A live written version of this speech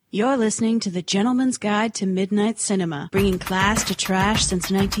You're listening to The Gentleman's Guide to Midnight Cinema, bringing class to trash since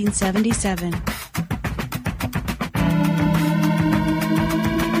 1977.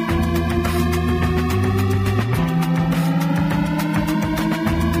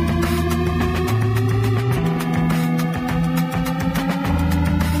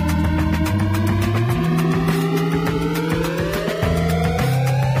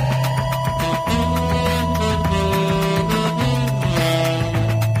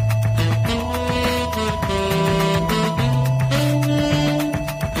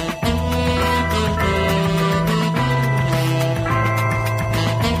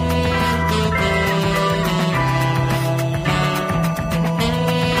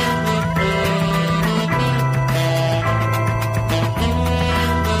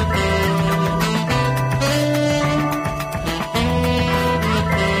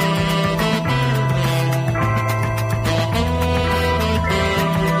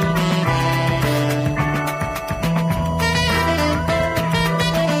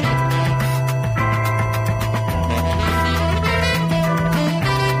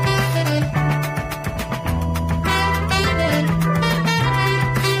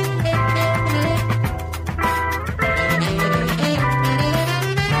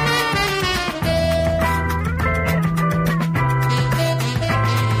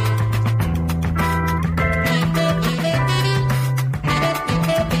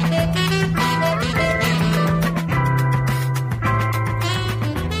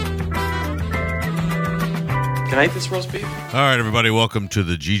 This roast beef. All right, everybody, welcome to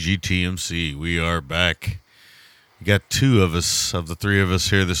the GGTMC. We are back. We got two of us, of the three of us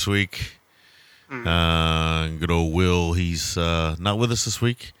here this week. Good old Will, he's not with us this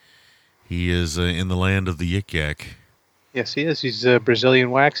week. He is in the land of the Yik Yak. Yes, he is. He's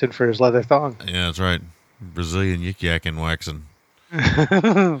Brazilian waxing for his leather thong. Yeah, that's right. Brazilian Yik Yak and waxing.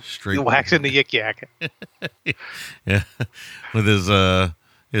 Straight waxing the Yik Yak. Yeah, with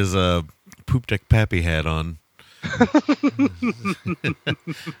his poop deck pappy hat on. I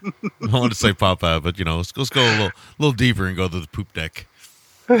wanted to say Popeye, but let's go a little deeper and go to the poop deck.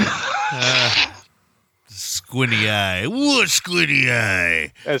 Squinty eye. What squinty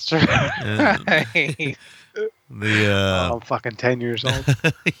eye? That's right. I'm fucking 10 years old.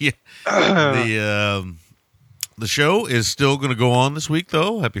 Yeah. The show is still going to go on this week,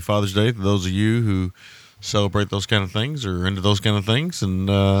 though. Happy Father's Day to those of you who celebrate those kind of things or into those kind of things, and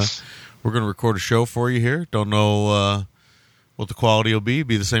we're going to record a show for you here. Don't know what the quality will be.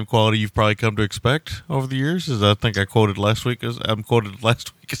 Be the same quality you've probably come to expect over the years, as I think I quoted last week. I'm quoted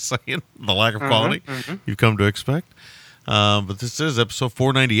last week as saying the lack of quality you've come to expect. But this is episode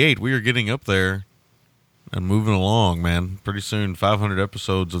 498. We are getting up there and moving along, man. Pretty soon, 500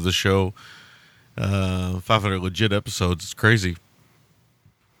 episodes of the show. 500 legit episodes. It's crazy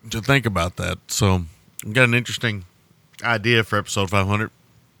to think about that. So we've got an interesting idea for episode 500.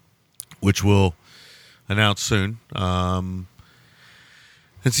 Which we'll announce soon, and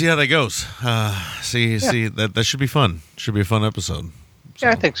see how that goes. See that should be fun. Should be a fun episode. So,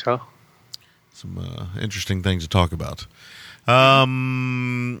 yeah, I think so. Some interesting things to talk about.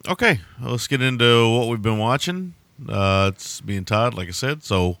 Okay, let's get into what we've been watching. It's me and Todd, like I said.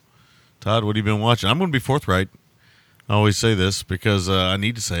 So, Todd, what have you been watching? I'm going to be forthright. I always say this because I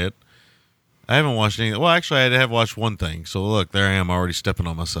need to say it. I haven't watched anything. Well, actually, I have watched one thing. So, look, there I am already stepping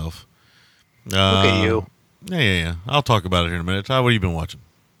on myself. Look at you. Yeah. I'll talk about it here in a minute. Todd, what have you been watching?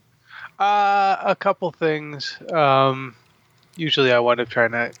 A couple things. Usually I wind up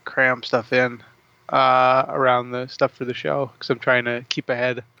trying to cram stuff in around the stuff for the show because I'm trying to keep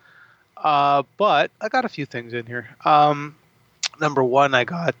ahead. But I got a few things in here. Number one, I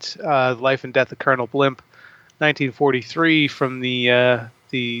got Life and Death of Colonel Blimp, 1943, from the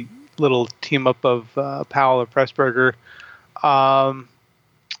little team-up of Powell and Pressburger.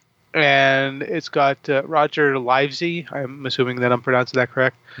 And it's got Roger Livesey. I'm assuming that I'm pronouncing that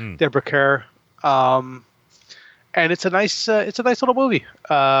correct. Deborah Kerr. And it's a nice little movie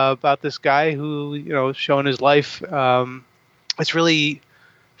about this guy who, showing his life. It's really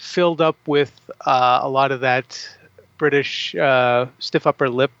filled up with a lot of that British stiff upper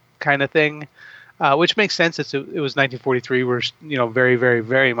lip kind of thing, which makes sense. It was 1943. We're very, very,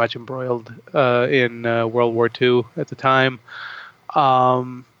 very much embroiled in World War II at the time.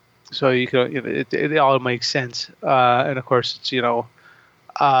 So you can, it all makes sense, and of course it's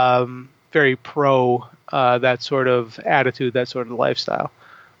very pro that sort of attitude, that sort of lifestyle.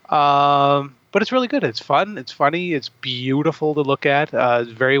 But it's really good. It's fun. It's funny. It's beautiful to look at.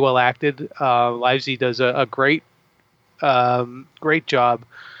 It's very well acted. Livesey does a great job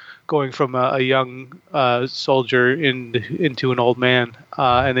going from a young soldier into an old man,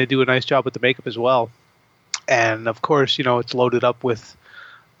 and they do a nice job with the makeup as well. And of course, it's loaded up with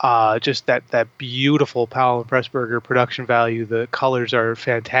just that beautiful Powell and Pressburger production value. The colors are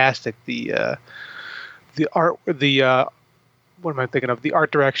fantastic. The art, what am I thinking of? The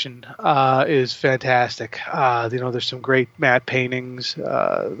art direction is fantastic. There's some great matte paintings,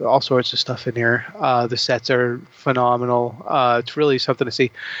 all sorts of stuff in here. The sets are phenomenal. It's really something to see.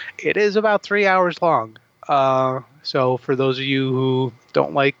 It is about 3 hours long. So for those of you who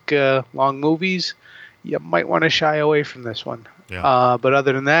don't like long movies, you might want to shy away from this one. Yeah. But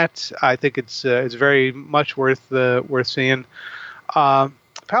other than that, I think it's very much worth seeing.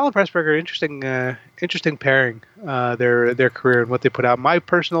 Powell and Pressburger, interesting pairing. Their career and what they put out. My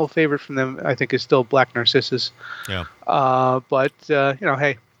personal favorite from them, I think, is still Black Narcissus. Yeah. But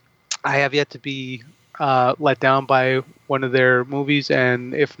hey, I have yet to be let down by one of their movies,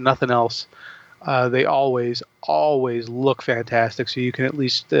 and if nothing else, they always look fantastic. So you can at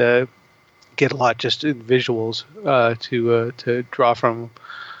least get a lot just in visuals to draw from.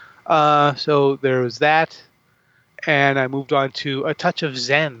 So there was that. And I moved on to A Touch of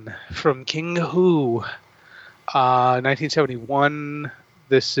Zen from King Hu, 1971.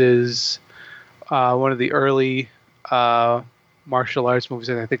 This is one of the early martial arts movies,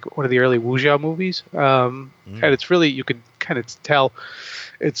 and I think one of the early wuxia movies. And it's really, you can kind of tell,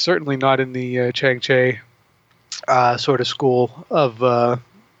 it's certainly not in the Chang Che sort of school of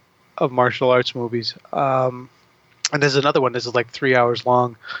martial arts movies. And there's another one. This is like 3 hours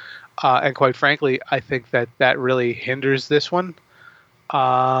long. And quite frankly, I think that really hinders this one.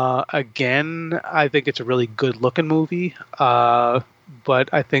 Again, I think it's a really good-looking movie, but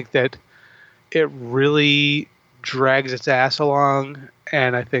I think that it really drags its ass along,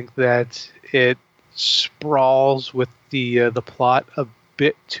 and I think that it sprawls with the plot a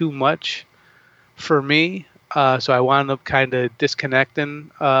bit too much for me. So I wound up kind of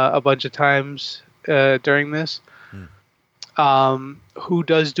disconnecting a bunch of times during this. Who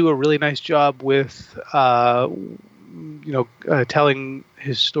does do a really nice job with, telling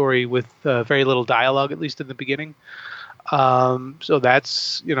his story with very little dialogue, at least in the beginning. So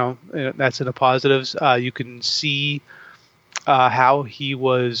that's in the positives. You can see how he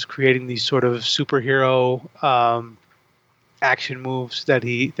was creating these sort of superhero action moves that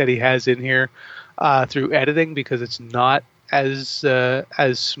he has in here through editing, because it's not as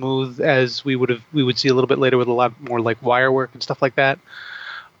smooth as we would see a little bit later with a lot more like wire work and stuff like that.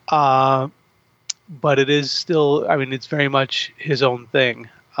 But it is still, it's very much his own thing.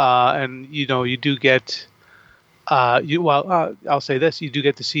 And you do get I'll say this, you do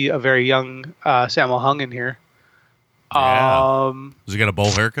get to see a very young Sammo Hung in here. Yeah. Does he got a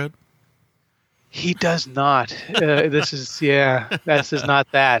bowl haircut? He does not. This is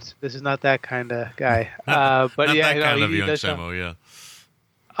not that. This is not that kind of guy. But not yeah, that kind of he young does Sammo, yeah.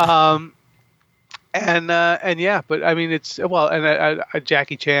 And yeah, but it's and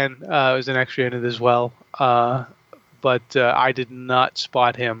Jackie Chan was an extra in it as well. But I did not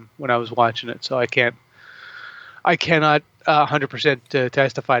spot him when I was watching it, so I cannot 100%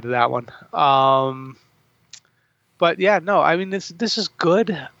 testify to that one. But yeah, no, this is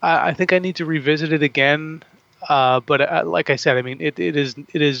good. I think I need to revisit it again. But like I said, it is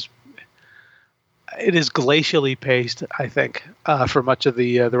glacially paced, I think, for much of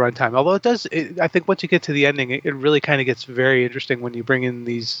the runtime. Although I think once you get to the ending, it really kind of gets very interesting when you bring in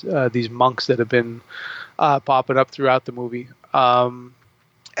these monks that have been popping up throughout the movie, and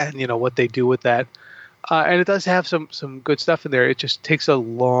what they do with that. And it does have some good stuff in there. It just takes a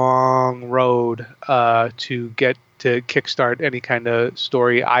long road to get to kickstart any kind of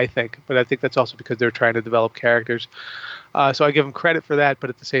story, I think. But I think that's also because they're trying to develop characters. So I give them credit for that. But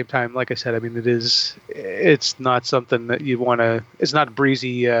at the same time, like I said, it's not something that you want to. It's not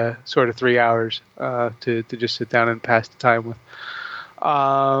breezy sort of 3 hours to just sit down and pass the time with.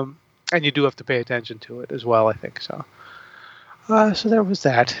 And you do have to pay attention to it as well, I think so. So there was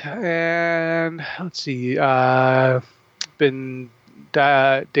that, and let's see. Been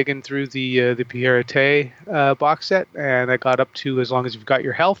digging through the Pierre Tay box set, and I got up to As Long as You've Got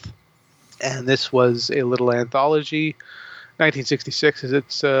Your Health, and this was a little anthology, 1966.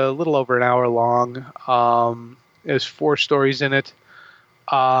 It's a little over an hour long. There's 4 stories in it,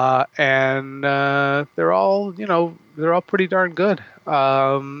 and they're all pretty darn good.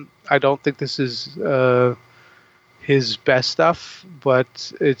 I don't think this is his best stuff,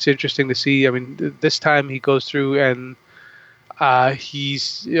 but it's interesting to see. This time he goes through and he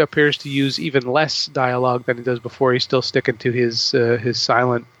appears to use even less dialogue than he does before. He's still sticking to his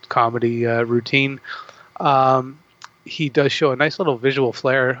silent comedy routine. he does show a nice little visual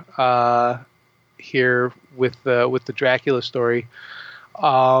flair here with the Dracula story.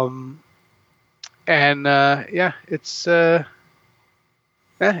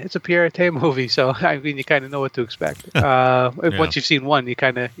 It's a Pierre movie, so I mean, you kind of know what to expect. Once you've seen one, you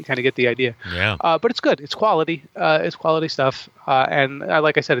kind of get the idea. Yeah. But it's good. It's quality. It's quality stuff. And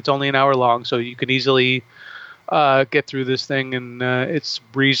like I said, it's only an hour long, so you can easily get through this thing, and it's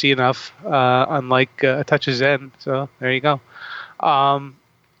breezy enough, unlike A Touch of Zen. So there you go.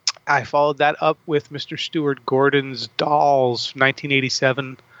 I followed that up with Mr. Stuart Gordon's Dolls,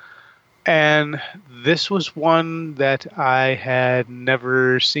 1987. And this was one that I had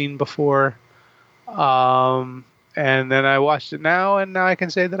never seen before. And then I watched it now, and now I can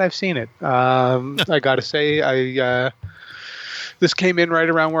say that I've seen it. I got to say, this came in right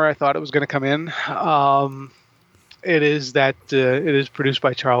around where I thought it was going to come in. It is produced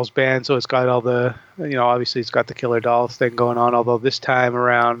by Charles Band, so it's got all the, obviously it's got the Killer Dolls thing going on, although this time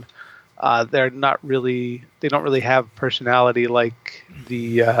around, they don't really have personality like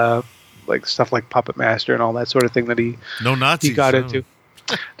the, like stuff like Puppet Master and all that sort of thing that he got into.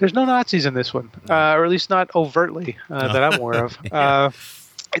 There's no Nazis in this one, or at least not overtly that I'm aware of.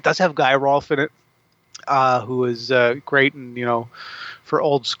 It does have Guy Rolfe in it, who is great, and for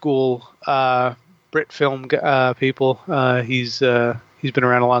old school Brit film people, he's been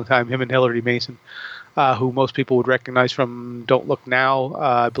around a long time. Him and Hilary Mason, who most people would recognize from Don't Look Now.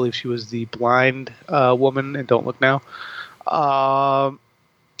 I believe she was the blind woman in Don't Look Now.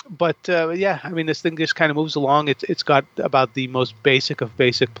 But I mean, this thing just kind of moves along. It's got about the most basic of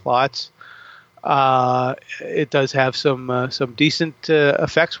basic plots. It does have some decent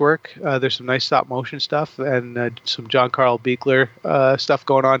effects work. There's some nice stop motion stuff and some John Carl Buechler stuff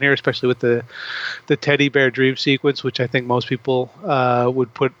going on here, especially with the teddy bear dream sequence, which I think most people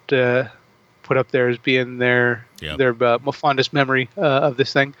would put up there as being their fondest memory of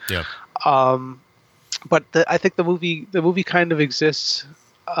this thing. Yeah. But I think the movie kind of exists.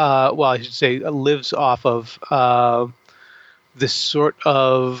 I should say, lives off of this sort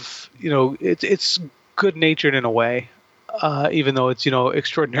of, it's good natured in a way, even though it's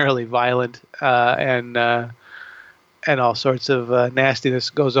extraordinarily violent and all sorts of nastiness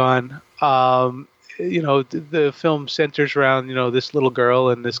goes on. The film centers around this little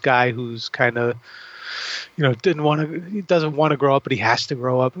girl and this guy who's kind of he doesn't want to grow up, but he has to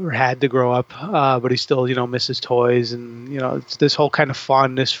grow up, or had to grow up, but he still misses toys, and it's this whole kind of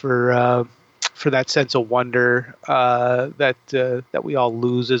fondness for that sense of wonder that we all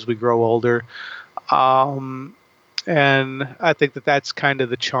lose as we grow older, and I think that's kind of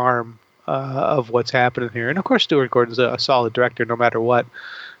the charm of what's happening here. And of course, Stuart Gordon's a solid director, no matter what.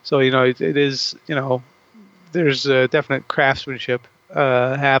 So it is there's a definite craftsmanship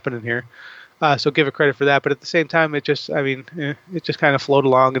happening here. So give it credit for that, but at the same time, it just kind of flowed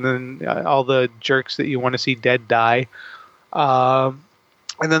along, and then all the jerks that you want to see dead die, and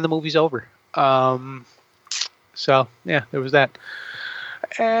then the movie's over. So yeah, there was that,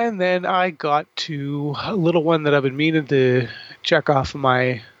 and then I got to a little one that I've been meaning to check off of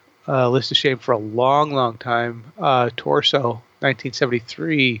my list of shame for a long, long time. Torso,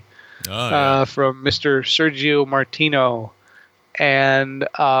 1973, from Mr. Sergio Martino, and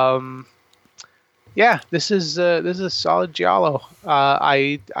this is a solid giallo.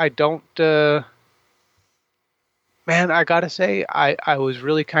 I don't, man, I gotta say, I was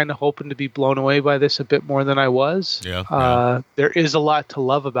really kind of hoping to be blown away by this a bit more than I was. Yeah. There is a lot to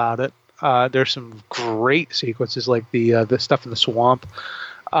love about it. There's some great sequences, like the stuff in the swamp,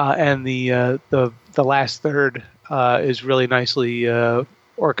 and the last third is really nicely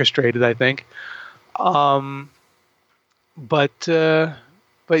orchestrated, I think.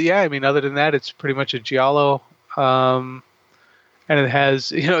 But yeah, I mean, other than that, it's pretty much a giallo, and it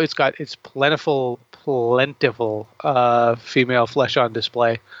has, it's plentiful female flesh on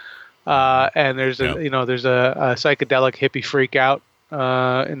display, and there's a psychedelic hippie freak out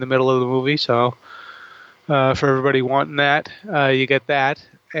in the middle of the movie. So for everybody wanting that, you get that,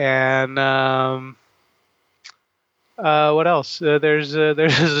 and what else? There's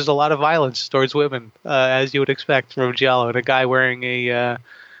a lot of violence towards women, as you would expect from giallo, and a guy wearing a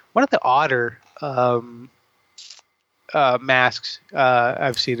one of the odder masks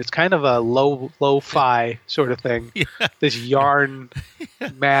I've seen. It's kind of a lo-fi sort of thing. Yeah. This yarn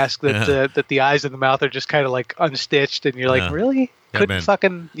mask that the eyes and the mouth are just kind of like unstitched, and you're like, really? You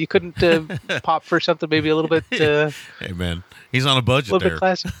couldn't pop for something maybe a little bit. Hey man, he's on a budget. A little bit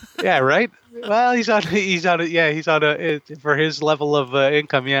classy. Yeah, right. Well, he's on a for his level of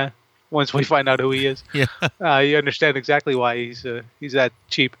income. Yeah. Once we find out who he is, you understand exactly why he's that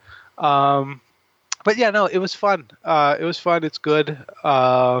cheap. But yeah, no, it was fun. It was fun. It's good.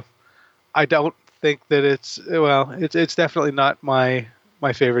 I don't think that it's definitely not my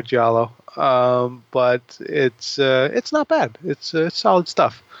favorite Giallo. But it's not bad. It's solid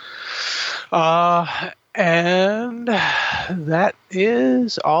stuff. And that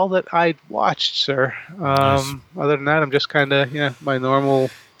is all that I'd watched, sir. Nice. Other than that, I'm just kind of my normal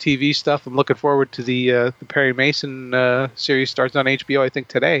TV stuff. I'm looking forward to the Perry Mason series. Starts on HBO, I think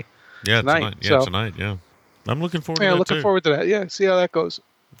today. Yeah, tonight. Tonight. Yeah, I'm looking forward. Yeah, to that looking too. forward to that. Yeah, see how that goes.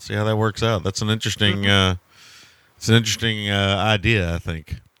 See how that works out. That's an interesting. It's an interesting idea. I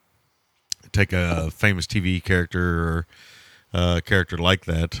think. Take a famous TV character or a character like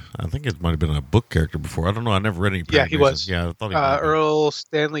that. I think it might have been a book character before. I don't know. I never read any. Perry He Mason. was. Yeah, I thought he might have been. Earl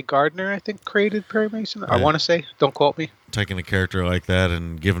Stanley Gardner, I think, created Perry Mason. I Yeah. want to say. Don't quote me. Taking a character like that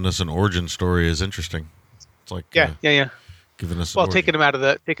and giving us an origin story is interesting. It's like Yeah. giving us. Well, an taking him out of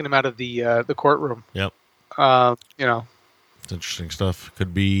the courtroom. Yep. It's It's interesting stuff.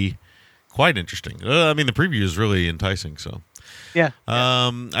 Could be quite interesting. I mean, the preview is really enticing. So, yeah.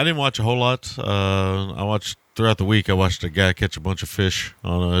 I didn't watch a whole lot. I watched throughout the week. I watched a guy catch a bunch of fish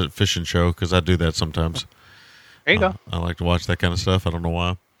on a fishing show because I do that sometimes. There you go. I like to watch that kind of stuff. I don't know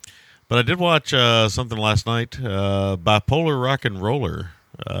why, but I did watch something last night. Bipolar Rock and Roller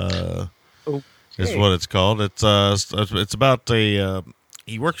is what it's called. It's about a.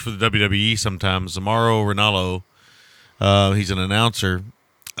 He works for the WWE sometimes. Mauro Ranallo. He's an announcer.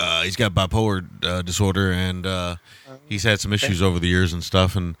 He's got bipolar disorder, and he's had some issues over the years and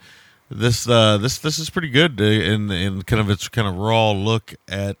stuff. And this is pretty good in kind of its kind of raw look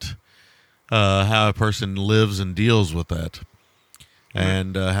at how a person lives and deals with that,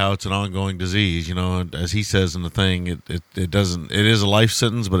 and how it's an ongoing disease. You know, as he says in the thing, it is a life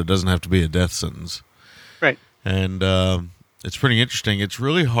sentence, but it doesn't have to be a death sentence. Right. And it's pretty interesting. It's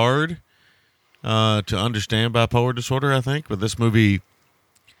really hard to understand bipolar disorder, I think, but this movie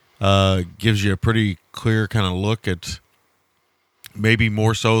gives you a pretty clear kind of look at, maybe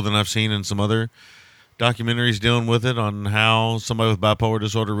more so than I've seen in some other documentaries dealing with it, on how somebody with bipolar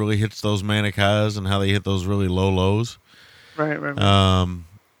disorder really hits those manic highs and how they hit those really low lows. Right.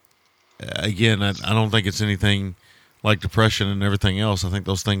 Again, I don't think it's anything like depression and everything else. I think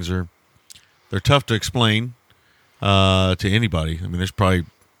those things they're tough to explain to anybody. I mean, there's probably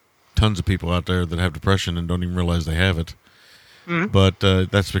tons of people out there that have depression and don't even realize they have it. Mm-hmm. But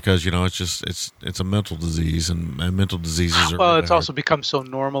that's because it's a mental disease, and mental diseases are. Well, really it's hard. also become so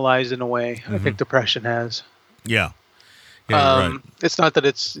normalized in a way. Mm-hmm. I think depression has. Yeah, you're right. It's not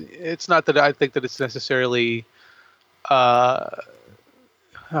that I think that it's necessarily. What's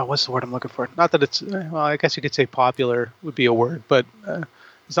the word I'm looking for? Not that it's. Well, I guess you could say popular would be a word, but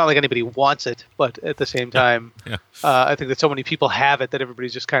it's not like anybody wants it. But at the same time, I think that so many people have it that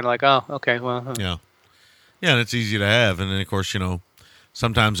everybody's just kind of like, oh, okay, well. Yeah. Yeah, and it's easy to have. And then, of course,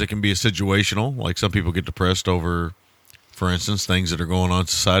 sometimes it can be a situational. Like some people get depressed over, for instance, things that are going on in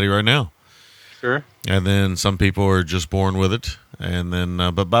society right now. Sure. And then some people are just born with it. And then,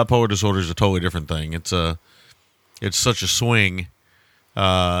 but bipolar disorder is a totally different thing. It's such a swing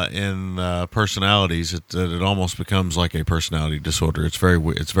in personalities that it almost becomes like a personality disorder. It's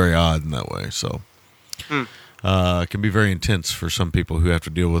very odd in that way. So it can be very intense for some people who have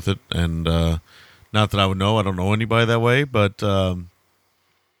to deal with it. And not that I don't know anybody that way, but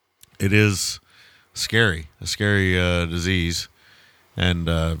it is a scary disease, and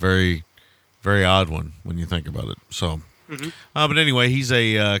very, very odd one when you think about it. So, but anyway, he's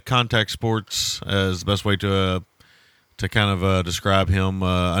a contact sports as the best way to kind of describe him.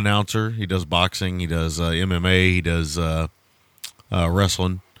 Announcer. He does boxing. He does MMA. He does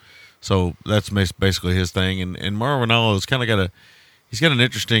wrestling. So that's basically his thing. And Mauro Ranallo has kind of he's got an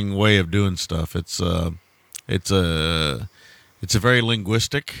interesting way of doing stuff. It's a very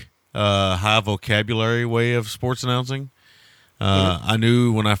linguistic, high vocabulary way of sports announcing. I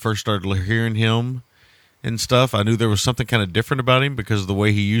knew when I first started hearing him and stuff, I knew there was something kind of different about him because of the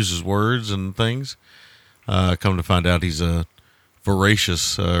way he uses words and things. Come to find out, he's a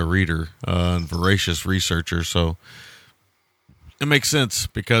voracious reader and voracious researcher. So it makes sense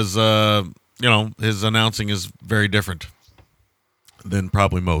because his announcing is very different than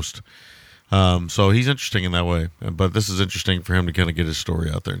probably most. So he's interesting in that way. But this is interesting for him to kind of get his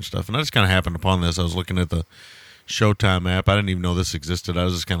story out there and stuff. And I just kind of happened upon this. I was looking at the Showtime app. I didn't even know this existed. I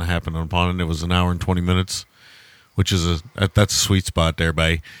was just kind of happening upon it. It was an hour and 20 minutes, which is that's a sweet spot there,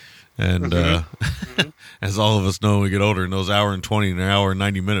 bae. And as all of us know, when we get older, in those hour and 20 and hour and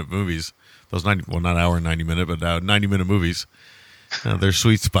 90-minute movies, those 90, well, not hour and 90-minute, but 90-minute movies, they're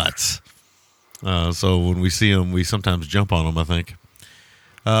sweet spots. So when we see them, we sometimes jump on them, I think.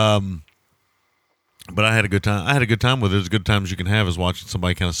 But I had a good time. I had a good time with it. As good time as you can have is watching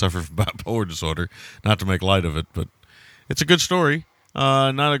somebody kind of suffer from bipolar disorder. Not to make light of it, but it's a good story.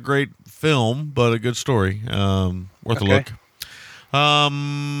 Not a great film, but a good story. Worth a look.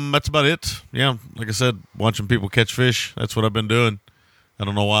 That's about it. Yeah, like I said, watching people catch fish. That's what I've been doing. I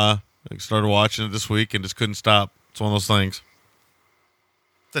don't know why. I started watching it this week and just couldn't stop. It's one of those things.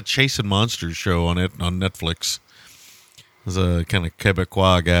 It's a Chasing Monsters show on Netflix. There's a kind of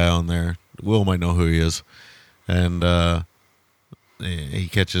Quebecois guy on there. Will might know who he is. And he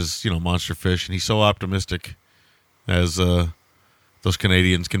catches, monster fish, and he's so optimistic as those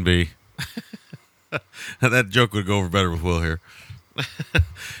Canadians can be. That joke would go over better with Will here.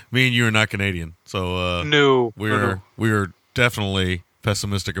 Me and you are not Canadian, so no, we are definitely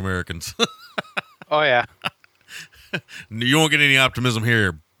pessimistic Americans. Oh yeah, you won't get any optimism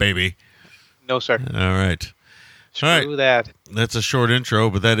here, baby. No sir. All right. Screw that. That's a short intro,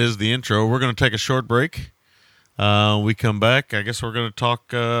 but that is the intro. We're going to take a short break. We come back. I guess we're going to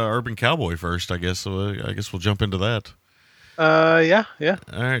talk Urban Cowboy first. I guess. So I guess we'll jump into that. Yeah.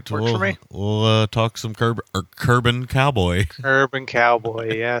 All right. Works for me. We'll talk some Urban Cowboy. Urban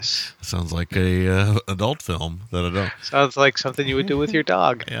Cowboy. Yes. Sounds like a adult film that I don't. Sounds like something you would do with your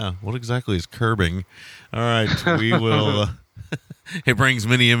dog. Yeah. What exactly is curbing? All right. We will. It brings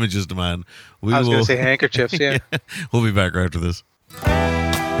many images to mind. I was going to say handkerchiefs, yeah. We'll be back right after this.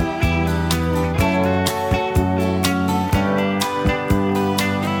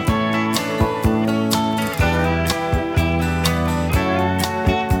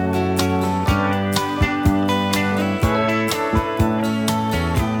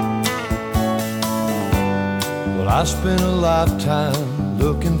 Well, I spent a lifetime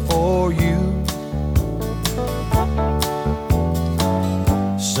looking for you.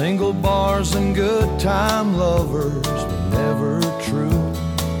 Single bars and good time lovers were never true.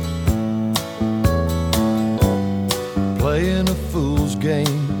 Playing a fool's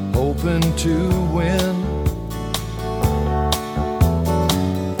game, hoping to win,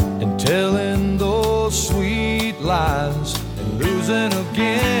 and telling those sweet lies and losing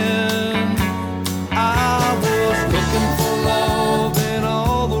again. I was looking for love in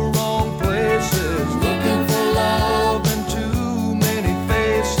all the wrong places, looking for love in too many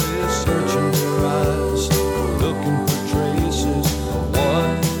faces, searching your eyes, looking for traces of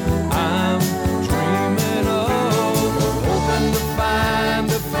what I'm dreaming of, hoping to find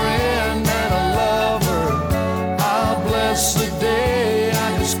a friend and a lover. I'll bless the day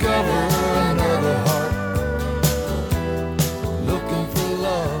I discover another heart looking for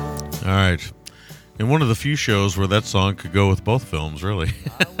love. All right. And one of the few shows where that song could go with both films, really.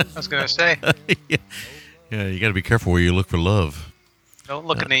 I was going to say. Yeah, you got to be careful where you look for love. Don't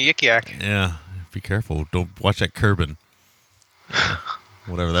look in the yik yak. Yeah, be careful. Don't watch that curbing.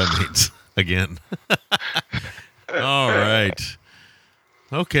 Whatever that means. Again. All right.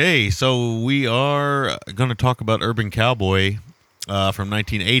 Okay, so we are going to talk about Urban Cowboy from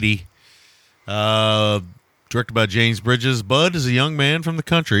 1980. Directed by James Bridges. Bud is a young man from the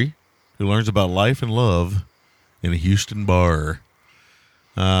country who learns about life and love in a Houston bar.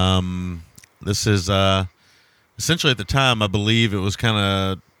 This is essentially at the time, I believe it was kind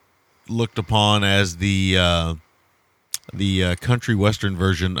of looked upon as the country western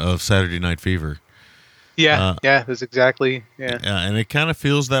version of Saturday Night Fever. Yeah, that's exactly. Yeah, and it kind of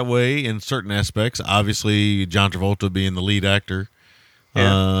feels that way in certain aspects. Obviously, John Travolta being the lead actor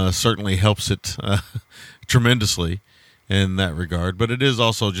certainly helps it tremendously in that regard, but it is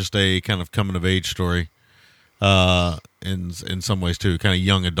also just a kind of coming of age story in some ways too, kind of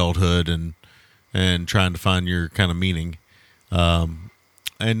young adulthood and trying to find your kind of meaning. I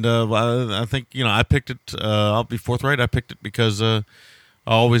think I picked it. I'll be forthright. I picked it because I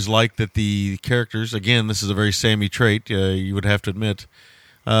always like that the characters. Again, this is a very Sammy trait. You would have to admit.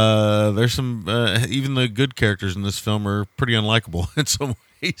 There's some even the good characters in this film are pretty unlikable in some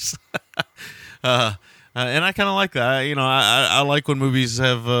ways. And I kind of like that. I like when movies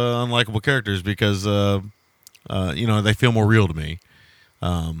have unlikable characters because, they feel more real to me.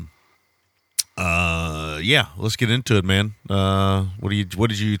 Let's get into it, man. What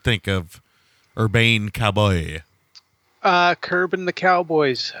did you think of Urban Cowboy? Curbing the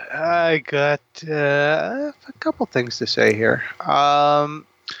Cowboys. I got a couple things to say here.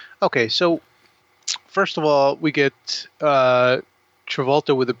 Okay, so first of all, we get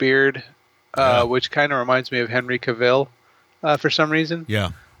Travolta with a beard. Which kind of reminds me of Henry Cavill for some reason.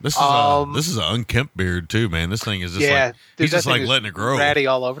 Yeah, this is an unkempt beard too, man. This thing is just he's just like letting it grow, ratty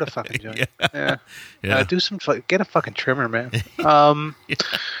all over the fucking joint. Yeah. Yeah. Get a fucking trimmer, man.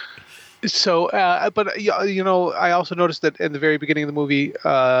 So, but I also noticed that in the very beginning of the movie,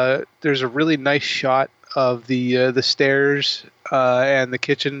 there's a really nice shot of the stairs and the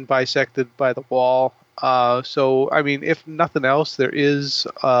kitchen bisected by the wall. So, I mean, if nothing else, there is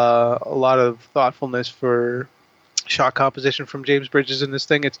a lot of thoughtfulness for shot composition from James Bridges in this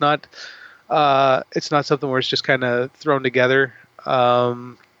thing. It's not something where it's just kind of thrown together.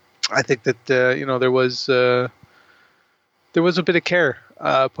 I think that there was a bit of care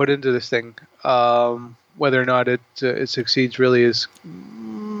put into this thing. Whether or not it succeeds really is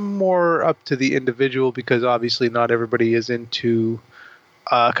more up to the individual, because obviously not everybody is into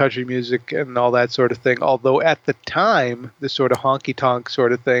country music and all that sort of thing. Although at the time, this sort of honky tonk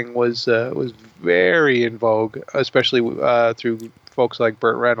sort of thing was very in vogue, especially through folks like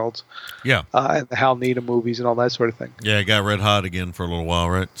Burt Reynolds, and the Hal Needham movies and all that sort of thing. Yeah, it got red hot again for a little while,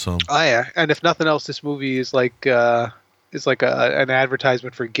 right? So. Oh yeah, and if nothing else, this movie is like an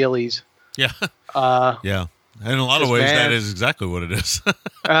advertisement for Gillies. Yeah, yeah. And in a lot of ways, that is exactly what it is.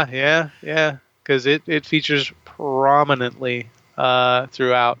 Yeah, because it features prominently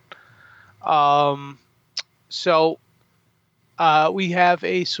throughout. So we have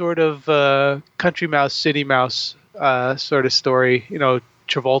a sort of country mouse, city mouse sort of story.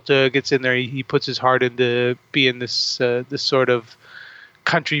 Travolta gets in there. He puts his heart into being this sort of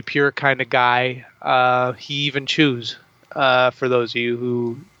country pure kind of guy. He even chews. For those of you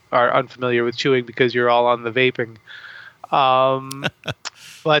who are unfamiliar with chewing, because you're all on the vaping.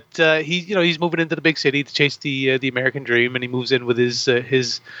 But he's moving into the big city to chase the American dream, and he moves in with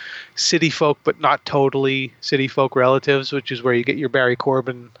his city folk, but not totally city folk relatives, which is where you get your Barry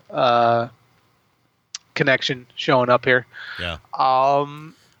Corbin connection showing up here. Yeah. I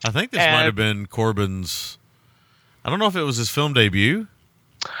think this might have been Corbin's. I don't know if it was his film debut.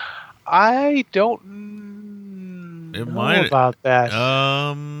 I don't know about that.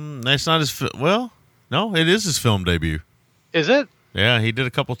 That's not his. Well, no, it is his film debut. Is it? Yeah, he did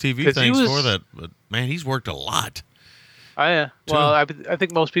a couple TV things for that, but man, he's worked a lot. Oh yeah. Well, I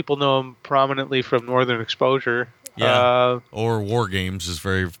think most people know him prominently from Northern Exposure. Yeah. Or War Games is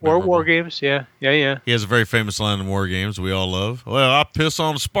very memorable. Or War Games, yeah. He has a very famous line in War Games we all love. Well, I piss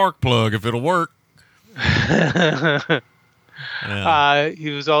on a spark plug if it'll work. Yeah. He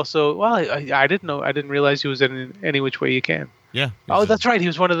was also I didn't realize he was in Any Which Way You Can. Yeah. That's right. He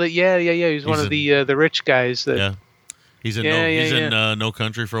was one of the he was one of the rich guys that. Yeah. He's in No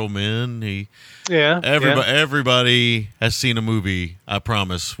Country for Old Men. Everybody has seen a movie, I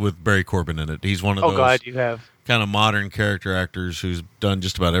promise, with Barry Corbin in it. He's one of those. Oh God, you have. Kind of modern character actors who's done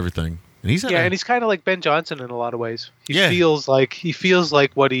just about everything. And he's and he's kind of like Ben Johnson in a lot of ways. He feels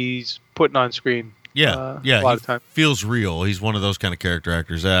like what he's putting on screen. Yeah, a lot of time feels real. He's one of those kind of character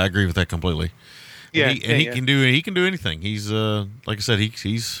actors. I agree with that completely. Yeah, he can do anything. He's like I said,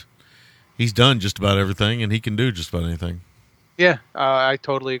 he's done just about everything, and he can do just about anything. Yeah, I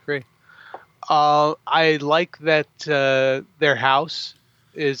totally agree. I like that their house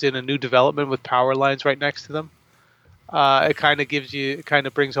is in a new development with power lines right next to them. It kind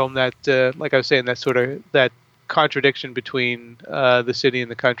of brings home that, like I was saying, that sort of that contradiction between the city and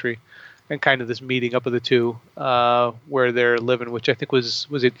the country, and kind of this meeting up of the two, where they're living, which I think was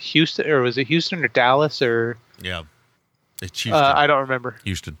it Houston, or was it Houston or Dallas, or it's Houston. I don't remember.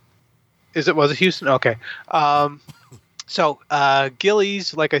 Houston. Was it Houston? Okay. So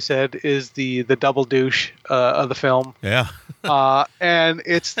Gillies, like I said, is the double douche of the film. Yeah. And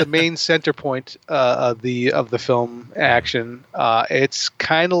it's the main center point of the film action. It's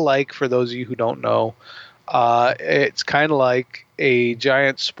kind of like, for those of you who don't know, it's kind of like a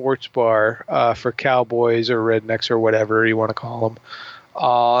giant sports bar for cowboys or rednecks or whatever you want to call them.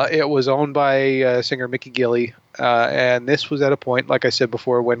 It was owned by singer Mickey Gilley, and this was at a point, like I said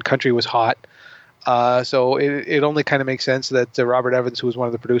before, when country was hot. So it only kind of makes sense that Robert Evans, who was one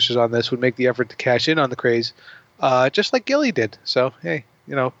of the producers on this, would make the effort to cash in on the craze, just like Gilley did. So, hey,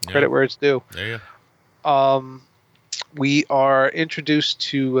 credit where it's due. There you go. We are introduced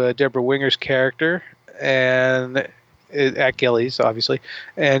to Deborah Winger's character, and at Gillies, obviously,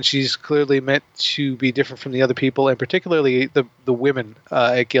 and she's clearly meant to be different from the other people, and particularly the women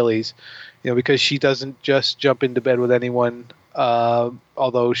at Gillies, because she doesn't just jump into bed with anyone,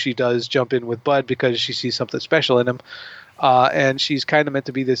 although she does jump in with Bud because she sees something special in him, and she's kind of meant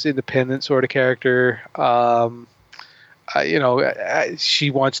to be this independent sort of character.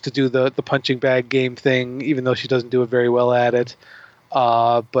 She wants to do the punching bag game thing, even though she doesn't do it very well at it.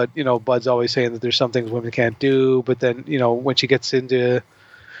 But Bud's always saying that there's some things women can't do. But then, when she gets into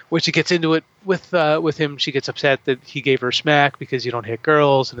it with him, she gets upset that he gave her smack because you don't hit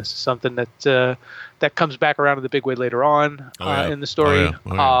girls, and this is something that comes back around in the big way later on in the story.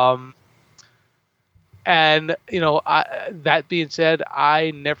 And that being said,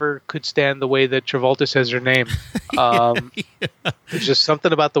 I never could stand the way that Travolta says her name. There's just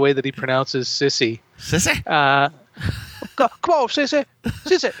something about the way that he pronounces Sissy. Sissy. Come on, Sissy.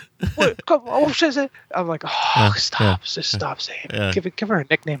 Sissy. Wait, come on, Sissy. I'm like, stop. Just stop saying it. Give her a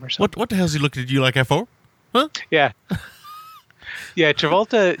nickname or something. What the hell is he looking at you like that for? Huh? Yeah. Yeah,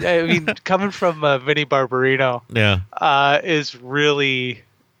 Travolta, I mean, coming from Vinnie Barbarino, is really,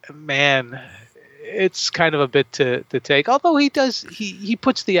 man, it's kind of a bit to take. Although he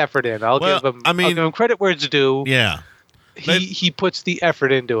puts the effort in. I'll give him credit where it's due. Yeah. He puts the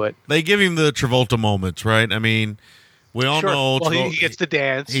effort into it. They give him the Travolta moments, right? I mean, we all know he gets to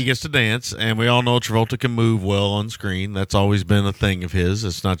dance. He gets to dance, and we all know Travolta can move well on screen. That's always been a thing of his.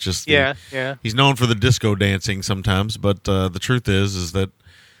 It's not just he's known for the disco dancing sometimes, but the truth is that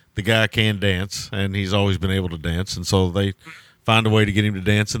the guy can dance, and he's always been able to dance, and so they find a way to get him to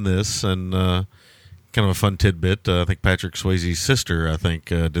dance in this, and kind of a fun tidbit. I think Patrick Swayze's sister,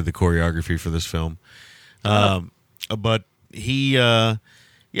 did the choreography for this film. But he, I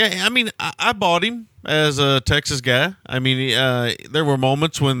bought him as a Texas guy. I mean, there were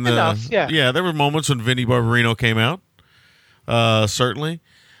moments when there were moments when Vinnie Barbarino came out. Certainly,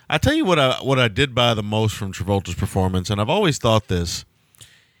 I tell you what I did buy the most from Travolta's performance, and I've always thought this: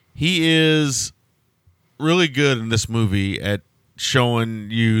 he is really good in this movie at showing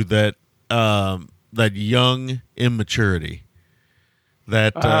you that that young immaturity,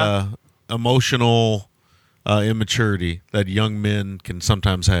 that emotional immaturity that young men can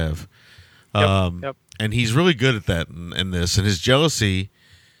sometimes have. And he's really good at that in this. And his jealousy,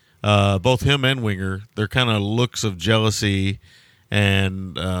 both him and Winger, they're kind of looks of jealousy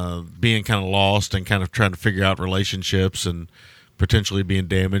and being kind of lost and kind of trying to figure out relationships and potentially being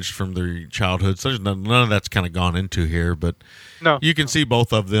damaged from their childhood. So there's none of that's kind of gone into here. But you can see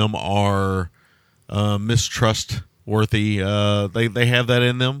both of them are mistrustworthy. They have that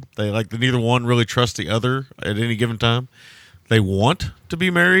in them. Neither one really trusts the other at any given time. They want to be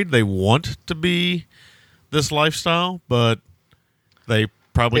married. They want to be this lifestyle, but they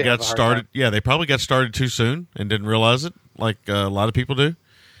probably got started. Yeah, they probably got started too soon and didn't realize it, like a lot of people do.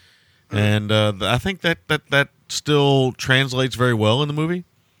 And I think that still translates very well in the movie.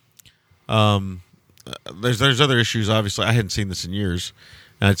 There's other issues. Obviously, I hadn't seen this in years.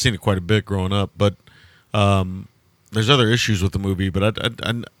 And I'd seen it quite a bit growing up, but there's other issues with the movie. But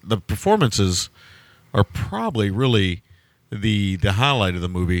the performances are probably really the highlight of the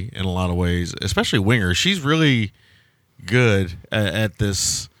movie in a lot of ways, especially Winger. She's really good at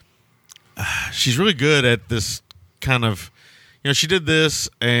this. She's really good at this kind of, she did this,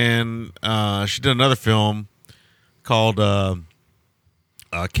 and she did another film called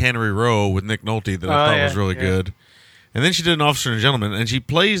Cannery Row with Nick Nolte that I thought was really good. And then she did An Officer and a Gentleman, and she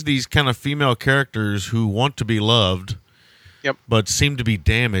plays these kind of female characters who want to be loved, but seem to be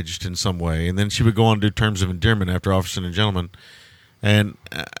damaged in some way. And then she would go on to do Terms of Endearment after Officer and a Gentleman. And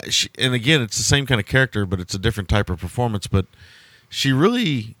and again, it's the same kind of character, but it's a different type of performance. But she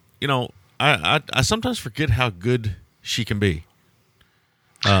really, I sometimes forget how good she can be.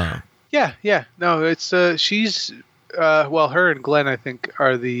 No, it's she's her and Glenn, I think,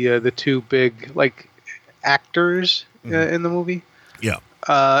 are the two big actors in the movie. Yeah.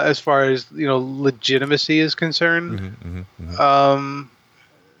 As far as legitimacy is concerned.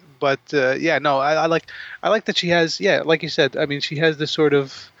 But I like that she has, like you said, I mean, she has this sort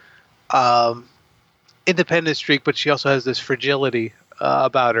of independent streak, but she also has this fragility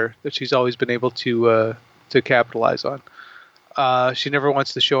about her that she's always been able to capitalize on. She never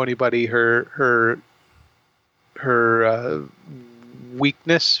wants to show anybody her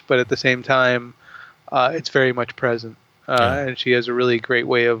weakness, but at the same time, it's very much present. And she has a really great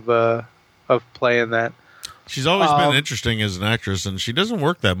way of playing that. She's always been interesting as an actress, and she doesn't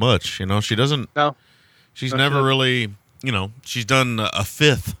work that much. She doesn't. No, she's never really. She's done a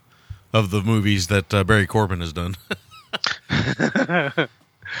fifth of the movies that Barry Corbin has done.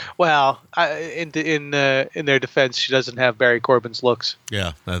 Well, in their defense, she doesn't have Barry Corbin's looks.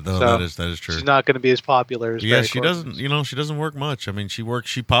 Yeah, that is true. She's not going to be as popular as Barry she Corbin. doesn't. She doesn't work much. I mean, she works.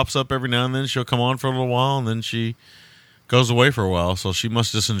 She pops up every now and then. She'll come on for a little while, and then she goes away for a while. So she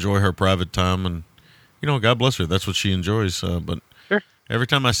must just enjoy her private time, and God bless her. That's what she enjoys. But sure. Every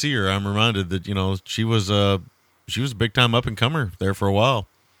time I see her, I'm reminded that she was a big time up and comer there for a while.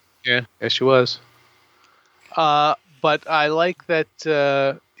 Yeah, she was. But I like that,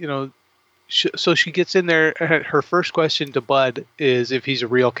 so she gets in there. Her first question to Bud is if he's a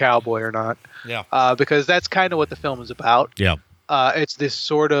real cowboy or not. Yeah. Because that's kind of what the film is about. Yeah. It's this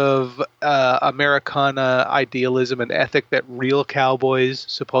sort of Americana idealism and ethic that real cowboys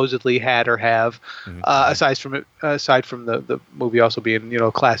supposedly had or have. Aside from the movie also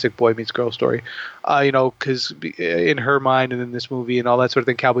being classic boy meets girl story, because in her mind and in this movie and all that sort of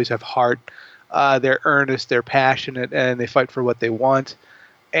thing, cowboys have heart. They're earnest, they're passionate, and they fight for what they want.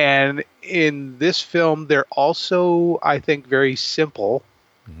 And in this film, they're also, I think, very simple.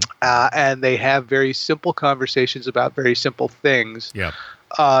 And they have very simple conversations about very simple things. Yeah.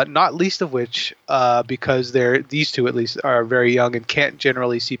 Not least of which, because these two at least are very young and can't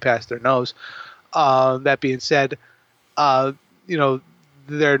generally see past their nose. That being said,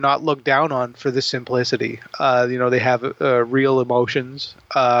 they're not looked down on for the simplicity. They have real emotions.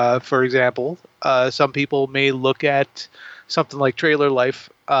 For example, some people may look at something like Trailer Life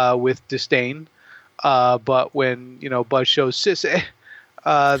with disdain, but when Buzz shows Sissy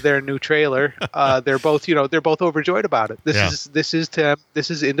their new trailer, they're both overjoyed about it. This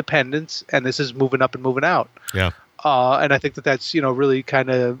is independence, and this is moving up and moving out. Yeah. And I think that's really kind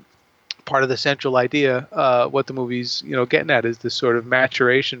of part of the central idea. What the movie's getting at is this sort of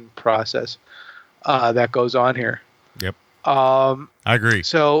maturation process that goes on here. Yep. I agree.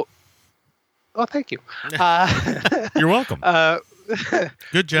 So, thank you. You're welcome.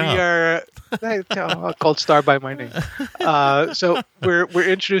 Good job. We are gold star by my name. So we're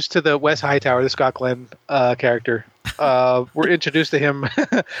introduced to the Wes Hightower, the Scott Glenn character. We're introduced to him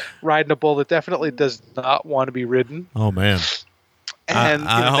riding a bull that definitely does not want to be ridden. Oh man! And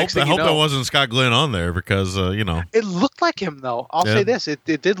I hope that wasn't Scott Glenn on there because it looked like him though. I'll say this: it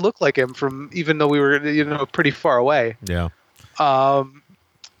did look like him even though we were pretty far away. Yeah.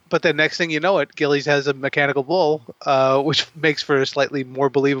 But then next thing you know it, Gillies has a mechanical bull, which makes for a slightly more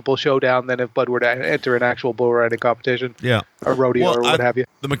believable showdown than if Bud were to enter an actual bull riding competition. Yeah. Or rodeo or what have you.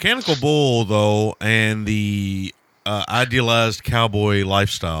 The mechanical bull, though, and the idealized cowboy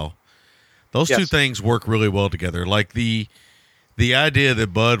lifestyle, those two things work really well together. Like the idea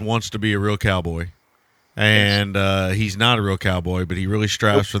that Bud wants to be a real cowboy, and he's not a real cowboy, but he really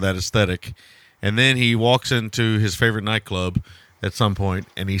strives for that aesthetic. And then he walks into his favorite nightclub at some point,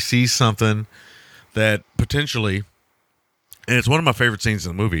 and he sees something that potentially, and it's one of my favorite scenes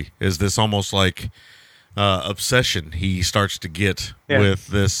in the movie, is this almost like obsession he starts to get with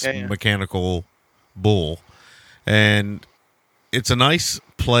this mechanical bull. And it's a nice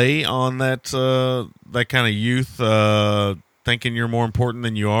play on that kind of youth thinking you're more important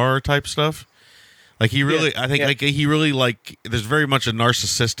than you are type stuff. Like he really, there's very much a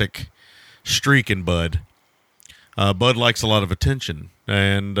narcissistic streak in Bud. Bud likes a lot of attention,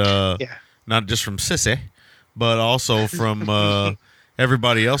 and not just from Sissy, but also from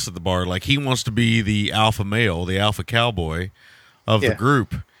everybody else at the bar. Like he wants to be the alpha male, the alpha cowboy of the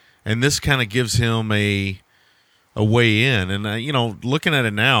group, and this kind of gives him a way in. And looking at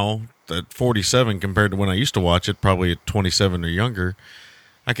it now at 47 compared to when I used to watch it, probably at 27 or younger,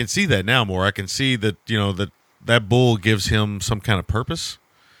 I can see that now more. I can see that that bull gives him some kind of purpose.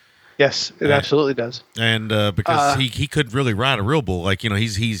 Yes, it absolutely does. And because he could really ride a real bull, like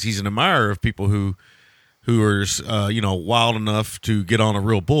he's an admirer of people who are wild enough to get on a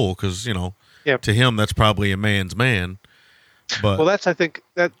real bull, because to him that's probably a man's man. But that's I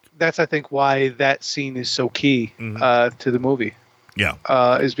think why that scene is so key to the movie. Yeah,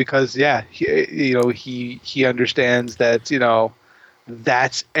 is because he understands that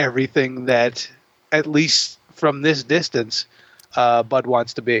that's everything that, at least from this distance, Bud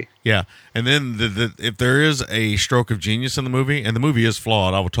wants to be. Yeah, and then if there is a stroke of genius in the movie, and the movie is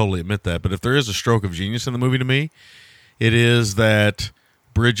flawed, I will totally admit that, but if there is a stroke of genius in the movie to me, it is that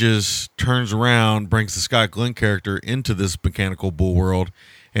Bridges turns around, brings the Scott Glenn character into this mechanical bull world,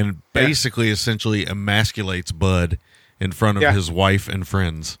 and basically essentially emasculates Bud in front of his wife and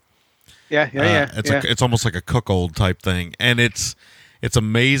friends. It's almost like a cuckold type thing, and it's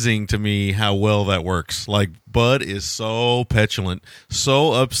amazing to me how well that works. Like, Bud is so petulant,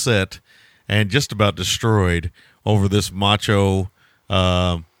 so upset, and just about destroyed over this macho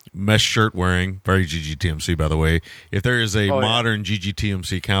mesh shirt wearing, very GGTMC, by the way. If there is a modern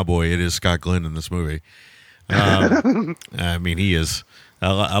GGTMC cowboy, it is Scott Glenn in this movie. I mean, he is.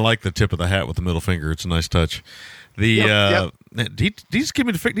 I like the tip of the hat with the middle finger. It's a nice touch. Did he just give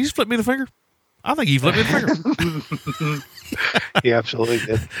me the finger? Did he flip me the finger? I think he flipped me the finger. He absolutely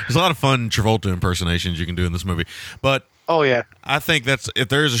did. There's a lot of fun Travolta impersonations you can do in this movie. But I think if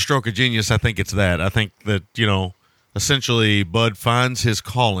there is a stroke of genius, I think it's that. I think that, essentially Bud finds his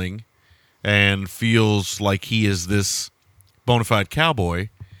calling and feels like he is this bona fide cowboy,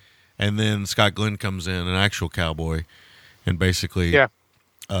 and then Scott Glenn comes in, an actual cowboy, and basically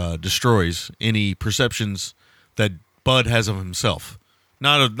destroys any perceptions that Bud has of himself.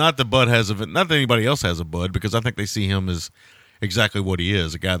 Not that Bud has of it. Not that anybody else has of Bud, because I think they see him as exactly what he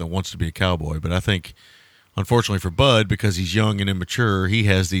is, a guy that wants to be a cowboy. But I think, unfortunately for Bud, because he's young and immature, he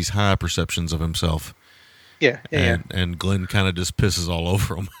has these high perceptions of himself. Yeah. And Glenn kind of just pisses all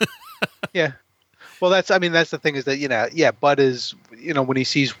over him. Yeah. Well, that's the thing is that, Bud is, when he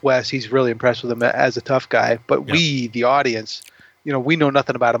sees Wes, he's really impressed with him as a tough guy. But we, the audience, we know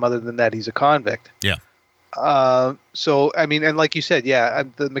nothing about him other than that he's a convict. Yeah. So, and like you said,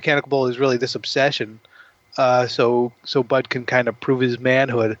 the mechanical bull is really this obsession. So Bud can kind of prove his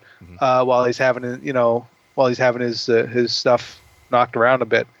manhood, while he's having, his stuff knocked around a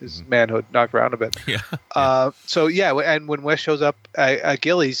bit, his manhood knocked around a bit. Yeah. And when Wes shows up at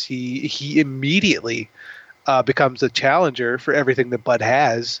Gillies, he immediately becomes a challenger for everything that Bud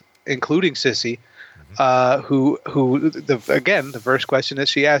has, including Sissy, the first question that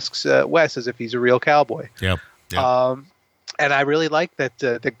she asks Wes is if he's a real cowboy. Yep. And I really like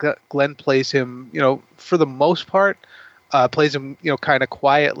that Glenn plays him, for the most part, plays him, kind of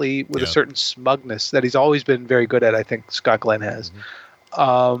quietly with a certain smugness that he's always been very good at. I think Scott Glenn has.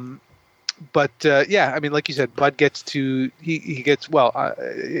 Like you said, Bud gets to he gets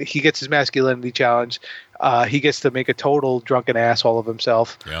his masculinity challenge. He gets to make a total drunken asshole of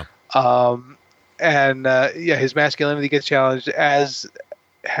himself. Yeah. His masculinity gets challenged, as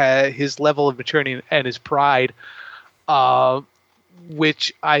his level of maturity and his pride,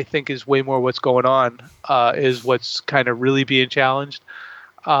 which I think is way more what's going on, is what's kind of really being challenged,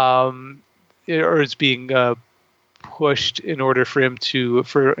 or is being pushed in order for him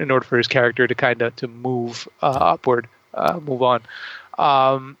in order for his character to kind of to move upward, move on.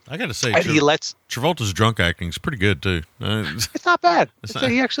 I got to say, Travolta's drunk acting is pretty good too. It's not bad.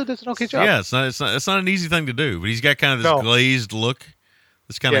 He actually does an okay job. Yeah, it's not an easy thing to do, but he's got kind of this glazed look,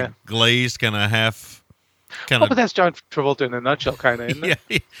 this kind of glazed, kind of half. But that's John Travolta in a nutshell, kind of, isn't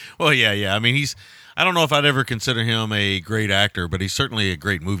it? Well, yeah. I mean, I don't know if I'd ever consider him a great actor, but he's certainly a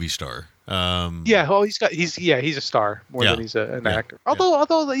great movie star. He's a star more than he's an actor.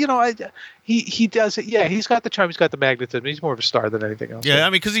 Although he does it. Yeah, he's got the charm, he's got the magnetism. He's more of a star than anything else. Yeah, I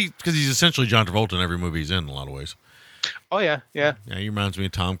mean, because he's essentially John Travolta in every movie he's in a lot of ways. Oh yeah. Yeah, he reminds me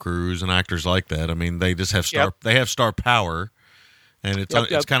of Tom Cruise and actors like that. I mean, they just have star power, and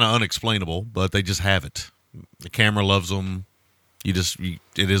it's kind of unexplainable, but they just have it. The camera loves them. It is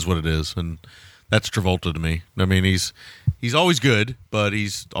what it is, and that's Travolta to me. I mean, he's always good, but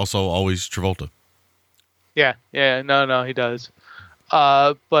he's also always Travolta. Yeah, no, he does.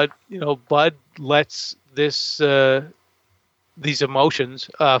 But Bud lets these emotions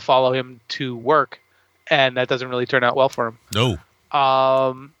follow him to work, and that doesn't really turn out well for him. No.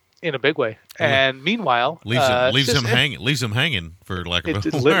 In a big way. And meanwhile, leaves him hanging for lack of a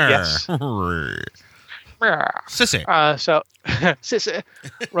yes. Sissy. So Sissy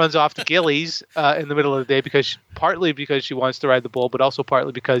runs off to Gillies in the middle of the day partly because she wants to ride the bull, but also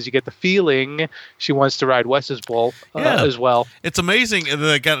partly because you get the feeling she wants to ride Wes's bull as well. It's amazing.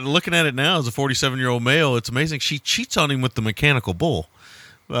 Looking at it now as a 47-year-old male, it's amazing. She cheats on him with the mechanical bull,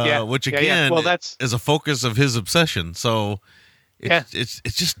 which again Well, is a focus of his obsession. So it's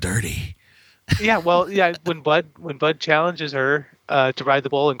just dirty. When Bud challenges her to ride the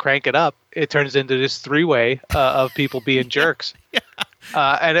bull and crank it up, it turns into this three-way of people being jerks.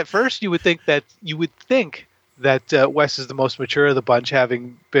 And at first you would think that Wes is the most mature of the bunch,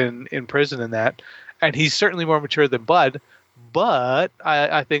 having been in prison in that, and he's certainly more mature than Bud. But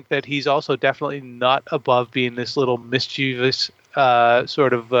I think that he's also definitely not above being this little mischievous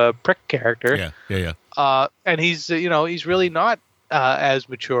sort of prick character. Yeah. And he's he's really not as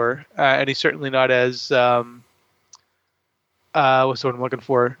mature, and he's certainly not as what's the word I'm looking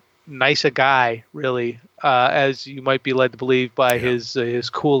for? Nice a guy, really, as you might be led to believe by his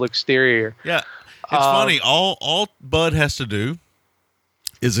cool exterior. Yeah, it's funny. All Bud has to do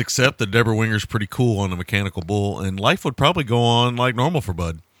is accept that Deborah Winger's pretty cool on a mechanical bull, and life would probably go on like normal for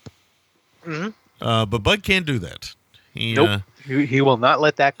Bud. Mm-hmm. But Bud can't do that. Nope. He will not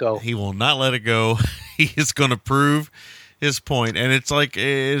let that go. He will not let it go. He is going to prove his point, and it's like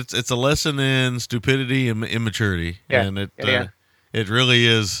it's a lesson in stupidity and immaturity, and it really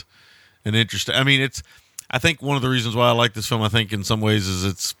is an interesting. I mean, I think one of the reasons why I like this film, I think in some ways, is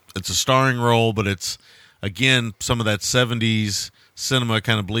it's a starring role, but it's again some of that 70s cinema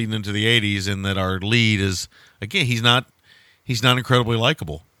kind of bleeding into the 80s, and that our lead is again he's not incredibly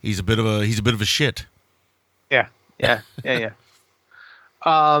likable. He's a bit of a shit. Yeah.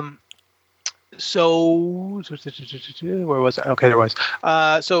 So where was I? Okay, there was.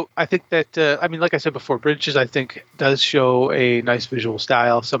 So I think that like I said before, Bridges I think does show a nice visual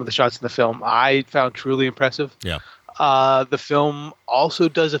style. Some of the shots in the film I found truly impressive. Yeah. The film also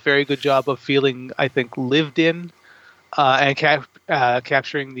does a very good job of feeling, I think, lived in, and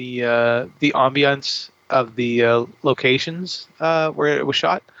capturing the ambiance of the locations where it was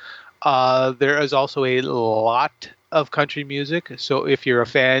shot. There is also a lot of country music, so if you're a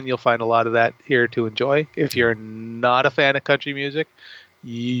fan, you'll find a lot of that here to enjoy. If you're not a fan of country music,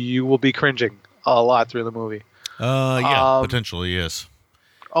 you will be cringing a lot through the movie. Potentially, yes.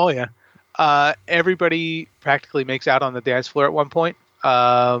 Oh, yeah. Everybody practically makes out on the dance floor at one point,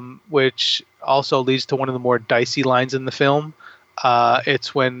 which also leads to one of the more dicey lines in the film.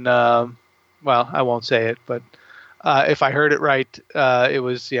 It's when, well, I won't say it, but if I heard it right, it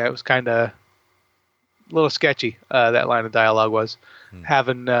was kind of a little sketchy, that line of dialogue was.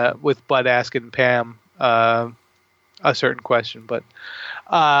 Having, with Bud asking Pam a certain question. But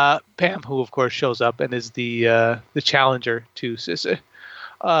Pam, who, of course, shows up and is the challenger to Sissy.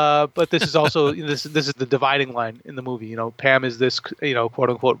 But this is also this is the dividing line in the movie. Pam is this quote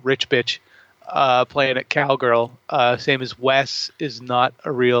unquote rich bitch playing at cowgirl. Same as Wes is not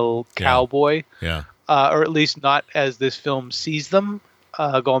a real cowboy, or at least not as this film sees them.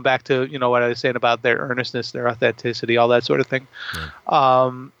 Going back to what I was saying about their earnestness, their authenticity, all that sort of thing.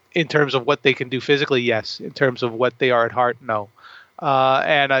 In terms of what they can do physically, yes. In terms of what they are at heart, no.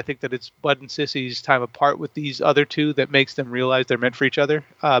 And I think that it's Bud and Sissy's time apart with these other two that makes them realize they're meant for each other,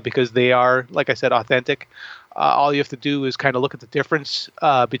 because they are, like I said, authentic. All you have to do is kind of look at the difference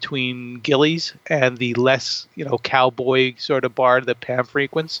between Gillies and the less, cowboy sort of bar that Pam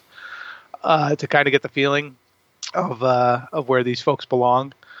frequents, to kind of get the feeling of where these folks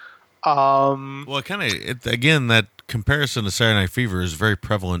belong. Well, again, that comparison to Saturday Night Fever is very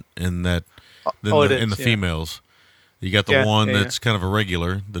prevalent in that in the females. You got the one that's kind of a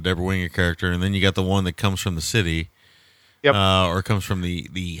regular, the Deborah Winger character, and then you got the one that comes from the city, or comes from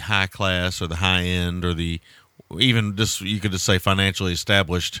the high class or the high end or the even just you could just say financially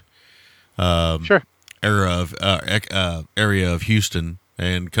established area of Houston,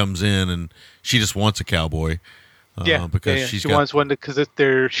 and comes in and she just wants a cowboy. Because she wants one because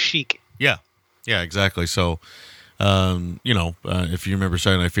they're chic. Yeah, exactly. So, if you remember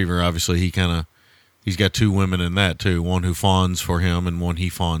Saturday Night Fever, obviously he's got two women in that too. One who fawns for him and one he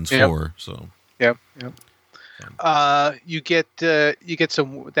fawns for. So, yep. You get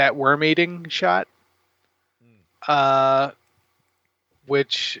some that worm eating shot,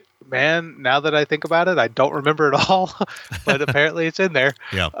 which, man, now that I think about it, I don't remember it all, but apparently it's in there.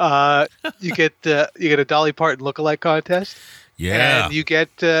 Yeah. You get a Dolly Parton lookalike contest. Yeah. And you get,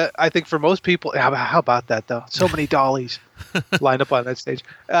 I think for most people, how about that though? So many dollies lined up on that stage.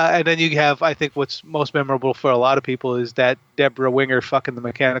 And then you have, I think what's most memorable for a lot of people is that Deborah Winger fucking the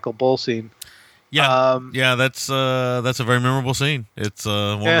mechanical bull scene. Yeah. That's a very memorable scene. It's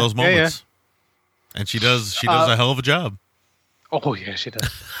one of those moments. And she does a hell of a job. Oh yeah, she does.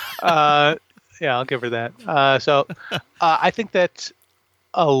 I'll give her that. So I think that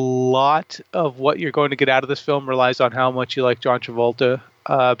a lot of what you're going to get out of this film relies on how much you like John Travolta,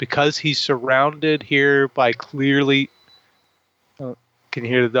 because he's surrounded here by clearly. Can you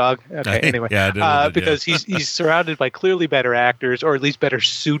hear the dog? Okay. Anyway, because he's surrounded by clearly better actors, or at least better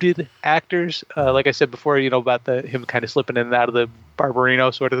suited actors. Like I said before, about him kind of slipping in and out of the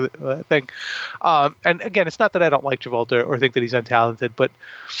Barbarino sort of thing. And again, it's not that I don't like Travolta or think that he's untalented, but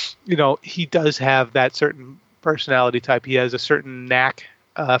he does have that certain personality type. He has a certain knack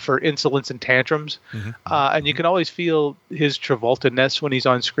for insolence and tantrums, and you can always feel his Travolta-ness when he's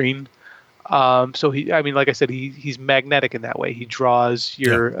on screen. So like I said, he's magnetic in that way. He draws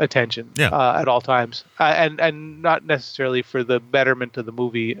your attention at all times, and not necessarily for the betterment of the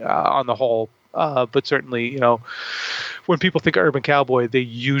movie on the whole, but certainly, when people think of Urban Cowboy, they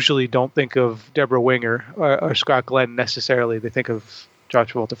usually don't think of Deborah Winger or Scott Glenn necessarily. They think of John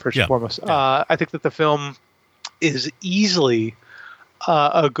Travolta first and foremost. I think that the film is easily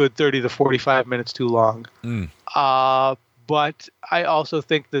a good 30 to 45 minutes too long. But I also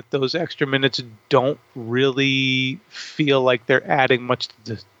think that those extra minutes don't really feel like they're adding much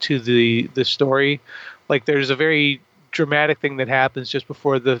to the story. Like there's a very dramatic thing that happens just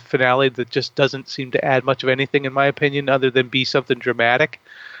before the finale that just doesn't seem to add much of anything, in my opinion, other than be something dramatic.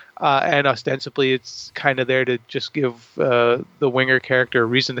 And ostensibly, it's kind of there to just give the Winger character a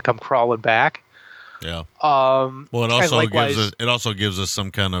reason to come crawling back. Yeah. Well, it also gives us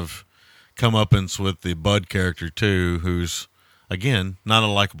some kind of comeuppance with the Bud character too, who's again not a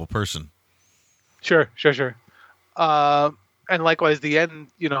likable person. Sure. And likewise, the end,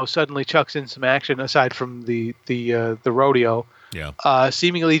 suddenly chucks in some action aside from the rodeo. Yeah.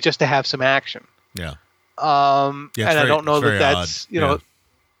 Seemingly just to have some action. Yeah. And I don't know that's odd.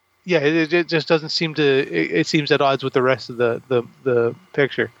 Yeah, it just doesn't seem to. It seems at odds with the rest of the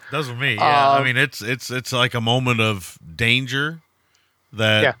picture. Does with me. Yeah, I mean it's like a moment of danger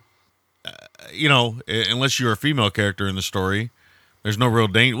that unless you're a female character in the story, there's no real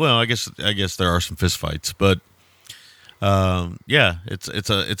danger. Well, I guess there are some fistfights, but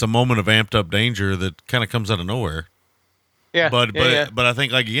it's a moment of amped up danger that kind of comes out of nowhere. Yeah, but I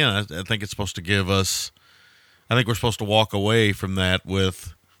think I think it's supposed to give us. I think we're supposed to walk away from that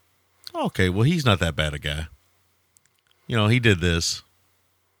with, okay, well, he's not that bad a guy. He did this.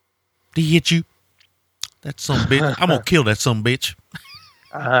 Did he hit you? That son of a bitch. I'm gonna kill that son of a bitch.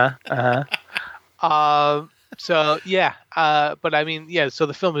 So yeah. But I mean, yeah. So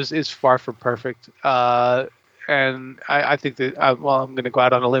the film is far from perfect. And I think that I'm going to go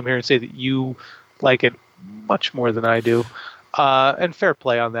out on a limb here and say that you like it much more than I do. And fair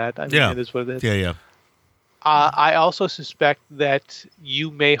play on that. I mean, it is what it is. Yeah. I also suspect that you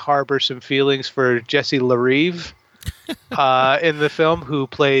may harbor some feelings for Jesse LaRive in the film, who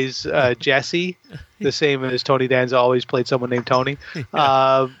plays Jesse, the same as Tony Danza always played someone named Tony.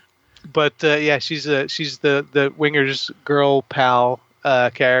 But she's the Winger's girl pal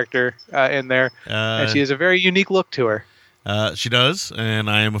character in there, and she has a very unique look to her. She does, and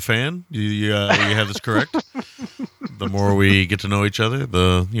I am a fan. You have this correct. The more we get to know each other,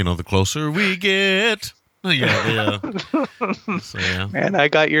 the closer we get. Yeah. So, yeah. Man, I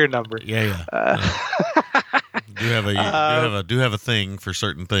got your number. Yeah. Do have a thing for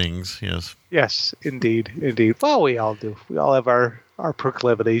certain things. Yes. Yes, indeed. Well, we all do. We all have our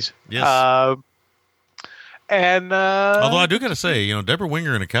proclivities. Yes. And although I do got to say, Deborah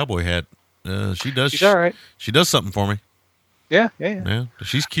Winger in a cowboy hat, she's all right. She does something for me. Yeah.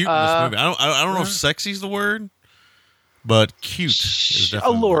 She's cute in this movie. I don't know if sexy's the word, but cute is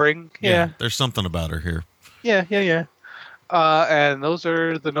definitely alluring. Yeah. There's something about her here. Yeah. And those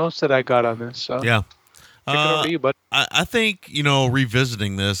are the notes that I got on this. So yeah. Kick it over to you, bud. I think,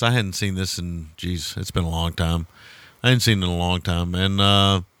 revisiting this, I hadn't seen this it's been a long time. I hadn't seen it in a long time. And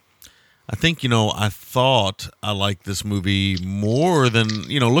I think, I thought I liked this movie more than,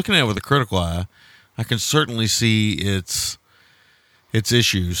 looking at it with a critical eye, I can certainly see its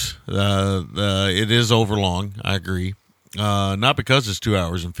issues. It is overlong, I agree. Not because it's 2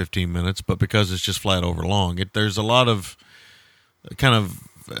 hours and 15 minutes, but because it's just flat over long. There's a lot of kind of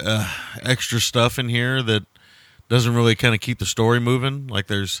extra stuff in here that doesn't really kind of keep the story moving. Like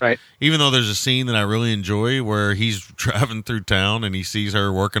even though there's a scene that I really enjoy where he's driving through town and he sees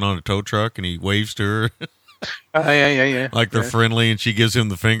her working on a tow truck and he waves to her. Yeah. Like they're friendly, and she gives him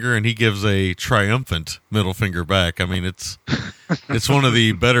the finger, and he gives a triumphant middle finger back. I mean, it's one of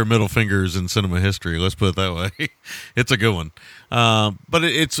the better middle fingers in cinema history. Let's put it that way. It's a good one, but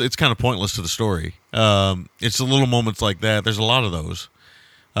it's kind of pointless to the story. It's the little moments like that. There's a lot of those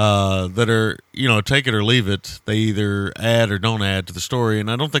that are take it or leave it. They either add or don't add to the story, and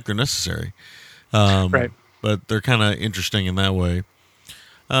I don't think they're necessary. Right. But they're kind of interesting in that way.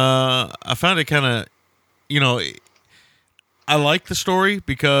 I found it kind of. I like the story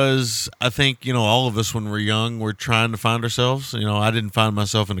because I think, all of us when we're young, we're trying to find ourselves. I didn't find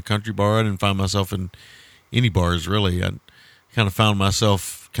myself in a country bar. I didn't find myself in any bars, really. I kind of found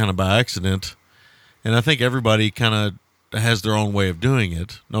myself kind of by accident. And I think everybody kind of has their own way of doing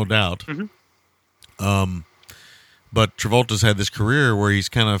it, no doubt. Mm-hmm. But Travolta's had this career where he's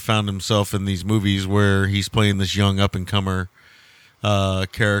kind of found himself in these movies where he's playing this young up-and-comer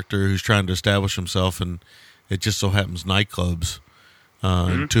character who's trying to establish himself, and it just so happens nightclubs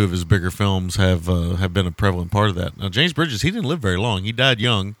and two of his bigger films have been a prevalent part of that. Now, James Bridges, he didn't live very long. He died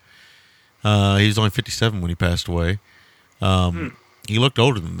young. He was only 57 when he passed away. He looked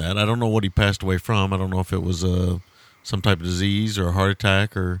older than that. I don't know what he passed away from. I don't know if it was some type of disease or a heart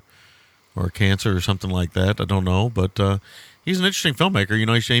attack or cancer or something like that. I don't know, but he's an interesting filmmaker.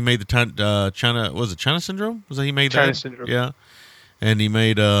 He made the China Syndrome? Was that he made that? China Syndrome. Yeah. And he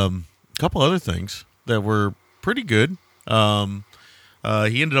made a couple other things that were pretty good. He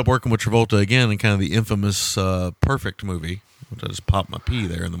ended up working with Travolta again in kind of the infamous Perfect movie. I just popped my pee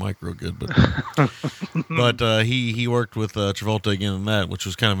there in the mic real good. But he worked with Travolta again in that, which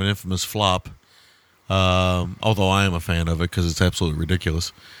was kind of an infamous flop. Although I am a fan of it because it's absolutely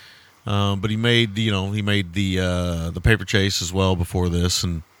ridiculous. But he made the Paper Chase as well before this,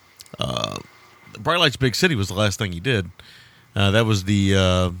 and Bright Lights Big City was the last thing he did. That was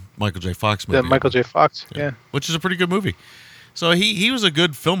the Michael J. Fox movie. The Michael J. Fox, yeah. Which is a pretty good movie. So he was a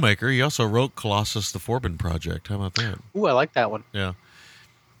good filmmaker. He also wrote Colossus: The Forbidden Project. How about that? Ooh, I like that one. Yeah.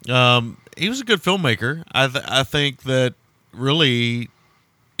 He was a good filmmaker. I think that really,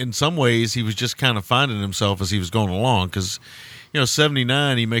 in some ways, he was just kind of finding himself as he was going along, because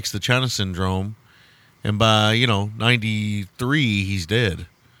 79 he makes the China Syndrome, and by 93 he's dead.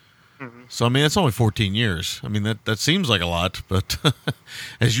 So I mean, it's only 14 years. I mean, that seems like a lot, but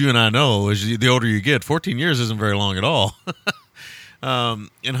as you and I know, the older you get, 14 years isn't very long at all.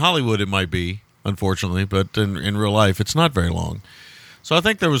 In Hollywood, it might be, unfortunately, but in real life, it's not very long. So I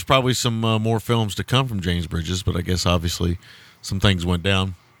think there was probably some more films to come from James Bridges, but I guess obviously some things went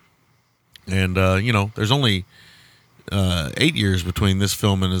down. And there's only 8 years between this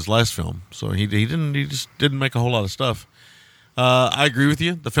film and his last film, so he just didn't make a whole lot of stuff. I agree with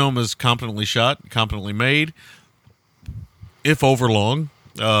you. The film is competently shot, competently made, if overlong.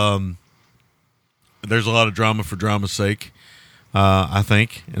 There's a lot of drama for drama's sake, I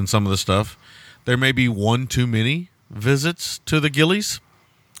think, in some of the stuff. There may be one too many visits to the Gillies.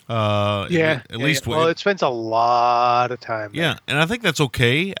 At least. Well, it spends a lot of time there. Yeah, and I think that's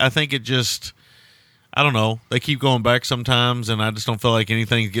okay. I think it just, I don't know, they keep going back sometimes, and I just don't feel like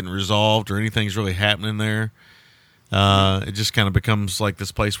anything's getting resolved or anything's really happening there. It just kind of becomes like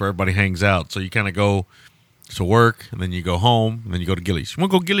this place where everybody hangs out. So you kind of go to work, and then you go home, and then you go to Gillies. You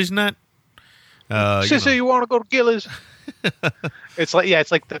want to go Gillies tonight? Sister, you want to go to Gillies? It's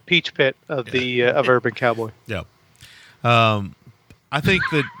like the Peach Pit of of Urban Cowboy. Yeah. I think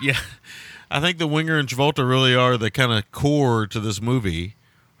that Winger and Travolta really are the kind of core to this movie.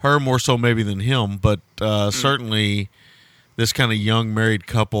 Her more so maybe than him, but certainly this kind of young married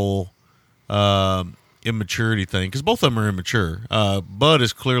couple immaturity thing, because both of them are immature. Bud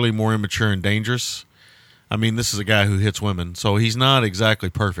is clearly more immature and dangerous. I mean, this is a guy who hits women, so he's not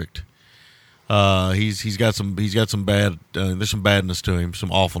exactly perfect. He's got some bad. There's some badness to him,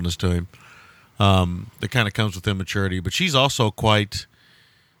 some awfulness to him. That kind of comes with immaturity, but she's also quite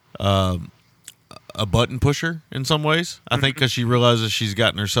a button pusher in some ways. I think because she realizes she's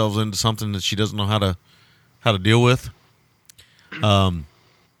gotten herself into something that she doesn't know how to deal with.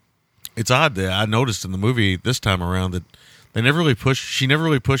 It's odd that I noticed in the movie this time around that they never really push. She never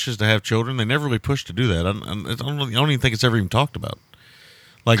really pushes to have children. They never really push to do that. I don't even think it's ever even talked about.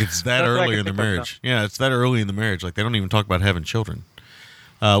 Like it's that early in the marriage. Yeah, it's that early in the marriage. Like they don't even talk about having children.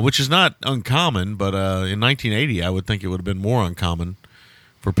 Which is not uncommon, but in 1980, I would think it would have been more uncommon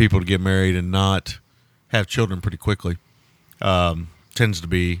for people to get married and not have children pretty quickly. Tends to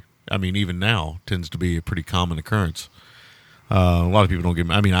be, I mean, even now, tends to be a pretty common occurrence. A lot of people don't get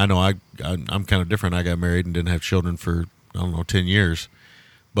married. I mean, I know I'm kind of different. I got married and didn't have children for, 10 years.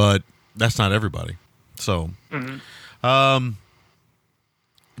 But that's not everybody. So, Glenn,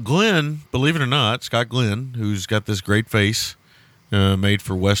 believe it or not, Scott Glenn, who's got this great face, made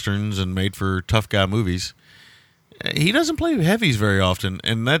for westerns and made for tough guy movies. He doesn't play heavies very often,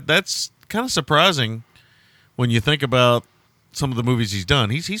 and that's kind of surprising when you think about some of the movies he's done.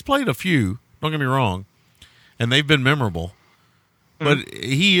 He's played a few, don't get me wrong, and they've been memorable. But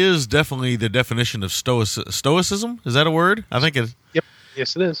he is definitely the definition of stoicism. Is that a word? I think it. Yep.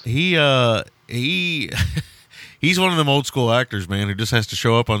 Yes, it is. He he's one of them old school actors, man, who just has to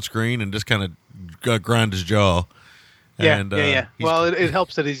show up on screen and just kind of grind his jaw. Yeah. Well, it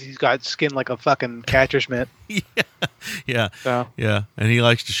helps that he's got skin like a fucking catcher's mitt. Yeah. So. Yeah. And he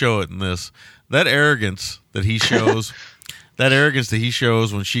likes to show it in this. That arrogance that he shows,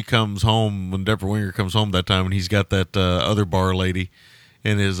 when she comes home, when Deborah Winger comes home that time, and he's got that other bar lady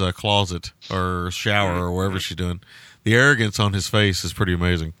in his closet or shower or wherever she's doing. The arrogance on his face is pretty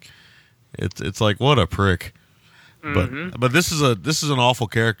amazing. It's like, what a prick. But this is an awful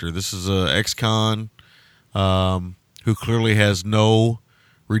character. This is a ex-con who clearly has no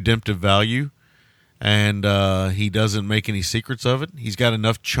redemptive value, and he doesn't make any secrets of it. He's got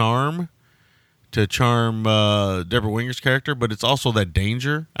enough charm to charm Deborah Winger's character, but it's also that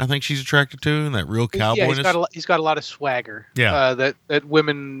danger I think she's attracted to, and that real cowboyness. Yeah, he's got a lot of swagger. Yeah, that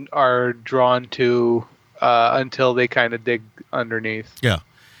women are drawn to until they kind of dig underneath. Yeah.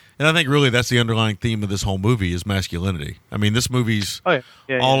 And I think really that's the underlying theme of this whole movie is masculinity. I mean, this movie's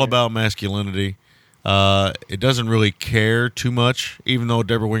all about masculinity. It doesn't really care too much, even though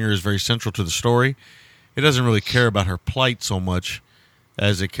Deborah Winger is very central to the story. It doesn't really care about her plight so much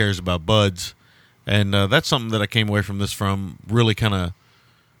as it cares about Bud's. And that's something that I came away from this from really kind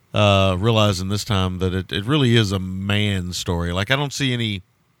of realizing this time that it really is a man story. Like, I don't see any...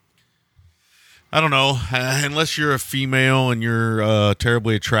 I don't know, unless you're a female and you're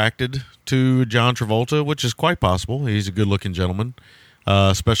terribly attracted to John Travolta, which is quite possible. He's a good-looking gentleman,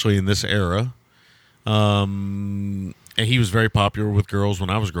 especially in this era. And he was very popular with girls when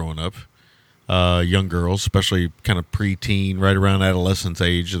I was growing up, young girls, especially kind of preteen, right around adolescence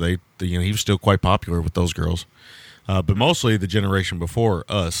age. He was still quite popular with those girls. But mostly the generation before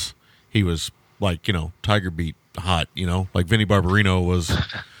us, he was like, Tiger Beat hot, like Vinnie Barbarino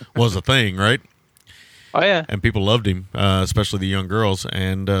was a thing, right? Oh yeah, And people loved him, especially the young girls.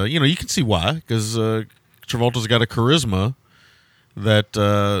 And you can see why, because Travolta's got a charisma that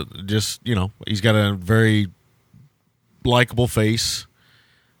he's got a very likable face,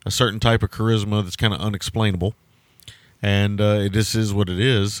 a certain type of charisma that's kind of unexplainable, and this is what it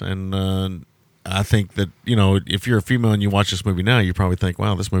is. And I think that if you're a female and you watch this movie now, you probably think,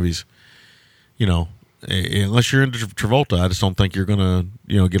 wow, this movie's unless you're into Travolta, I just don't think you're gonna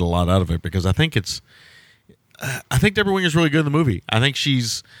get a lot out of it, because I think Deborah Winger's really good in the movie. I think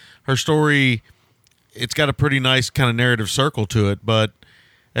her story, it's got a pretty nice kind of narrative circle to it, but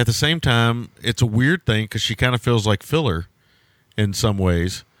at the same time, it's a weird thing because she kind of feels like filler in some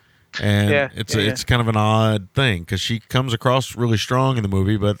ways, and it's kind of an odd thing because she comes across really strong in the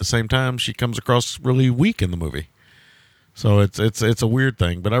movie, but at the same time, she comes across really weak in the movie. So it's a weird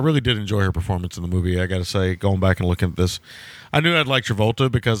thing, but I really did enjoy her performance in the movie. I got to say, going back and looking at this, I knew I'd like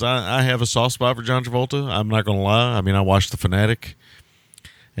Travolta because I have a soft spot for John Travolta. I'm not going to lie. I mean, I watched The Fanatic,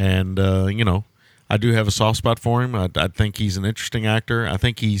 and I do have a soft spot for him. I think he's an interesting actor. I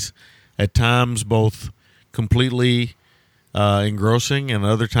think he's at times both completely engrossing and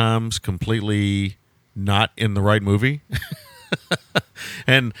other times completely not in the right movie.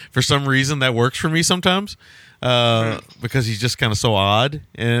 And for some reason that works for me sometimes because he's just kind of so odd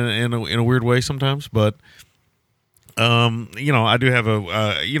in a weird way sometimes. But, I do have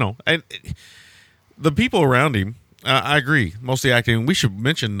the people around him, I agree. Most of the acting. We should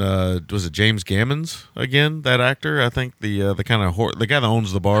mention. Was it James Gammons again? That actor. I think the kind of the guy that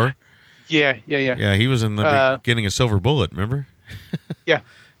owns the bar. Yeah. Yeah, he was in the beginning of Silver Bullet. Remember? Yeah.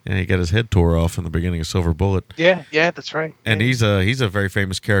 Yeah, he got his head tore off in the beginning of Silver Bullet. Yeah, that's right. And he's a very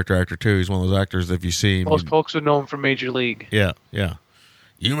famous character actor too. He's one of those actors that if you see him, most folks would know him from Major League. Yeah.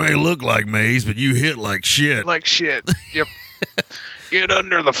 You may look like Maze, but you hit like shit. Like shit. Yep. Get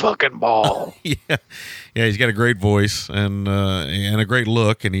under the fucking ball. Yeah, he's got a great voice and a great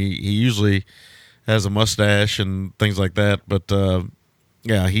look, and he usually has a mustache and things like that. But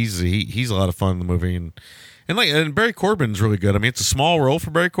he's a lot of fun in the movie, and Barry Corbin's really good. I mean, it's a small role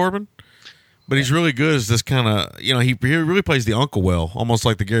for Barry Corbin, but he's really good as this kind of he really plays the uncle well, almost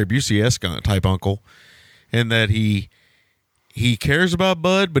like the Gary Busey-esque type uncle, in that he cares about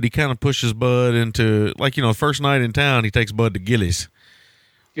Bud, but he kind of pushes Bud into first night in town, he takes Bud to Gillies.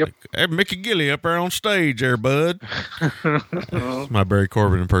 Yep. Like, hey, Mickey Gilly up there on stage there, Bud. That's my Barry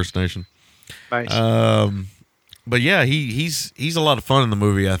Corbin impersonation. Nice. But yeah, he's a lot of fun in the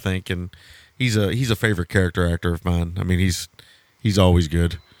movie, I think, and he's a favorite character actor of mine. I mean, he's always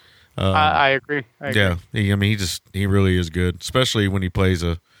good. I agree. Yeah, he really is good, especially when he plays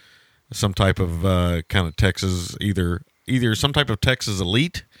some type of kind of Texas, either some type of Texas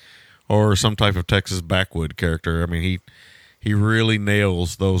elite or some type of Texas backwood character. I mean, he really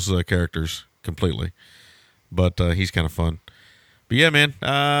nails those characters completely. But he's kind of fun. But yeah, man,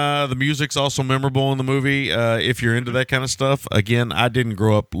 the music's also memorable in the movie. If you're into that kind of stuff, again, I didn't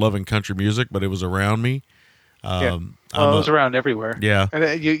grow up loving country music, but it was around me. It was around everywhere. Yeah.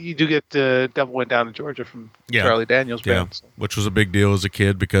 And you do get Devil Went Down to Georgia from Charlie Daniels Band. So. Which was a big deal as a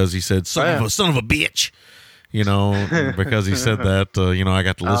kid because he said, son of a bitch. Because he said that, I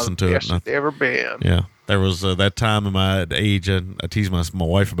got to listen to it. Ever been. Yeah. There was that time in my age, and I tease my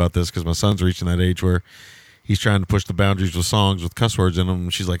wife about this because my son's reaching that age where he's trying to push the boundaries with songs with cuss words in them.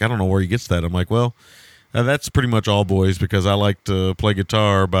 And she's like, I don't know where he gets that. I'm like, well, that's pretty much all boys because I like to play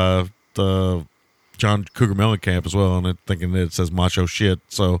guitar by John Cougar Mellencamp as well, and thinking that it says macho shit.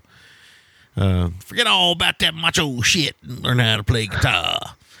 So forget all about that macho shit and learn how to play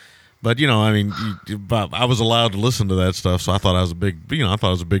guitar. But I was allowed to listen to that stuff, so I thought it was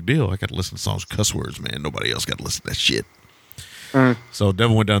a big deal. I got to listen to songs with cuss words, man. Nobody else got to listen to that shit. So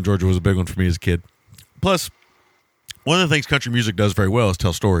Devil Went Down Georgia was a big one for me as a kid. Plus, one of the things country music does very well is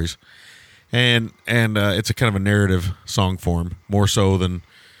tell stories, and it's a kind of a narrative song form, more so than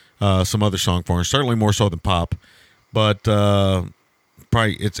some other song forms. Certainly more so than pop, but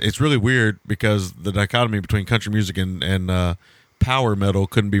probably it's really weird because the dichotomy between country music and power metal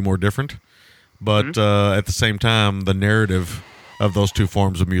couldn't be more different. But at the same time, the narrative of those two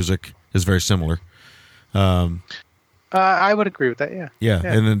forms of music is very similar. I would agree with that. Yeah,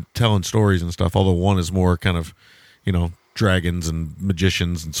 and then telling stories and stuff. Although one is more kind of, dragons and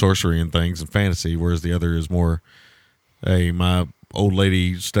magicians and sorcery and things and fantasy, whereas the other is more, hey, my old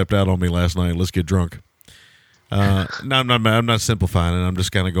lady stepped out on me last night. Let's get drunk. No, I'm not simplifying it. I'm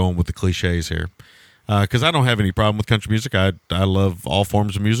just kind of going with the cliches here. Because I don't have any problem with country music. I love all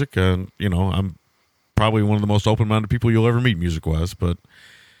forms of music. I'm probably one of the most open-minded people you'll ever meet music-wise. But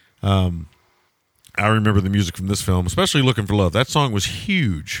I remember the music from this film, especially Looking for Love. That song was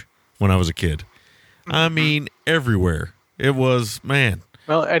huge when I was a kid. I mean, everywhere. It was, man.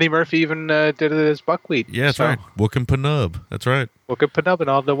 Well, Eddie Murphy even did it as Buckwheat. Yeah, that's right. Wookin' Panub. That's right. Wookin' Panub in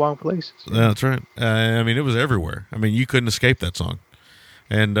all the wrong places. Yeah, that's right. I mean, it was everywhere. I mean, you couldn't escape that song.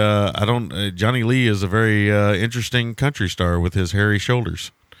 And Johnny Lee is a very interesting country star with his hairy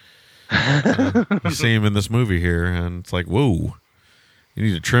shoulders. You see him in this movie here, and it's like, whoa, you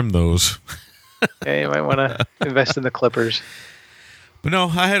need to trim those. Yeah, you might want to invest in the clippers. But no,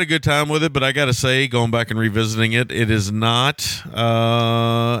 I had a good time with it, but I got to say, going back and revisiting it, it is not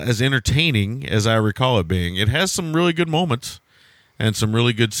as entertaining as I recall it being. It has some really good moments and some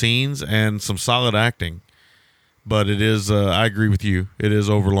really good scenes and some solid acting. But it is, I agree with you, it is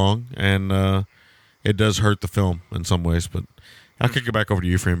overlong, and it does hurt the film in some ways. But I'll kick it back over to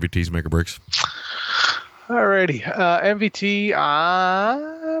you for MVT's Make or Breaks. Alrighty, MVT,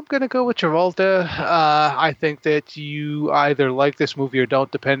 I'm going to go with Travolta. I think that you either like this movie or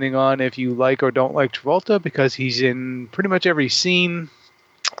don't, depending on if you like or don't like Travolta, because he's in pretty much every scene,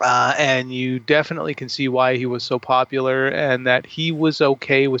 and you definitely can see why he was so popular, and that he was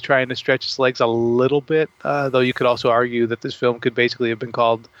okay with trying to stretch his legs a little bit, though you could also argue that this film could basically have been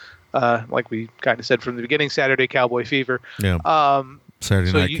called, like we kind of said from the beginning, Saturday Cowboy Fever. Yeah.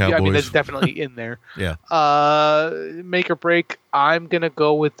 Saturday Night Cowboys. I mean, that's definitely in there. Yeah. Make or break, I'm going to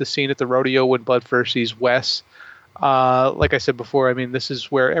go with the scene at the rodeo when Bud first sees Wes. Like I said before, I mean, this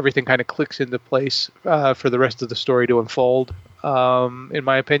is where everything kind of clicks into place for the rest of the story to unfold, in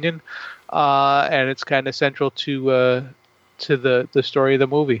my opinion. And it's kind of central to the story of the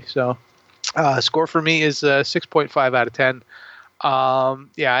movie. So score for me is 6.5 out of 10.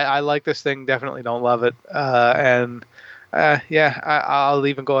 I like this thing. Definitely don't love it. I'll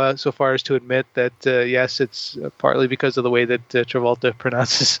even go out so far as to admit that, yes, it's partly because of the way that Travolta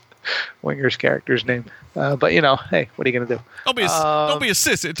pronounces Winger's character's name. But, you know, hey, what are you going to do? Don't be a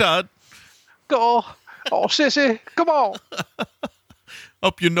sissy, Todd. Go. Oh, sissy, come on.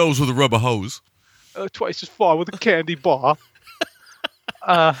 Up your nose with a rubber hose. Twice as far with a candy bar.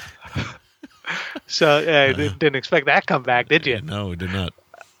 Didn't expect that comeback, did you? No, we did not.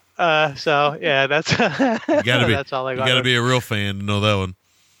 That's you gotta be, that's all I got. You got to be a real fan to know that one.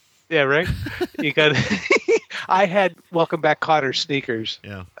 Yeah, right. You got. I had Welcome Back Kotter sneakers.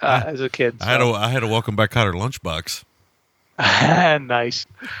 Yeah. As a kid. So. I had a Welcome Back Kotter lunchbox. Nice.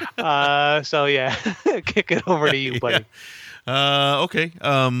 Kick it over to you, buddy. Okay.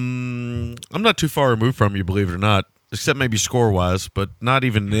 I'm not too far removed from you, believe it or not, except maybe score wise, but not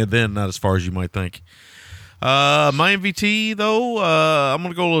even then, not as far as you might think. My MVT though, I'm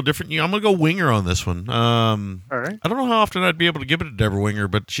gonna go a little different. I'm gonna go Winger on this one. All right. I don't know how often I'd be able to give it to Deborah Winger,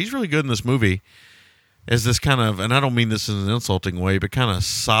 but she's really good in this movie as this kind of, and I don't mean this in an insulting way, but kind of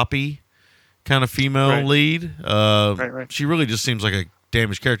soppy kind of female lead. Right. She really just seems like a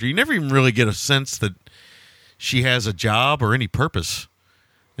damaged character. You never even really get a sense that she has a job or any purpose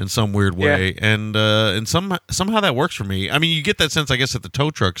in some weird way, and somehow that works for me. I mean, you get that sense, I guess, at the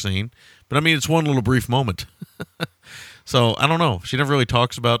tow truck scene, but I mean, it's one little brief moment. So I don't know. She never really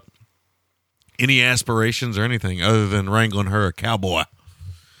talks about any aspirations or anything other than wrangling her a cowboy.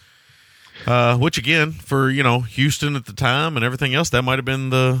 Which again, for Houston at the time and everything else, that might have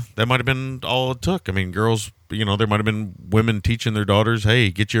been all it took. I mean, girls, there might have been women teaching their daughters,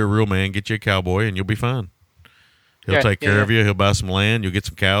 "Hey, get you a real man, get you a cowboy, and you'll be fine. He'll take care of you. He'll buy some land. You'll get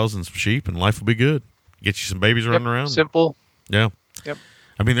some cows and some sheep, and life will be good. Get you some babies running around." Simple. Yeah. Yep.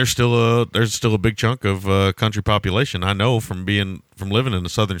 I mean, there's still a big chunk of country population. I know from living in a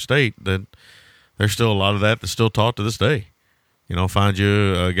southern state that there's still a lot of that's still taught to this day. Find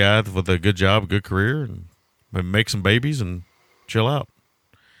you a guy with a good job, a good career, and maybe make some babies and chill out.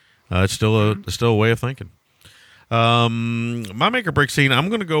 It's still a way of thinking. My make or break scene, I'm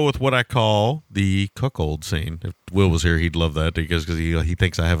going to go with what I call the cuckold scene. If Will was here, he'd love that because he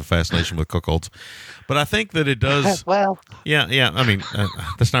thinks I have a fascination with cuckolds. But I think that it does. Well, yeah. I mean,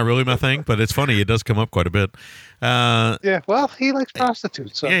 that's not really my thing, but it's funny. It does come up quite a bit. Well, he likes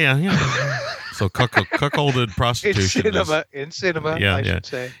prostitutes. So. Yeah. So cuckolded prostitution in cinema, I should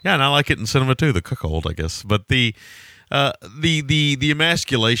say. Yeah, and I like it in cinema too. The cuckold, I guess. But the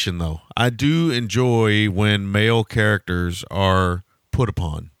emasculation, though, I do enjoy when male characters are put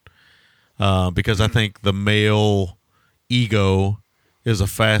upon, because I think the male ego is a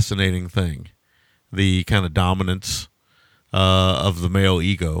fascinating thing. The kind of dominance of the male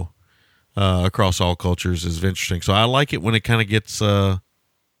ego across all cultures is interesting. So I like it when it kind of gets, for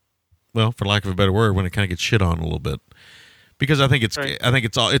lack of a better word, when it kind of gets shit on a little bit, because I think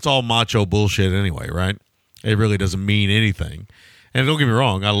it's all macho bullshit anyway, right? It really doesn't mean anything. And don't get me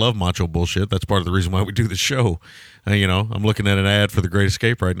wrong, I love macho bullshit. That's part of the reason why we do the show. I'm looking at an ad for The Great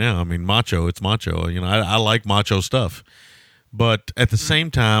Escape right now. I mean, macho, it's macho. I like macho stuff. But at the same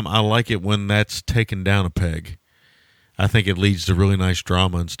time, I like it when that's taken down a peg. I think it leads to really nice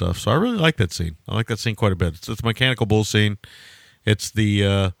drama and stuff. So I really like that scene. I like that scene quite a bit. It's a mechanical bull scene. It's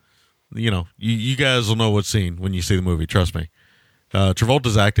the, you guys will know what scene when you see the movie. Trust me.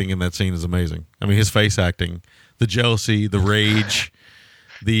 Travolta's acting in that scene is amazing. I mean, his face acting, the jealousy, the rage,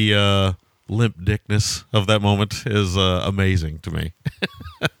 the limp dickness of that moment is amazing to me.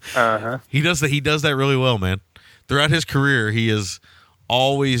 Uh-huh. He does that really well, man. Throughout his career, he has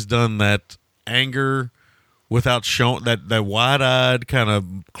always done that anger without showing that wide-eyed kind of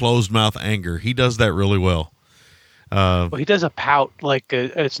closed-mouth anger. He does that really well. Well, he does a pout like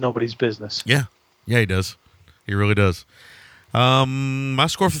it's nobody's business. Yeah, he does. He really does. My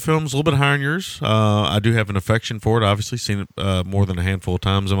score for the film is a little bit higher than yours. I do have an affection for it. Obviously, seen it more than a handful of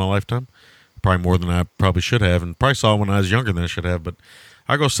times in my lifetime. Probably more than I probably should have, and probably saw it when I was younger than I should have. But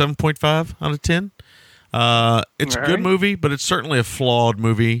I go 7.5 out of 10. It's a good movie, but it's certainly a flawed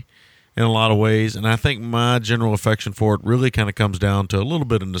movie in a lot of ways. And I think my general affection for it really kind of comes down to a little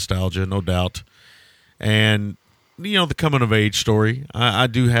bit of nostalgia, no doubt. And, the coming of age story. I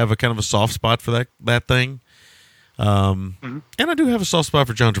do have a kind of a soft spot for that thing. And I do have a soft spot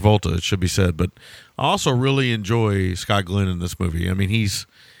for John Travolta, it should be said. But I also really enjoy Scott Glenn in this movie. I mean, he's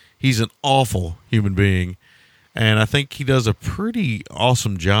an awful human being. And I think he does a pretty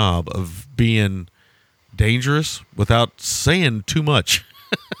awesome job of being dangerous without saying too much.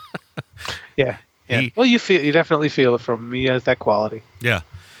 Yeah. Well, you definitely feel it from him. He has that quality. Yeah,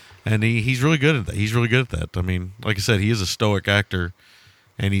 and he's really good at that. He's really good at that. I mean, like I said, he is a stoic actor,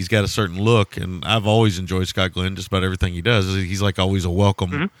 and he's got a certain look. And I've always enjoyed Scott Glenn. Just about everything he does, he's like always a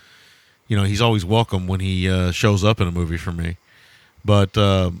welcome. Mm-hmm. He's always welcome when he shows up in a movie for me. But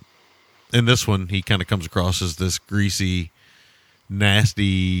in this one, he kind of comes across as this greasy,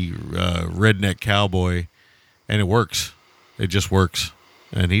 nasty redneck cowboy, and it works. It just works,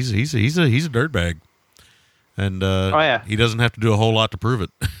 and he's a dirtbag, and he doesn't have to do a whole lot to prove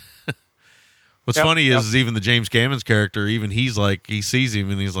it. What's funny is even the James Cameron's character, even he sees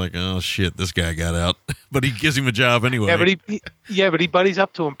him and he's like, oh shit, this guy got out, but he gives him a job anyway. Yeah, but he buddies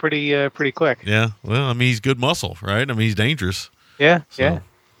up to him pretty quick. Yeah, well, I mean, he's good muscle, right? I mean, he's dangerous. Yeah, so, yeah.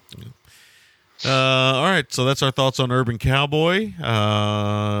 All right, so that's our thoughts on Urban Cowboy.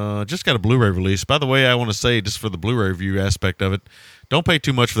 Just got a Blu-ray release. By the way, I want to say, just for the Blu-ray review aspect of it, don't pay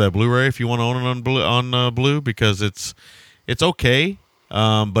too much for that Blu-ray if you want to own it on Blue, because it's okay,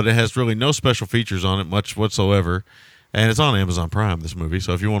 but it has really no special features on it much whatsoever, and it's on Amazon Prime, this movie.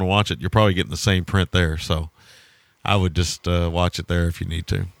 So if you want to watch it, you're probably getting the same print there. So I would just watch it there if you need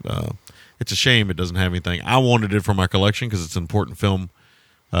to. It's a shame it doesn't have anything. I wanted it for my collection because it's an important film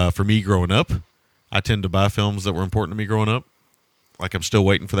for me growing up. I tend to buy films that were important to me growing up. Like I'm still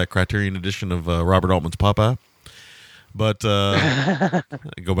waiting for that Criterion edition of Robert Altman's Popeye. But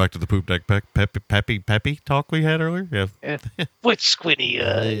go back to the poop deck peppy talk we had earlier. Yeah. What squinty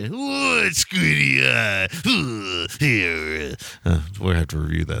eye? What squinty eye? Here. We'll have to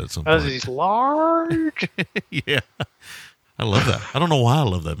review that at some point. He's large. Yeah. I love that. I don't know why I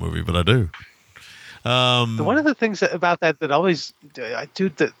love that movie, but I do. One of the things about that always,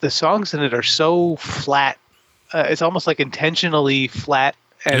 dude, the songs in it are so flat. It's almost like intentionally flat,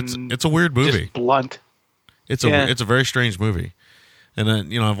 and it's a weird movie. Just blunt. It's a very strange movie, and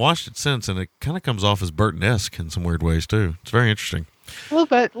then I've watched it since, and it kind of comes off as Burton-esque in some weird ways too. It's very interesting. A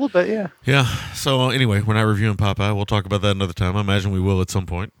little bit, yeah. Yeah. So anyway, we're not reviewing Popeye. We'll talk about that another time. I imagine we will at some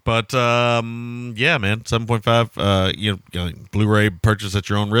point. But yeah, man, 7.5. Blu-ray purchase at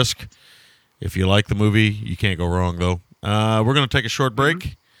your own risk. If you like the movie, you can't go wrong, though. We're going to take a short break. Mm-hmm.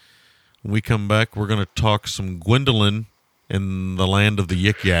 When we come back, we're going to talk some Gwendoline in the land of the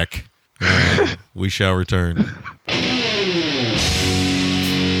Yik Yak. We shall return.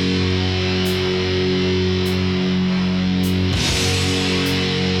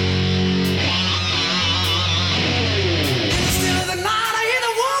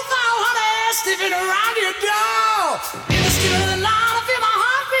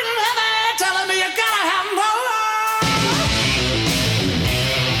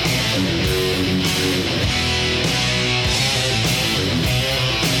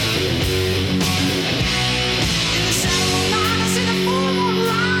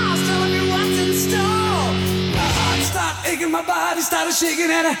 My body started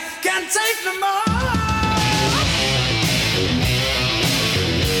shaking and I can't take no more.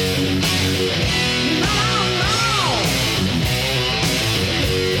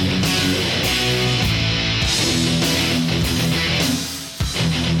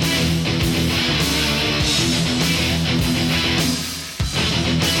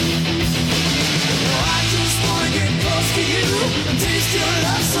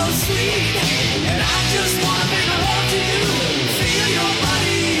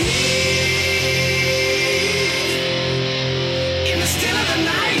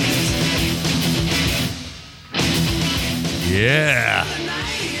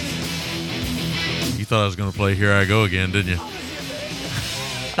 thought I was going to play Here I Go Again, didn't you?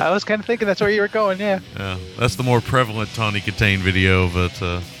 I was kind of thinking that's where you were going, yeah. Yeah, that's the more prevalent Tawny Katane video, but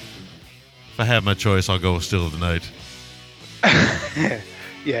if I have my choice, I'll go with Still of the Night.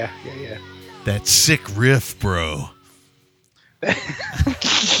 Yeah. That sick riff, bro. That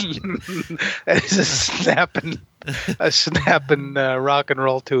is a snapping rock and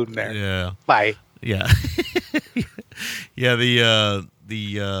roll tune there. Yeah. Bye. Yeah. Yeah,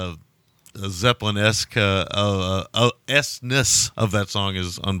 the Zeppelin-esque S-ness of that song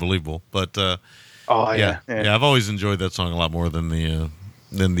is unbelievable. But yeah, I've always enjoyed that song a lot more than the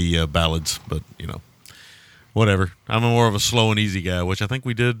ballads. But whatever. I'm more of a slow and easy guy, which I think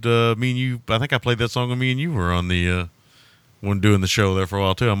we did. Me and you. I think I played that song when me and you were on the when doing the show there for a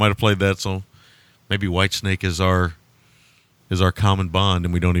while too. I might have played that song. Maybe Whitesnake is our common bond,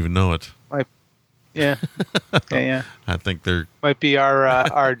 and we don't even know it. Yeah. I think they're might be our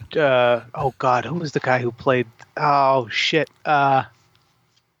oh god, who was the guy who played? Oh shit, the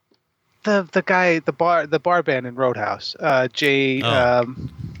guy, the bar band in Roadhouse, Jeff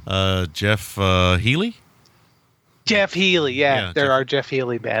Healy. Jeff Healy, yeah, they're our Jeff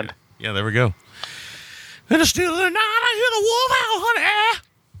Healy band. Yeah, there we go. In the still of the night, I hear the wolf howl, honey.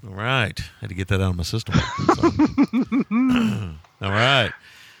 All right, had to get that out of my system. All right.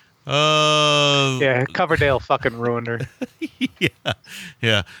 Yeah, Coverdale fucking ruined her.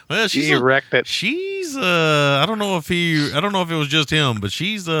 Yeah. Well, she wrecked it. She's I don't know if it was just him, but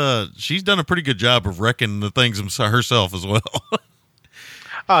she's done a pretty good job of wrecking the things herself as well.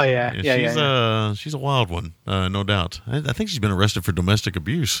 Oh yeah. She's a wild one, no doubt. I think she's been arrested for domestic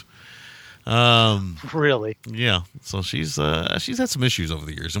abuse. Really? Yeah. So she's had some issues over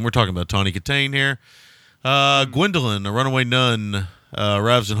the years, and we're talking about Tawny Katane here. Gwendoline, a runaway nun,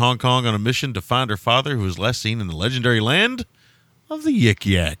 arrives in Hong Kong on a mission to find her father, who was last seen in the legendary land of the Yik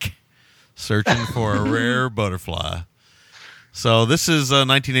Yak, searching for a rare butterfly. So this is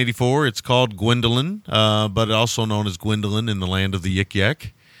 1984. It's called Gwendoline, but also known as Gwendoline in the land of the Yik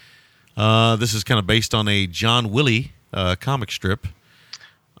Yak. This is kind of based on a John Willie comic strip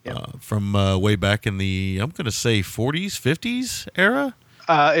from way back in the, I'm going to say, 40s, 50s era.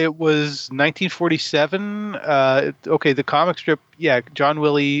 It was 1947. Okay, the comic strip, John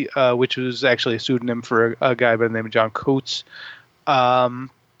Willie, which was actually a pseudonym for a guy by the name of John Coates.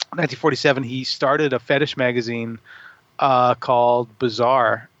 1947, he started a fetish magazine called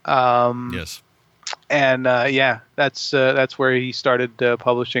Bazaar. Yes. And that's where he started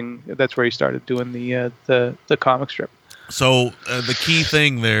publishing. That's where he started doing the comic strip. So the key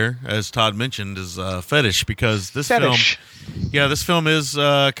thing there, as Todd mentioned, is fetish, because this film is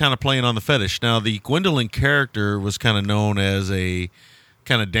kind of playing on the fetish. Now, the Gwendoline character was kind of known as a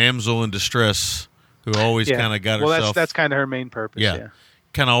kind of damsel in distress who always kind of got herself. Well, that's kind of her main purpose. Yeah.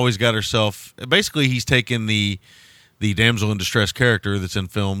 Kind of always got herself. Basically, he's taken the damsel in distress character that's in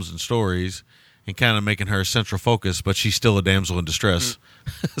films and stories and kind of making her a central focus, but she's still a damsel in distress.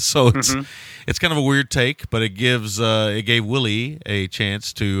 So it's kind of a weird take, but it gave Willie a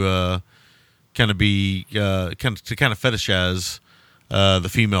chance to kind of fetishize the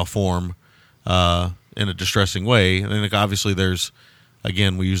female form in a distressing way. And then obviously there's,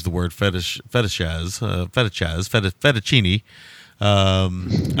 again, we use the word fetishize, fettuccine.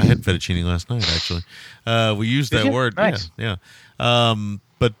 I had fettuccine last night, actually. We used that word. Nice. Yeah.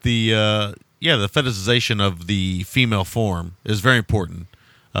 But the fetishization of the female form is very important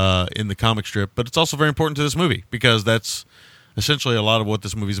in the comic strip, but it's also very important to this movie, because that's essentially a lot of what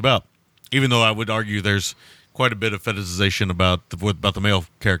this movie's about. Even though I would argue there's quite a bit of fetishization about the male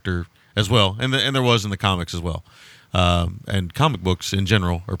character as well, and there was in the comics as well. And comic books in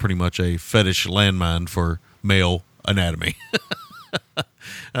general are pretty much a fetish landmine for male anatomy.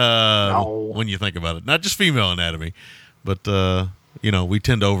 When you think about it, not just female anatomy, but we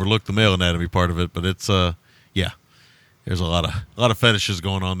tend to overlook the male anatomy part of it. But it's there's a lot of fetishes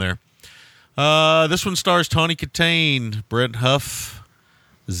going on there. This one stars Tawny Katane, Brent Huff,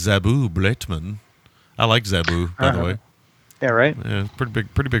 Zabu Bletman. I like Zabu, by the way. Yeah, right. Yeah,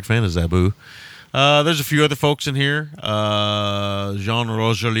 pretty big fan of Zabu. There's a few other folks in here. Jean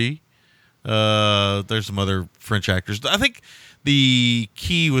Rosalie. There's some other French actors. I think the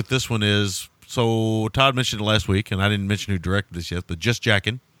key with this one is, so Todd mentioned it last week, and I didn't mention who directed this yet, but Just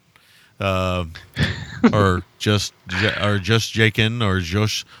Jackin, or Just Jakin, or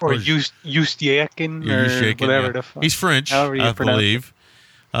Josh, or Just Jakin, or whatever the fuck. He's French, I believe.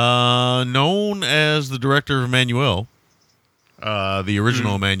 Known as the director of Emmanuel, the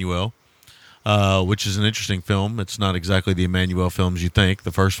original Emmanuel, which is an interesting film. It's not exactly the Emmanuel films you think,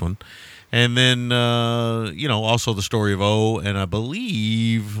 the first one. And then, also the story of O, and I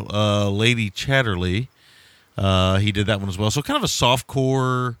believe Lady Chatterley. He did that one as well. So kind of a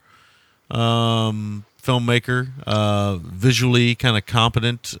softcore filmmaker, visually kind of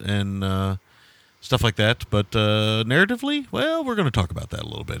competent and stuff like that. But narratively, well, we're going to talk about that a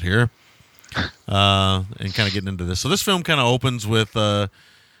little bit here and kind of getting into this. So this film kind of opens with, you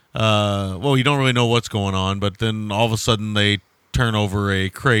don't really know what's going on, but then all of a sudden they turn over a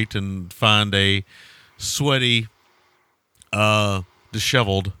crate and find a sweaty,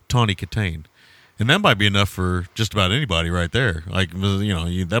 disheveled Tawny Katane. And that might be enough for just about anybody right there. Like,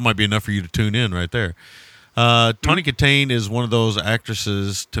 that might be enough for you to tune in right there. Tawny Katane is one of those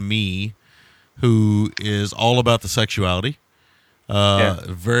actresses, to me, who is all about the sexuality,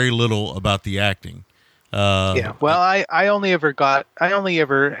 very little about the acting. Well, I only ever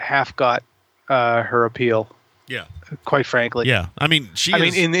half got her appeal. Yeah. Quite frankly. Yeah. I mean,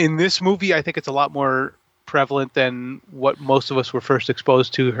 in this movie, I think it's a lot more prevalent than what most of us were first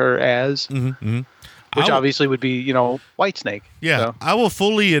exposed to her as, which obviously would be, Whitesnake. Yeah. So. I will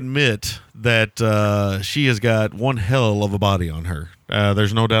fully admit that she has got one hell of a body on her.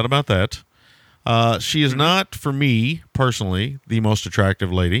 There's no doubt about that. She is not, for me, personally, the most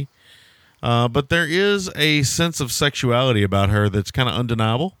attractive lady. But there is a sense of sexuality about her that's kind of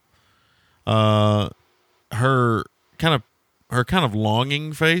undeniable. Her kind of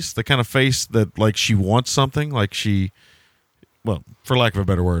longing face, the kind of face that like she wants something, like she, well, for lack of a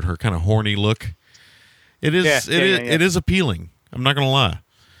better word, her kind of horny look. It is appealing. I'm not going to lie.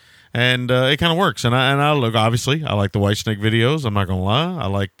 And it kind of works. And I look, obviously, I like the Whitesnake videos. I'm not going to lie. I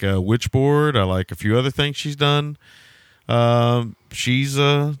like Witchboard. I like a few other things she's done. She is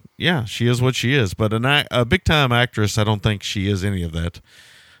what she is. But a big-time actress, I don't think she is any of that.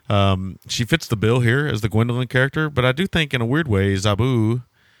 She fits the bill here as the Gwendoline character, but I do think in a weird way, Zabu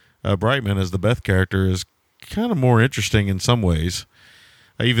Brightman as the Beth character is kind of more interesting in some ways.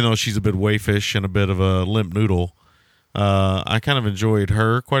 Even though she's a bit wayfish and a bit of a limp noodle, I kind of enjoyed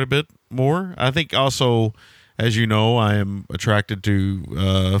her quite a bit more. I think also, as you know, I am attracted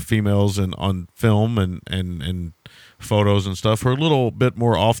to females on film and photos and stuff who are a little bit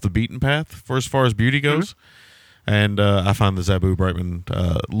more off the beaten path for as far as beauty goes. Mm-hmm. And I find the Zabu Brightman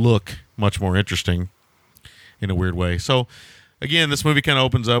look much more interesting in a weird way. So, again, this movie kind of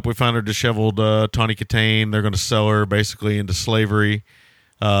opens up. We find her disheveled Tawny Katane. They're going to sell her basically into slavery.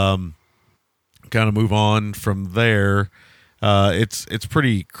 Kind of move on from there. It's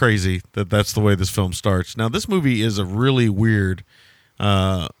pretty crazy that's the way this film starts. Now, this movie is a really weird,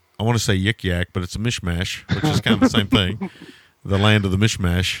 I want to say yik yak, but it's a mishmash, which is kind of the same thing. The land of the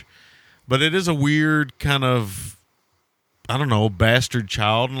mishmash. But it is a weird kind of, I don't know, bastard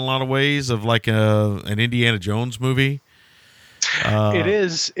child in a lot of ways of like an Indiana Jones movie. It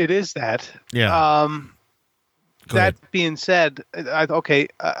is that. Yeah. That being said,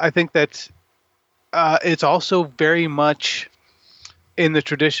 I think that it's also very much in the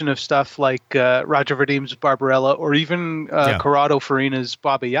tradition of stuff like Roger Vadim's Barbarella or even Corrado Farina's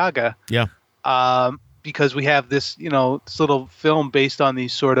Baba Yaga. Yeah. Because we have this, this little film based on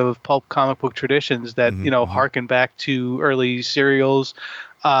these sort of pulp comic book traditions that, harken back to early serials,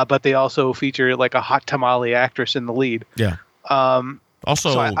 but they also feature like a hot tamale actress in the lead. Yeah.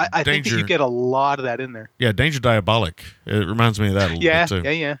 Also, so I think that you get a lot of that in there. Yeah, Danger Diabolic. It reminds me of that a little bit too.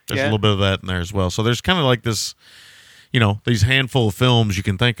 Yeah. There's a little bit of that in there as well. So there's kind of like this, these handful of films you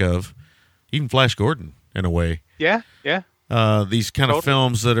can think of, even Flash Gordon in a way. Yeah. These kind of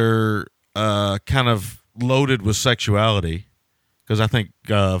films that are kind of loaded with sexuality, because I think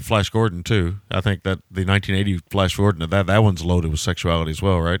Flash Gordon too. I think that the 1980 Flash Gordon, that one's loaded with sexuality as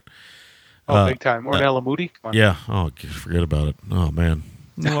well, right? Oh, big time. Ornella Moody. Yeah. Oh, forget about it. Oh man.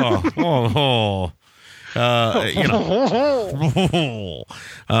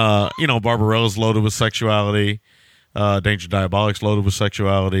 Barbarella's loaded with sexuality. Danger Diabolic's loaded with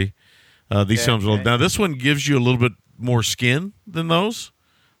sexuality. These films. Now this one gives you a little bit more skin than those.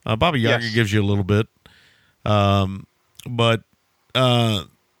 Baba Yaga gives you a little bit, but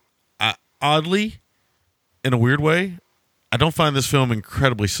oddly, in a weird way, I don't find this film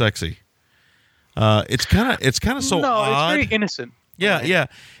incredibly sexy. It's kind of so odd. It's very innocent. Yeah.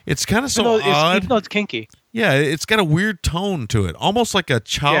 It's kind of so odd. Even though it's kinky. Yeah, it's got a weird tone to it, almost like a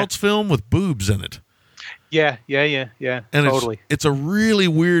child's film with boobs in it. Yeah. And totally. It's a really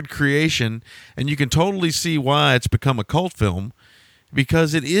weird creation, and you can totally see why it's become a cult film,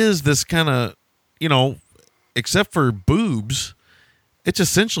 because it is this kind of, except for boobs, it's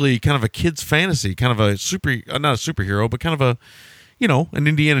essentially kind of a kid's fantasy, kind of a not a superhero, but kind of a, an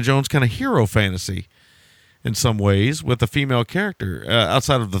Indiana Jones kind of hero fantasy. in some ways with a female character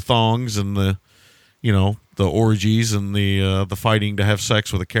outside of the thongs and the orgies and the fighting to have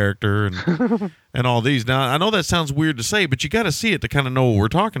sex with a character and and all these. Now, I know that sounds weird to say, but you got to see it to kind of know what we're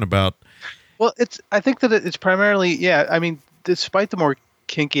talking about. Well, I think that it's primarily, yeah. I mean, despite the more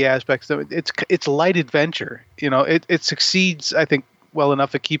kinky aspects of it, it's light adventure. It succeeds, I think, well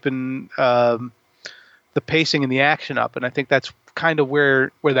enough at keeping the pacing and the action up, and I think that's kind of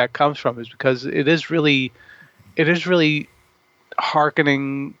where that comes from, is because it is really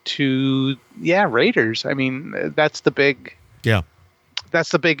hearkening to Raiders. I mean, that's the big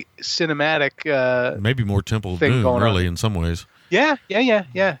cinematic maybe more Temple of Doom, really, in some ways. Yeah.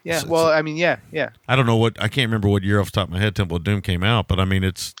 Well, I mean, yeah. I don't know I can't remember what year off the top of my head Temple of Doom came out, but I mean,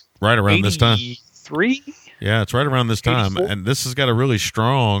 it's right around this time. 83? Yeah, it's right around this time. 84? And this has got a really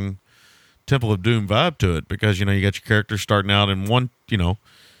strong Temple of Doom vibe to it because, you got your characters starting out in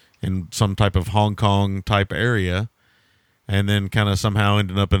in some type of Hong Kong type area and then kind of somehow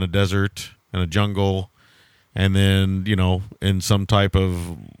ending up in a desert and a jungle and then, in some type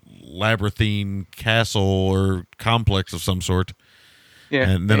of labyrinthine castle or complex of some sort. Yeah,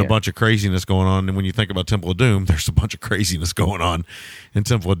 and then a bunch of craziness going on. And when you think about Temple of Doom, there's a bunch of craziness going on in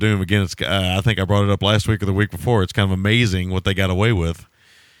Temple of Doom. Again, it's I think I brought it up last week or the week before. It's kind of amazing what they got away with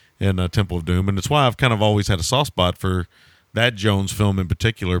in Temple of Doom. And it's why I've kind of always had a soft spot for that Jones film in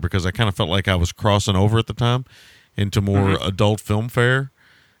particular, because I kind of felt like I was crossing over at the time into more adult film fare.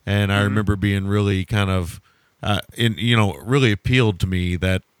 And I remember being really kind of, really appealed to me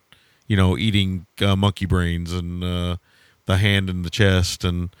that, eating monkey brains and the hand in the chest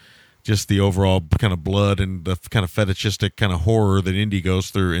and just the overall kind of blood and the kind of fetishistic kind of horror that Indy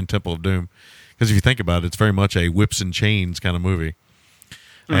goes through in Temple of Doom. Because if you think about it, it's very much a whips and chains kind of movie.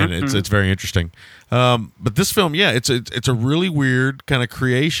 And it's very interesting. But this film, it's a really weird kind of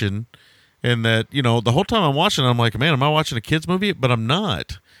creation in that, the whole time I'm watching it, I'm like, man, am I watching a kid's movie? But I'm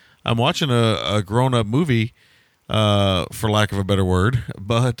not. I'm watching a grown-up movie, for lack of a better word.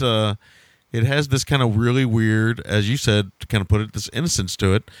 But it has this kind of really weird, as you said, to kind of put it, this innocence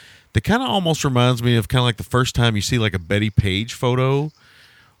to it that kind of almost reminds me of kind of like the first time you see like a Betty Page photo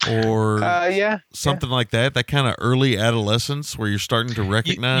or something like that. That kind of early adolescence where you're starting to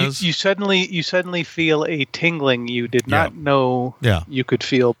recognize. You suddenly feel a tingling you did not know you could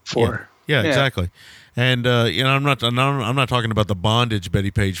feel before. Yeah, exactly. And I'm not talking about the bondage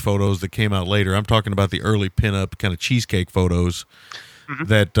Betty Page photos that came out later. I'm talking about the early pinup kind of cheesecake photos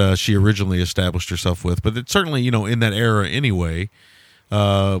that she originally established herself with. But it's certainly, in that era anyway,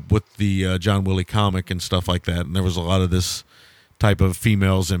 with the John Willie comic and stuff like that. And there was a lot of this type of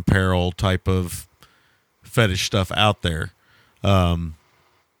females in peril type of fetish stuff out there.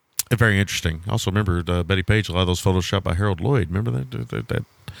 Very interesting. I also remember Betty Page, a lot of those photos shot by Harold Lloyd. Remember that?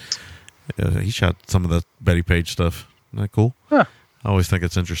 He shot some of the Betty Page stuff. Isn't that cool? Huh. I always think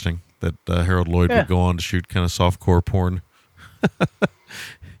it's interesting that Harold Lloyd would go on to shoot kind of softcore porn.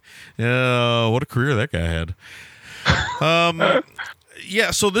 Yeah, what a career that guy had.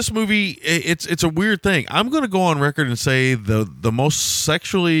 So this movie, it's a weird thing. I'm going to go on record and say the most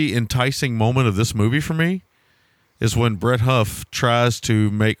sexually enticing moment of this movie for me is when Brett Huff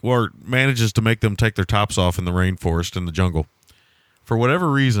manages to make them take their tops off in the rainforest in the jungle. For whatever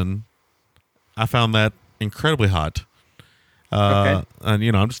reason, I found that incredibly hot. And,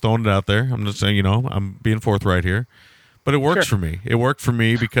 I'm just throwing it out there. I'm just saying, I'm being forthright here. But it works for me. It worked for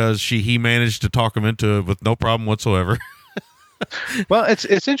me because he managed to talk him into it with no problem whatsoever. Well,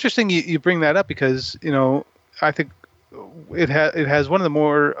 it's interesting you bring that up because, I think it has one of the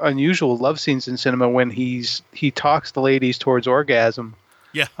more unusual love scenes in cinema when he talks the ladies towards orgasm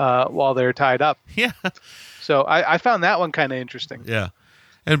while they're tied up. Yeah. So I found that one kind of interesting. Yeah.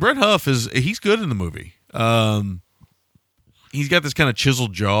 And Brett Huff he's good in the movie. He's got this kind of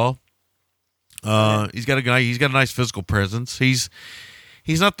chiseled jaw. He's got a nice physical presence. He's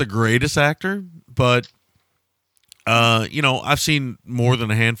not the greatest actor, but I've seen more than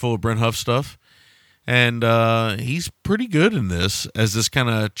a handful of Brett Huff stuff, and he's pretty good in this as this kind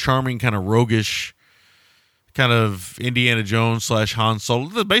of charming, kind of roguish, kind of Indiana Jones / Han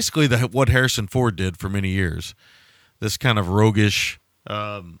Solo. Basically, what Harrison Ford did for many years. This kind of roguish,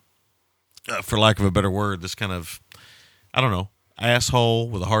 for lack of a better word, this kind of, I don't know, asshole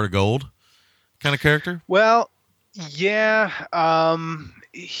with a heart of gold kind of character. Well, yeah.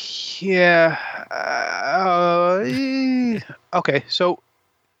 Okay, so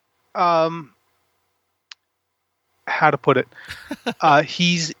how to put it?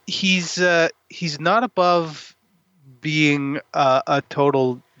 He's not above being a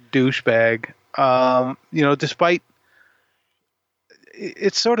total douchebag. Despite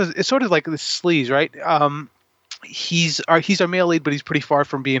it's sort of like the sleaze, right? He's our male lead, but he's pretty far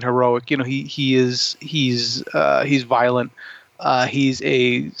from being heroic. He's violent. He's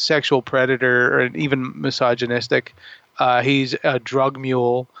a sexual predator and even misogynistic. He's a drug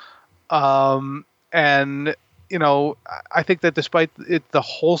mule. And I think that despite the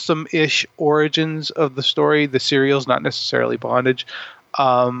wholesome-ish origins of the story, the serial's not necessarily bondage.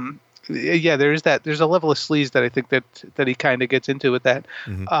 There's a level of sleaze that I think that he kind of gets into with that.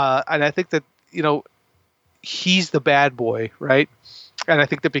 Mm-hmm. And I think that, he's the bad boy, right? And I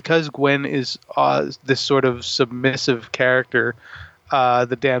think that because Gwen is this sort of submissive character,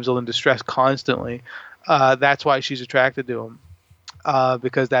 the damsel in distress constantly, that's why she's attracted to him.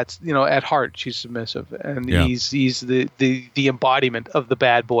 Because that's, at heart she's submissive, and he's the embodiment of the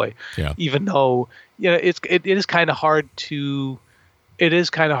bad boy. Yeah. Even though it is kind of hard to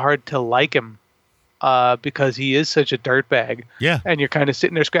like him, because he is such a dirtbag. Yeah. And you're kind of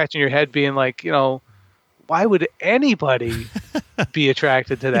sitting there scratching your head, being like, why would anybody be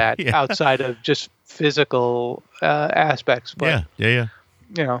attracted to that outside of just physical aspects? But, yeah.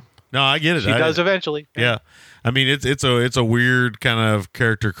 No, I get it. She does eventually. Yeah. I mean, it's a weird kind of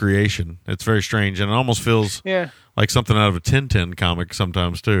character creation. It's very strange, and it almost feels like something out of a Tintin comic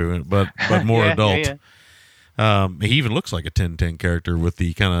sometimes too, but more adult. Yeah. He even looks like a Tintin character with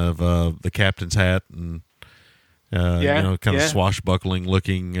the kind of the captain's hat and kind of swashbuckling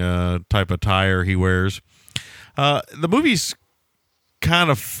looking type of attire he wears. The movie's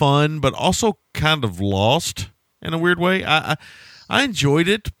kind of fun, but also kind of lost in a weird way. I enjoyed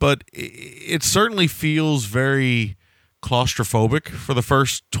it, but it certainly feels very claustrophobic for the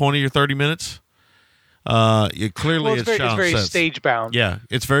first 20 or 30 minutes. It's very stage bound. Yeah,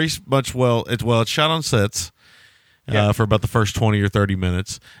 it's very much it's shot on sets for about the first 20 or 30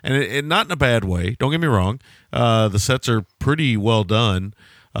 minutes, and it not in a bad way. Don't get me wrong. The sets are pretty well done,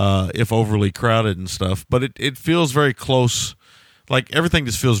 if overly crowded and stuff, but it feels very close. Like everything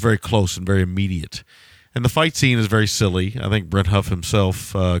just feels very close and very immediate. And the fight scene is very silly. I think Brent Huff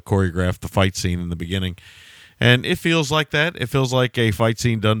himself choreographed the fight scene in the beginning. And it feels like that. It feels like a fight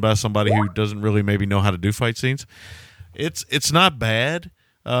scene done by somebody who doesn't really maybe know how to do fight scenes. It's not bad.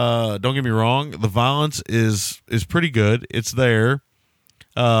 Don't get me wrong. The violence is pretty good. It's there.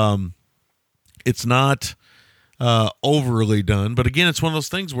 It's not overly done. But again, it's one of those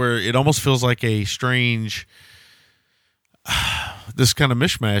things where it almost feels like a strange... this kind of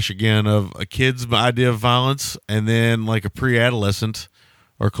mishmash again of a kid's idea of violence and then like a pre-adolescent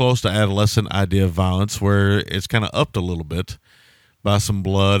or close to adolescent idea of violence where it's kind of upped a little bit by some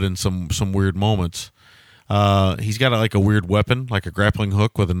blood and some weird moments. He's got like a weird weapon, like a grappling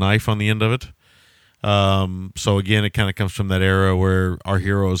hook with a knife on the end of it. So again, it kind of comes from that era where our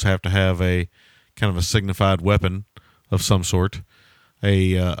heroes have to have a kind of a signified weapon of some sort,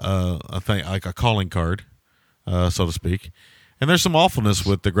 a thing like a calling card, so to speak. And there's some awfulness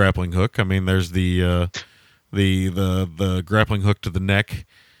with the grappling hook. I mean, there's the grappling hook to the neck,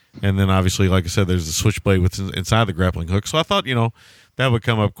 and then obviously, like I said, there's the switchblade inside the grappling hook. So I thought, that would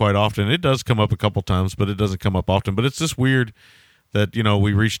come up quite often. It does come up a couple times, but it doesn't come up often. But it's just weird that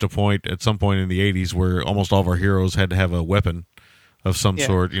we reached a point at some point in the 80s where almost all of our heroes had to have a weapon of some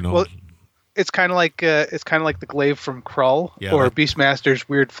sort. Well, it's kind of like the glaive from Krull or Beastmaster's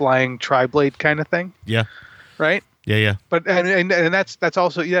weird flying tri-blade kind of thing. Yeah. Right. Yeah. But and that's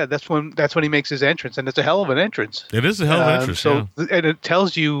also that's when he makes his entrance, and it's a hell of an entrance. It is a hell of an entrance. And it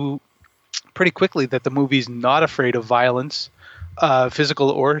tells you pretty quickly that the movie's not afraid of violence,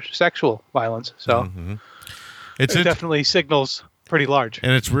 physical or sexual violence. So it definitely signals pretty large.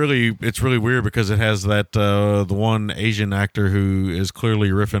 And it's really weird because it has that the one Asian actor who is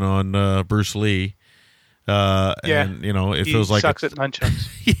clearly riffing on Bruce Lee. And it feels like sucks at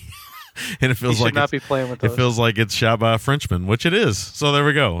nunchucks. And it feels he should like not be playing with those. It feels like it's shot by a Frenchman, which it is. So there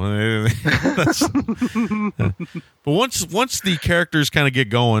we go. But once the characters kind of get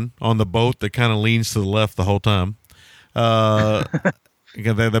going on the boat that kind of leans to the left the whole time,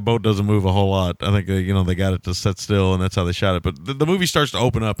 that boat doesn't move a whole lot. I think they got it to set still, and that's how they shot it. But the movie starts to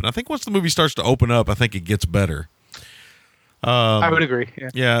open up, and I think once the movie starts to open up, I think it gets better. I would agree.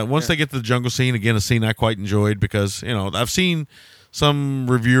 Yeah. Once they get to the jungle scene, again, a scene I quite enjoyed because I've seen some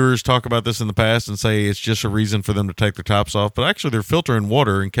reviewers talk about this in the past and say it's just a reason for them to take their tops off, but actually they're filtering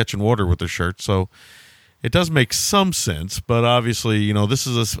water and catching water with their shirts, so it does make some sense. But obviously, this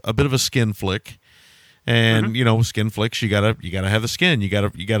is a bit of a skin flick, and skin flicks, you gotta have the skin, you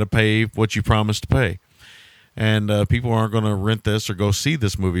gotta pay what you promised to pay, and people aren't going to rent this or go see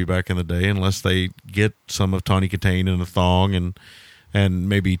this movie back in the day unless they get some of Tawny Katane in a thong and and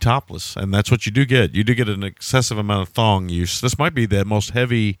maybe topless, and that's what you do get. You do get an excessive amount of thong use. This might be the most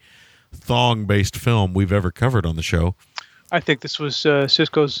heavy thong-based film we've ever covered on the show. I think this was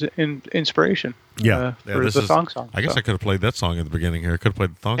Cisco's inspiration. For the thong song. I guess I could have played that song at the beginning here. I could have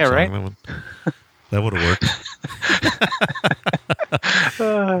played the thong Yeah, song. right? That would have worked.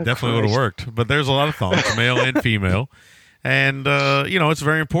 Definitely would have worked. But there's a lot of thongs, male and female. And it's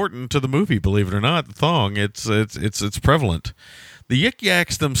very important to the movie, believe it or not. The thong, it's prevalent. The Yik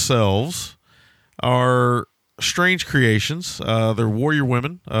Yaks themselves are strange creations. They're warrior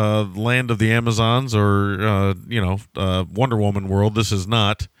women, land of the Amazons, or Wonder Woman world. This is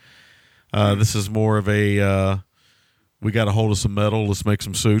not. This is more of a we got a hold of some metal. Let's make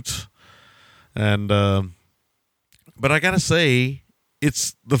some suits. And but I gotta say,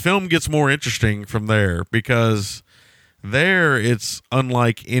 the film gets more interesting from there, because there it's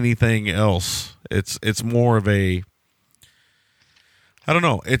unlike anything else. It's more of a, I don't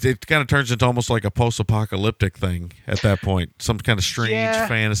know. It kind of turns into almost like a post-apocalyptic thing at that point. Some kind of strange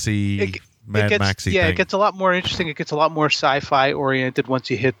fantasy, Mad Maxy thing. It gets a lot more interesting. It gets a lot more sci-fi oriented once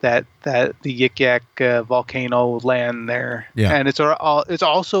you hit the Yik Yak volcano land there. Yeah. And it's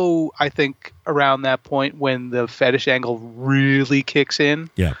also, I think, around that point when the fetish angle really kicks in.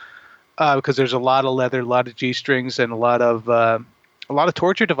 Yeah. Because there's a lot of leather, a lot of G-strings, and a lot of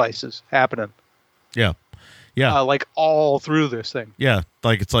torture devices happening. Yeah. Yeah, like all through this thing. Yeah,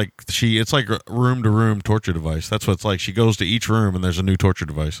 it's like room to room torture device. That's what it's like. She goes to each room and there's a new torture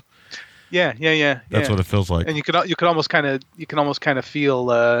device. Yeah. That's what it feels like. And you can almost kind of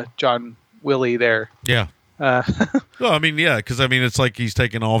feel John Willie there. Yeah. Well, I mean, yeah, because it's like he's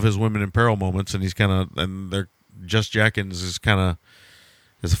taking all of his women in peril moments, and they're just Jackins is kind of.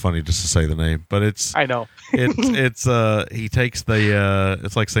 It's funny just to say the name, but I know. It's he takes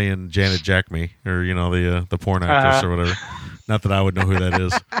it's like saying Janet Jack Me, or the porn actress or whatever. Not that I would know who that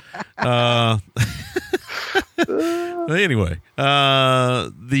is. Anyway,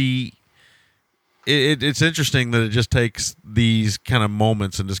 it's interesting that it just takes these kind of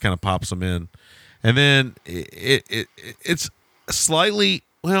moments and just kind of pops them in, and then it's slightly,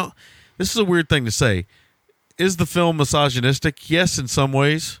 well, this is a weird thing to say. Is the film misogynistic? Yes, in some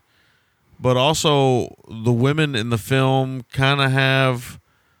ways, but also the women in the film kind of have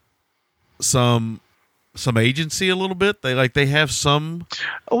some agency a little bit. They have some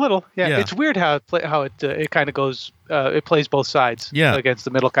a little, yeah. It's weird how it kind of goes. It plays both sides, against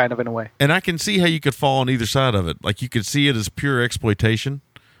the middle, kind of, in a way. And I can see how you could fall on either side of it. Like, you could see it as pure exploitation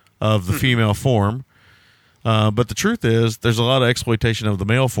of the female form. But the truth is, there's a lot of exploitation of the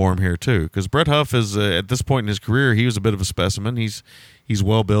male form here too. Because Bret Huff is at this point in his career, he was a bit of a specimen. He's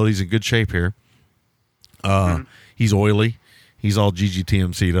well built. He's in good shape here. He's oily. He's all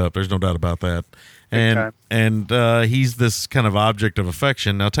GGTMC'd up. There's no doubt about that. And he's this kind of object of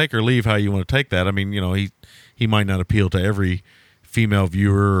affection. Now, take or leave how you want to take that. I mean, he might not appeal to every female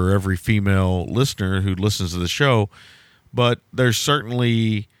viewer or every female listener who listens to the show, but there's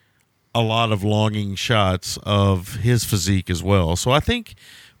certainly a lot of longing shots of his physique as well. So I think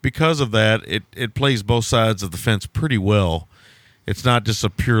because of that, it plays both sides of the fence pretty well. It's not just a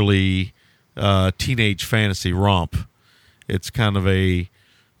purely teenage fantasy romp. It's kind of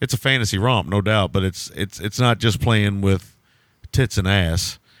it's a fantasy romp, no doubt, but it's not just playing with tits and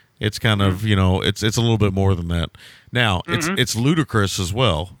ass. It's kind of, it's a little bit more than that. Now, it's ludicrous as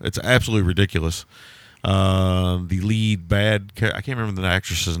well. It's absolutely ridiculous. The lead I can't remember the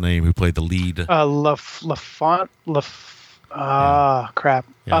actress's name who played the lead. Crap.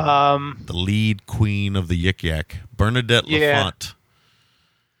 Yeah. The lead queen of the Yik Yak, Bernadette Lafont.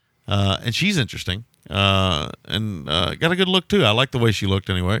 And she's interesting. And got a good look too. I like the way she looked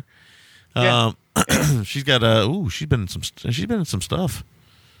anyway. She's got she's been in some stuff.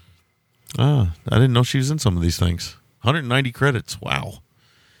 I didn't know she was in some of these things. 190 credits. Wow.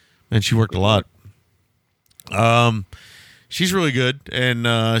 And she worked a lot. She's really good,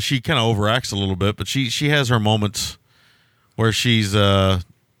 and she kind of overacts a little bit, but she has her moments where she's very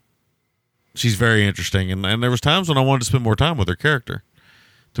interesting, and there was times when I wanted to spend more time with her character,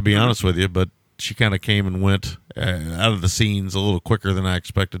 to be honest with you, but she kind of came and went out of the scenes a little quicker than I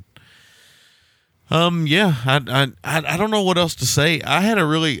expected. I don't know what else to say.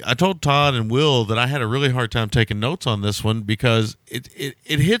 I told Todd and Will that I had a really hard time taking notes on this one because it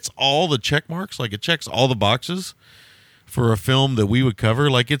hits all the check marks. Like, it checks all the boxes for a film that we would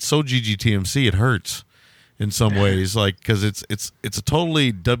cover. Like, it's so GGTMC, it hurts in some ways. Like, because it's a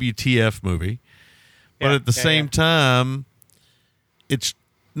totally WTF movie, but at the same time, it's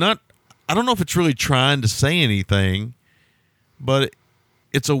not. I don't know if it's really trying to say anything, but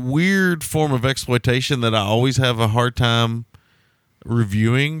it's a weird form of exploitation that I always have a hard time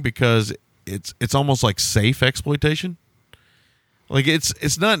reviewing because it's almost like safe exploitation. Like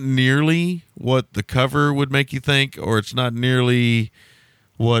it's not nearly what the cover would make you think, or it's not nearly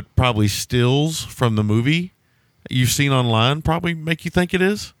what probably stills from the movie you've seen online probably make you think it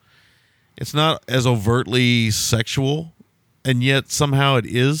is. It's not as overtly sexual, and yet somehow it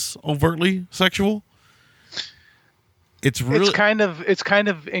is overtly sexual. It's kind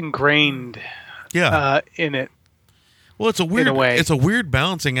of ingrained, in it. Well, it's a weird in a way. It's a weird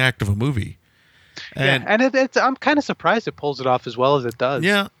balancing act of a movie, and I'm kind of surprised it pulls it off as well as it does.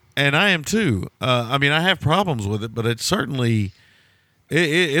 Yeah, and I am too. I mean, I have problems with it, but it's certainly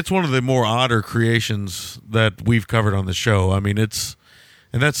it's one of the more odder creations that we've covered on the show. I mean,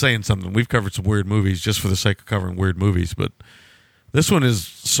 and that's saying something. We've covered some weird movies just for the sake of covering weird movies, but this one is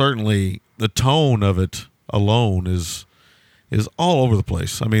certainly, the tone of it alone is all over the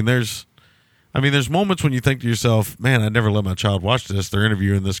place. I mean, there's moments when you think to yourself, man, I'd never let my child watch this. They're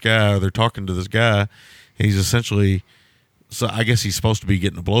interviewing this guy, or they're talking to this guy, and he's essentially, so I guess he's supposed to be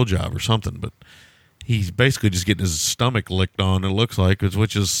getting a blowjob or something, but he's basically just getting his stomach licked on, it looks like,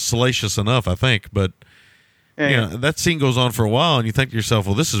 which is salacious enough, I think. But that scene goes on for a while, and you think to yourself,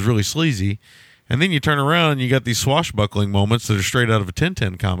 well, this is really sleazy. And then you turn around, and you got these swashbuckling moments that are straight out of a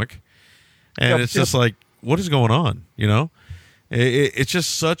Tintin comic. And it's just like, what is going on, It's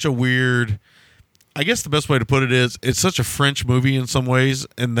just such a weird... I guess the best way to put it is it's such a French movie in some ways,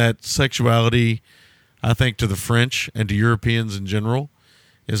 and that sexuality, I think, to the French and to Europeans in general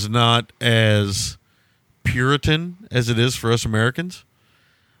is not as Puritan as it is for us Americans.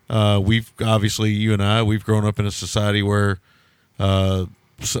 We've obviously, you and I, we've grown up in a society where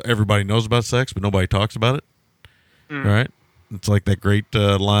everybody knows about sex, but nobody talks about it. Right? It's like that great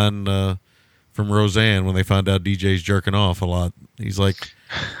line from Roseanne when they find out DJ's jerking off a lot. He's like,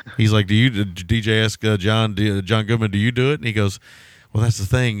 DJ asked John Goodman, do you do it? And he goes, well, that's the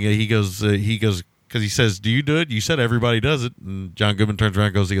thing. He goes, because he says, do you do it? You said everybody does it. And John Goodman turns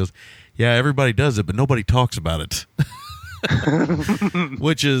around and he goes, yeah, everybody does it, but nobody talks about it.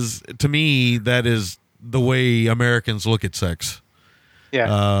 Which is, to me, that is the way Americans look at sex. Yeah,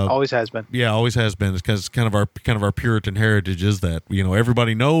 always has been. Yeah, always has been. It's because kind of our Puritan heritage is that,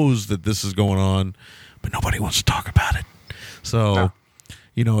 everybody knows that this is going on, but nobody wants to talk about it. So,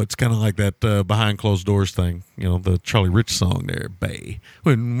 it's kind of like that behind closed doors thing. The Charlie Rich song there, "Bay."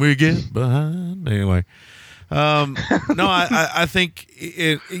 When we get behind. Anyway, I think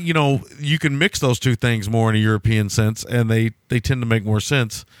you can mix those two things more in a European sense, and they tend to make more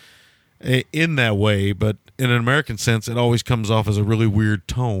sense in that way. But in an American sense, it always comes off as a really weird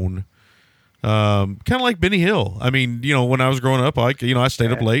tone. Kind of like Benny Hill. I mean, when I was growing up, I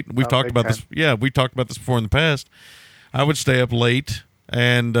stayed up late. We've talked about this. Yeah, we talked about this before in the past. I would stay up late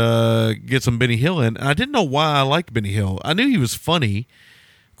and get some Benny Hill in. And I didn't know why I liked Benny Hill. I knew he was funny.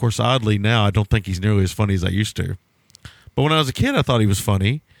 Of course, oddly now, I don't think he's nearly as funny as I used to. But when I was a kid, I thought he was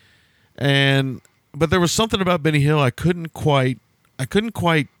funny. But there was something about Benny Hill I couldn't quite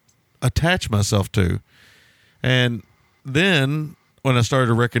attach myself to. And then when I started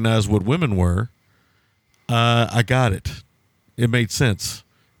to recognize what women were, I got it. It made sense.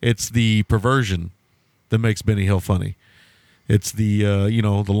 It's the perversion that makes Benny Hill funny. It's the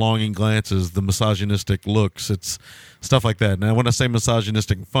the longing glances, the misogynistic looks. It's stuff like that. Now, when I say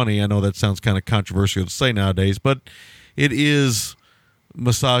misogynistic and funny, I know that sounds kind of controversial to say nowadays, but it is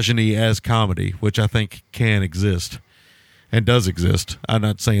misogyny as comedy, which I think can exist and does exist. I'm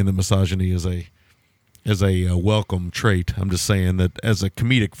not saying that misogyny is a welcome trait. I'm just saying that as a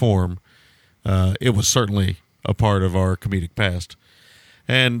comedic form, it was certainly a part of our comedic past.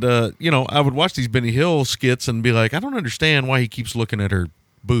 And, I would watch these Benny Hill skits and be like, I don't understand why he keeps looking at her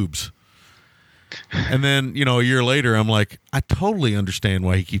boobs. And then, a year later, I'm like, I totally understand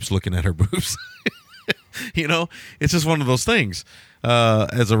why he keeps looking at her boobs. It's just one of those things.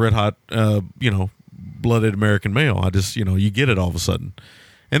 As a red hot, blooded American male, I just, you get it all of a sudden.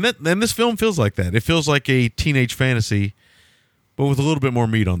 And this film feels like that. It feels like a teenage fantasy, but with a little bit more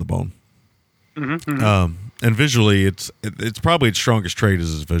meat on the bone. Mm-hmm. And visually, it's probably its strongest trait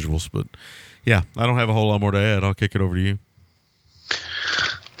is its visuals. But yeah, I don't have a whole lot more to add. I'll kick it over to you.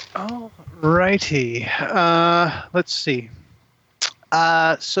 All righty. Let's see.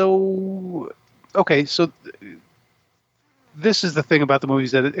 So this is the thing about the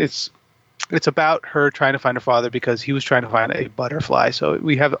movies, that it's about her trying to find her father because he was trying to find a butterfly. So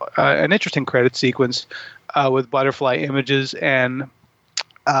we have an interesting credit sequence with butterfly images, and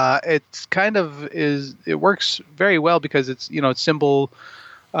it works very well because it's symbol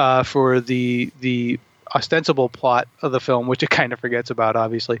for the ostensible plot of the film, which it kind of forgets about,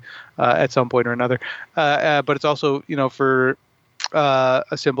 obviously, at some point or another. But it's also, for a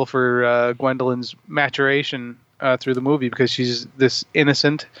symbol for Gwendoline's maturation through the movie, because she's this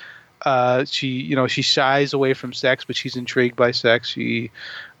innocent. She shies away from sex, but she's intrigued by sex. She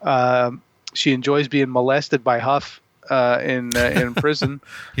enjoys being molested by Huff in prison.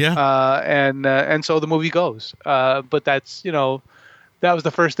 Yeah. And so the movie goes. But that's that was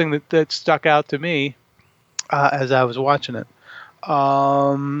the first thing that stuck out to me as I was watching it.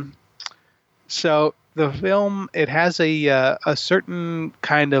 So the film, it has a certain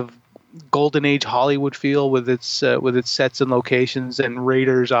kind of golden age Hollywood feel with its sets and locations, and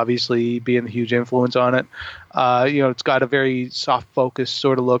Raiders obviously being a huge influence on it. It's got a very soft focus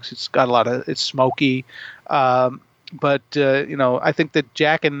sort of looks. It's got it's smoky, but I think that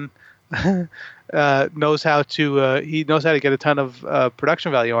Jackin knows how to get a ton of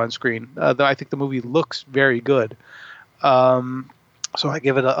production value on screen. Though I think the movie looks very good. So I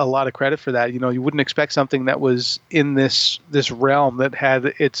give it a lot of credit for that. You wouldn't expect something that was in this realm, that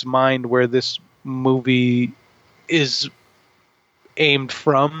had its mind where this movie is aimed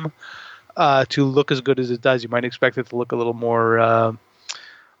from, to look as good as it does. You might expect it to look a little more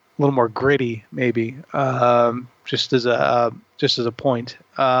gritty, maybe, just as a point.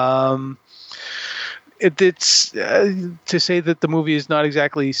 It's to say that the movie is not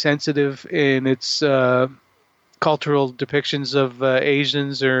exactly sensitive in its cultural depictions of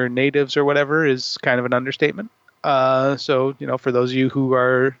Asians or natives or whatever is kind of an understatement. So, for those of you who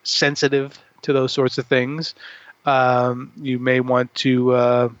are sensitive to those sorts of things, you may want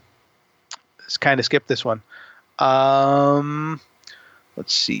to kind of skip this one. Let's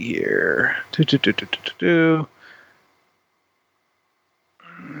see here.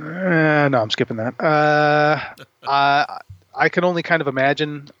 No, I'm skipping that. I can only kind of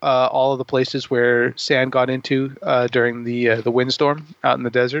imagine all of the places where Sand got into during the windstorm out in the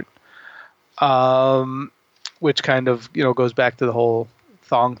desert, which kind of goes back to the whole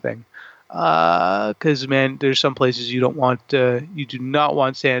thong thing. Because man, there's some places you do not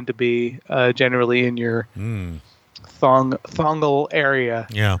want sand to be generally in your thongal area.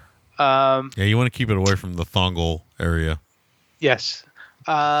 Yeah. You want to keep it away from the thongal area. Yes.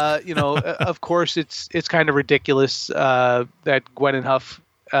 Of course, it's kind of ridiculous that Gwen and Huff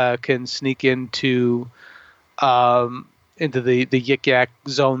can sneak into the Yik Yak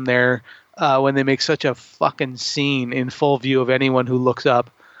zone there when they make such a fucking scene in full view of anyone who looks up.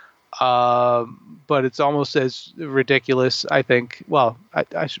 But it's almost as ridiculous, I think. Well,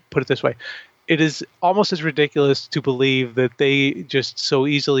 I should put it this way. It is almost as ridiculous to believe that they just so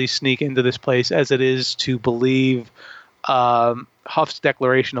easily sneak into this place as it is to believe Huff's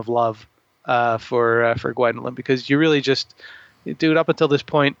declaration of love for Gwendoline, because you really just, dude, up until this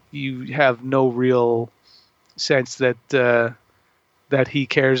point, you have no real sense that he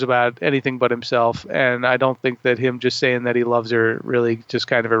cares about anything but himself, and I don't think that him just saying that he loves her really just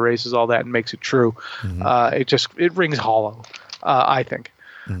kind of erases all that and makes it true. Mm-hmm. It rings hollow, I think.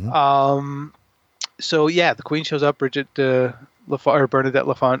 Mm-hmm. So yeah, the Queen shows up. Bernadette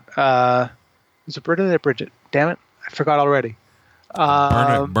Lafont. Is it Bernadette or Bridget? Damn it, I forgot already.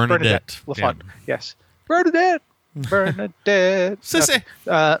 Bernadette Lafont. Yeah. Yes, Bernadette. Sissy.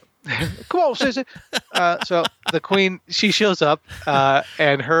 Come on, sissy. So the Queen, she shows up,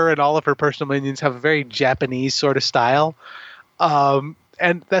 and her and all of her personal minions have a very Japanese sort of style, and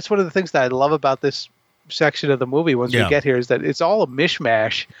that's one of the things that I love about this section of the movie. Once we get here, is that it's all a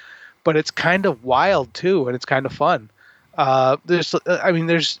mishmash, but it's kind of wild too, and it's kind of fun. There's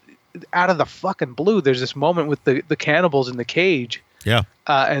out of the fucking blue, there's this moment with the cannibals in the cage. Yeah.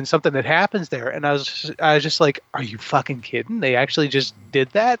 And something that happens there, and I was just like, "Are you fucking kidding? They actually just did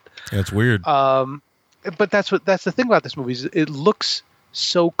that?" That's weird. But that's the thing about this movie, is it looks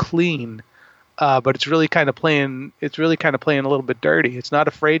so clean, but it's really kind of playing. It's really kind of playing a little bit dirty. It's not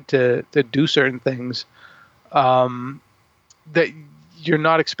afraid to do certain things that you're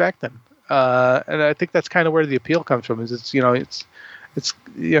not expecting, and I think that's kind of where the appeal comes from. Is it's kind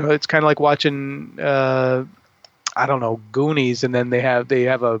of like watching. I don't know, Goonies, and then they have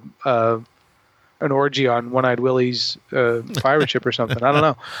an orgy on One-Eyed Willie's pirate ship or something. I don't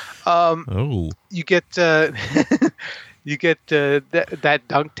know. You get that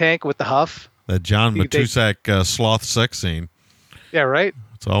dunk tank with the Huff. That John Matusak sloth sex scene. Yeah, right.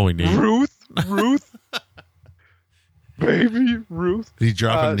 That's all we need. Ruth, baby Ruth. He's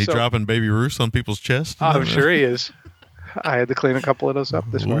dropping baby Ruth on people's chest. I'm sure he is. I had to clean a couple of those up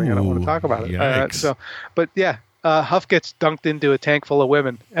this morning. I don't want to talk about it. But yeah. Huff gets dunked into a tank full of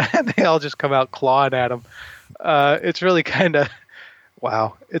women, and they all just come out clawing at him. It's really kind of,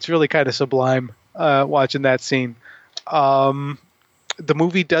 wow. It's really kind of sublime watching that scene. The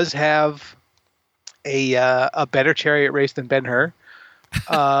movie does have a better chariot race than Ben-Hur.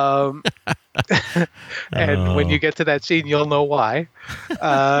 And when you get to that scene, you'll know why.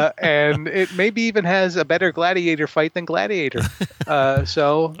 And it maybe even has a better gladiator fight than Gladiator. I laughed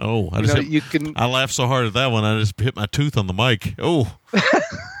so hard at that one, I just hit my tooth on the mic. Oh,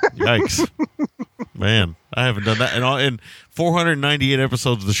 yikes. Man, I haven't done that. In 498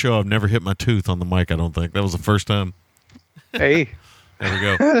 episodes of the show, I've never hit my tooth on the mic, I don't think. That was the first time. Hey. There we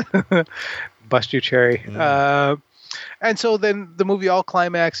go. Bust your cherry. And so then the movie all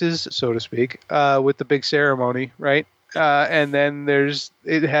climaxes, so to speak, with the big ceremony, right? And then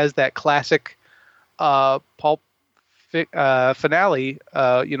it has that classic pulp finale,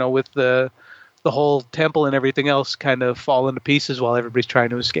 with the whole temple and everything else kind of fall into pieces while everybody's trying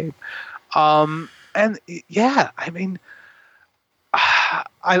to escape. And yeah, I mean,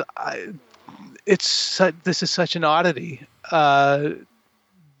 this is such an oddity.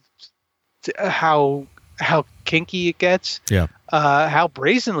 How kinky it gets, how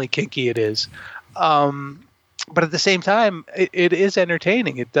brazenly kinky it is, but at the same time, it is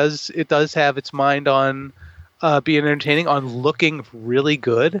entertaining. It does have its mind on being entertaining, on looking really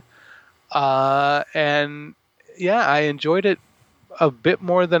good, and yeah, I enjoyed it a bit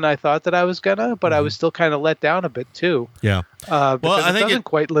more than I thought that I was gonna, but I was still kind of let down a bit too. Yeah, because I think it doesn't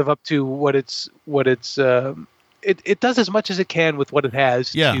quite live up to what it's. It does as much as it can with what it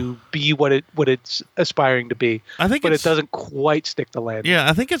has to be what it's aspiring to be. But it doesn't quite stick the landing. Yeah,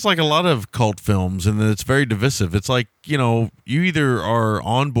 I think it's like a lot of cult films, and it's very divisive. It's like, you either are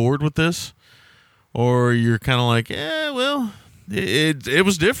on board with this, or you're kind of like, well, it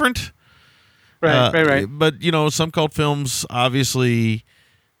was different. Right. But some cult films, obviously,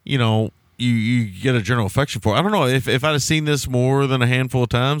 you get a general affection for. I don't know if I'd have seen this more than a handful of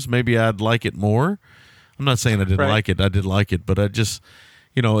times, maybe I'd like it more. I'm not saying I didn't like it. I did like it, but I just,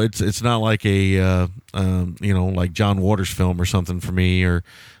 it's not like a, like John Waters film or something for me, or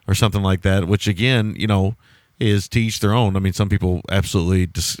something like that. Which again, is to each their own. I mean, some people absolutely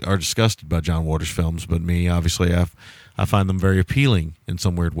are disgusted by John Waters films, but me, obviously, I find them very appealing in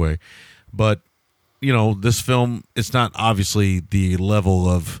some weird way. But this film, it's not obviously the level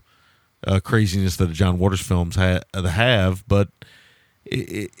of craziness that John Waters films have, but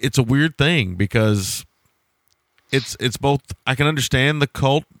it's a weird thing because. It's both. I can understand the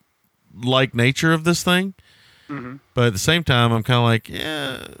cult-like nature of this thing, but at the same time, I'm kind of like,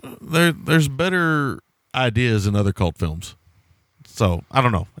 there's better ideas in other cult films. So I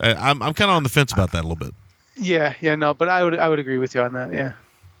don't know. I'm kind of on the fence about that a little bit. Yeah, no, but I would agree with you on that. Yeah.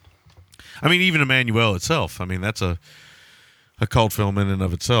 I mean, even Emmanuel itself. I mean, that's a cult film in and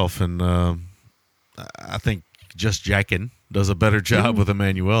of itself, and I think Just Jackin' does a better job with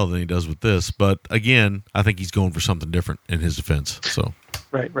Emmanuel than he does with this. But again, I think he's going for something different in his defense. So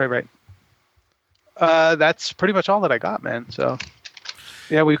Right. That's pretty much all that I got, man. So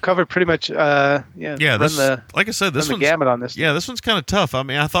yeah, we've covered pretty much. Like I said, this one's the gamut on this. Yeah, this one's kind of tough. I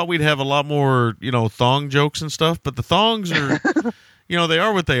mean, I thought we'd have a lot more, thong jokes and stuff, but the thongs are. They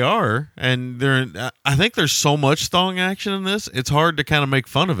are what they are, and I think there's so much thong action in this, it's hard to kind of make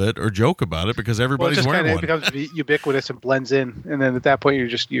fun of it or joke about it because everybody's wearing one. It becomes ubiquitous and blends in, and then at that point you're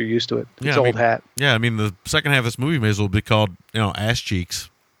used to it. It's old hat. Yeah, I mean the second half of this movie may as well be called ass cheeks.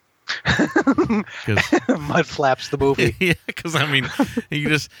 Mud flaps the movie. Yeah, because I mean you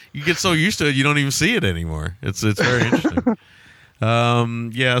get so used to it you don't even see it anymore. It's very interesting. Okay,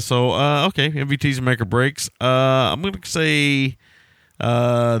 MVTs and make or breaks. I'm gonna say.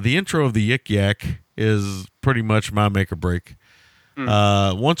 The intro of the Yik Yak is pretty much my make or break.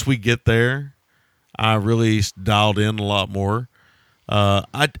 Once we get there, I really dialed in a lot more.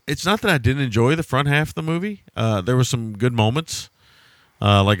 It's not that I didn't enjoy the front half of the movie. There were some good moments.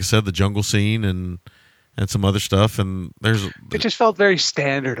 Like I said, the jungle scene and some other stuff. And it just felt very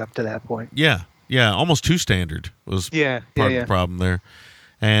standard up to that point. Yeah, almost too standard was part of the problem there.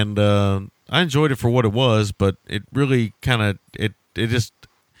 And I enjoyed it for what it was, but it really kind of it just,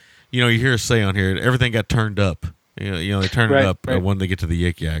 you hear us say on here, everything got turned up. They turn it up when they get to the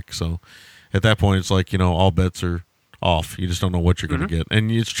Yik Yak. So at that point, it's like, all bets are off. You just don't know what you're going to get. And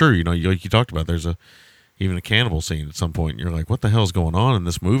it's true, like you talked about, there's even a cannibal scene at some point. And you're like, what the hell's going on in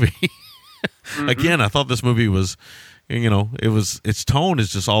this movie? Again, I thought this movie was, its tone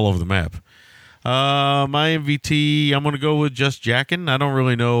is just all over the map. My MVT, I'm going to go with Just Jackin'. I don't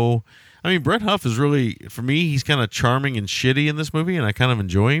really know. I mean, Brett Huff is really, for me, he's kind of charming and shitty in this movie, and I kind of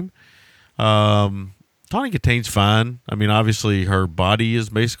enjoy him. Tawny Kitane's fine. I mean, obviously, her body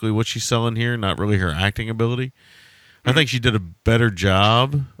is basically what she's selling here, not really her acting ability. I think she did a better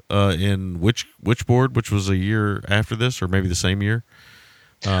job in Witchboard, which was a year after this, or maybe the same year.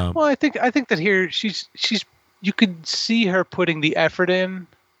 Well, I think that here she's you could see her putting the effort in.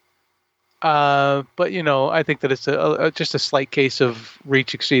 But I think that it's just a slight case of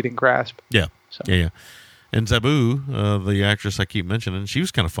reach exceeding grasp. Yeah. So. Yeah. And Zabu, the actress I keep mentioning, she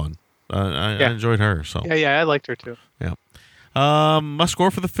was kind of fun. I enjoyed her. So yeah, I liked her too. Yeah. My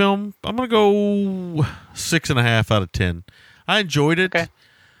score for the film, I'm gonna go 6.5 out of 10. I enjoyed it,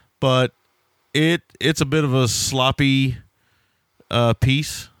 but it's a bit of a sloppy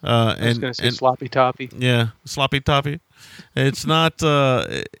piece. I was going to say sloppy toppy. Yeah, sloppy toppy. It's not.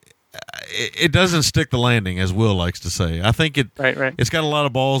 It doesn't stick the landing, as Will likes to say. I think right. It's got a lot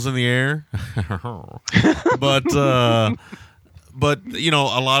of balls in the air, but a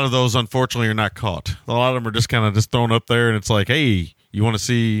lot of those unfortunately are not caught. A lot of them are just kind of just thrown up there, and it's like, hey, you want to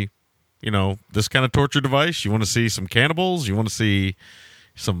see, this kind of torture device? You want to see some cannibals? You want to see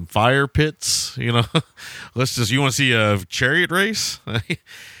some fire pits? You want to see a chariot race?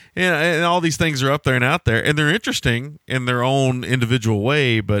 Yeah, and all these things are up there and out there, and they're interesting in their own individual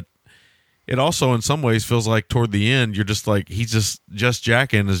way, but it also in some ways feels like toward the end you're just like he's just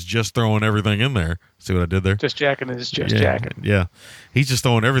jacking is just throwing everything in there. See what I did there? Just jacking is just jacking. Yeah. He's just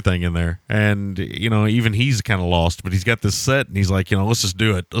throwing everything in there. And even he's kind of lost, but he's got this set and he's like, let's just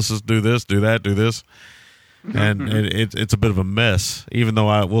do it. Let's just do this, do that, do this. And it's a bit of a mess, even though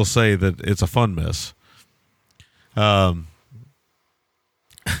I will say that it's a fun mess.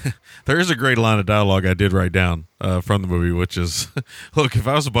 There is a great line of dialogue I did write down from the movie, which is, look, if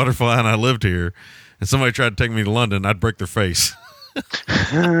I was a butterfly and I lived here and somebody tried to take me to London, I'd break their face.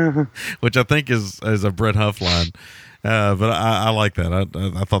 Which I think is a Brett Huff line. But I like that.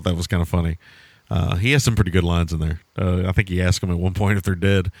 I thought that was kind of funny. He has some pretty good lines in there. I think he asked them at one point if they're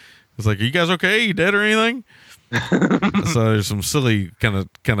dead. It's like, are you guys okay? You dead or anything? So there's some silly kind of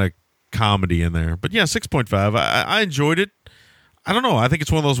comedy in there. But yeah, 6.5. I enjoyed it. I don't know. I think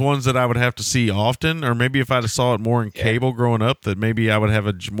it's one of those ones that I would have to see often, or maybe if I saw it more in cable growing up, that maybe I would have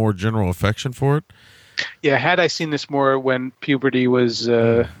a more general affection for it. Yeah, had I seen this more when puberty was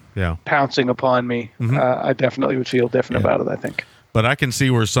pouncing upon me, I definitely would feel different about it, I think. But I can see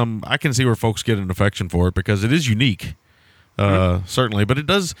where folks get an affection for it because it is unique, certainly. But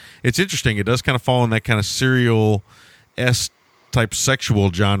it's interesting. It does kind of fall in that kind of serial type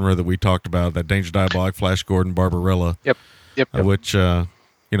sexual genre that we talked about, that Danger Diabolic, Flash Gordon, Barbarella. Yep. Which,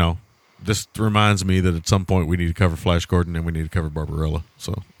 this reminds me that at some point we need to cover Flash Gordon and we need to cover Barbarella.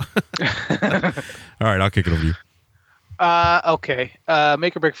 So, all right, I'll kick it over to you. Okay.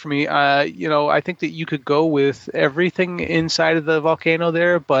 Make or break for me. I think that you could go with everything inside of the volcano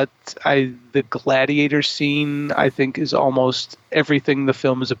there, but the gladiator scene, I think, is almost everything the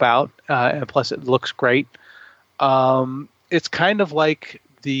film is about. And plus it looks great. It's kind of like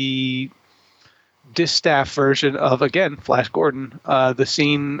the distaff version of, again, Flash Gordon, the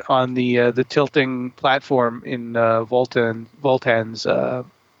scene on the tilting platform in Voltan's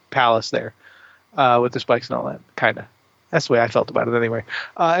palace there, with the spikes and all that, kind of. That's the way I felt about it anyway.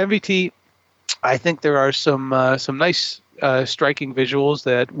 MVT, I think there are some nice striking visuals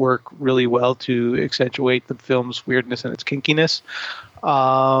that work really well to accentuate the film's weirdness and its kinkiness.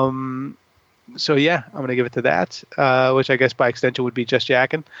 So yeah, I'm going to give it to that, which I guess by extension would be just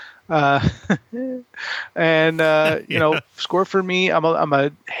jacking. Score for me, I'm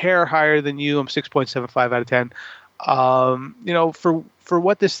a hair higher than you. I'm 6.75 out of 10. For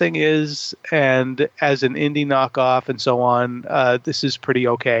what this thing is, and as an indie knockoff and so on, this is pretty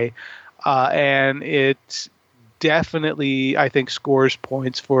okay. And it definitely, I think, scores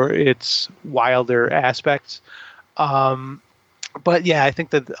points for its wilder aspects. But yeah, I think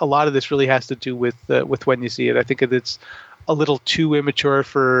that a lot of this really has to do with when you see it. I think it's a little too immature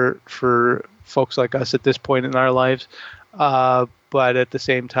for folks like us at this point in our lives. But at the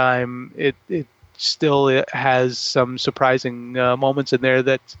same time, it still has some surprising moments in there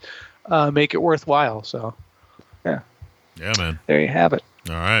that make it worthwhile. So, yeah. Yeah, man. There you have it.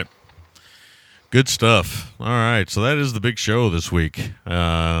 All right. Good stuff. All right. So that is the big show this week.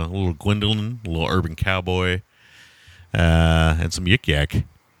 A little Gwendoline, a little Urban Cowboy, and some Yik Yak.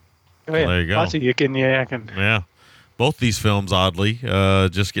 Oh, yeah. There you go. Lots of Yik and Yakking. Yeah. Both these films, oddly,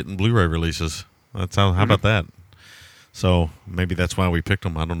 just getting Blu-ray releases. How about that? So maybe that's why we picked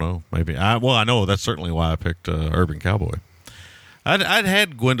them. I don't know. Maybe. I know that's certainly why I picked Urban Cowboy. I'd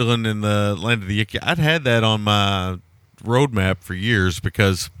had Gwendoline in the Land of the Yik. I'd had that on my roadmap for years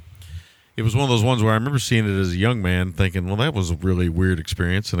because it was one of those ones where I remember seeing it as a young man thinking, well, that was a really weird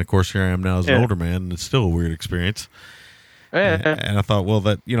experience. And, of course, here I am now as an older man, and it's still a weird experience. Yeah. And I thought, well,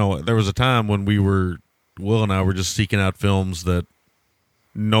 there was a time when Will and I were just seeking out films that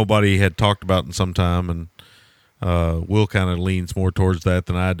nobody had talked about in some time, and Will kind of leans more towards that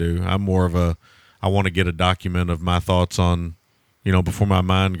than I do. I'm more of I want to get a document of my thoughts on, before my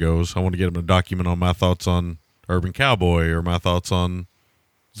mind goes, I want to get a document on my thoughts on Urban Cowboy or my thoughts on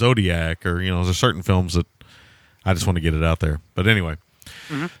Zodiac or, there's certain films that I just want to get it out there. But anyway,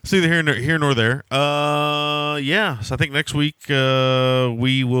 it's neither here nor there. So I think next week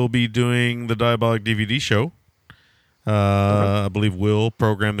we will be doing the Diabolic DVD show. I believe Will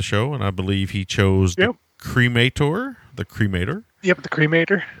programmed the show, and I believe he chose the Cremator. Yep, the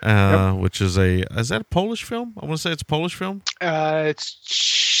Cremator. Which is that a Polish film? I want to say it's a Polish film.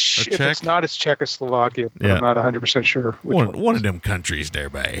 If it's not, it's Czechoslovakia. But I'm not 100% sure. One of them countries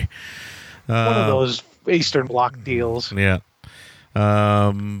there, by. One of those Eastern Bloc deals. Yeah.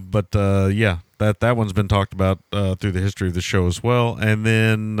 That one's been talked about through the history of the show as well. And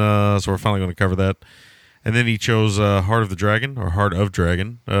then, so we're finally going to cover that. And then he chose Heart of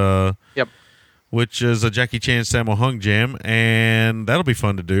Dragon. Yep. Which is a Jackie Chan Sammo Hung jam, and that'll be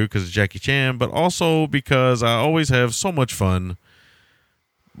fun to do because it's Jackie Chan, but also because I always have so much fun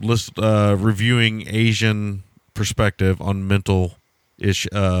reviewing Asian perspective on mental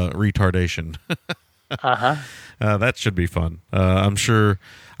retardation. That should be fun. I'm sure.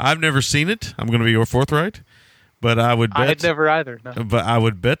 I've never seen it. I'm going to be forthright. But I would bet... I had never either, no. But I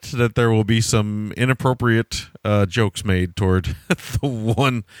would bet that there will be some inappropriate jokes made toward the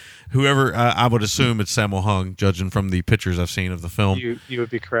one... Whoever... I would assume it's Sammo Hung, judging from the pictures I've seen of the film. You would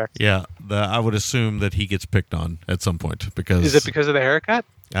be correct. Yeah. I would assume that he gets picked on at some point. Because Is it because of the haircut?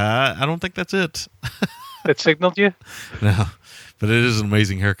 I don't think that's it. That signaled you? No. But it is an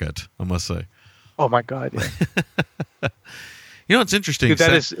amazing haircut, I must say. Oh, my God, yeah. It's interesting. Dude,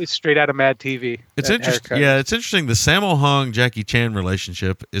 it's straight out of Mad TV. It's interesting. Yeah, it's interesting. The Sammo Hung Jackie Chan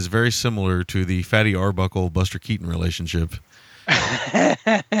relationship is very similar to the Fatty Arbuckle Buster Keaton relationship.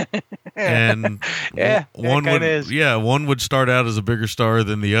 And one would start out as a bigger star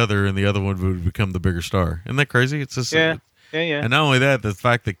than the other, and the other one would become the bigger star. Isn't that crazy? It's just yeah. And not only that, the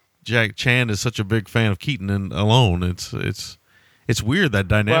fact that Jack Chan is such a big fan of Keaton alone, it's weird that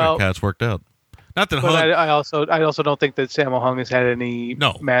dynamic how it's worked out. Not that Hung, I also don't think that Sammo Hung has had any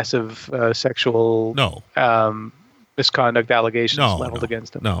massive sexual misconduct allegations leveled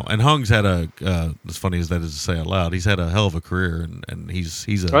against him. No, and Hung's had as funny as that is to say out loud, he's had a hell of a career, and he's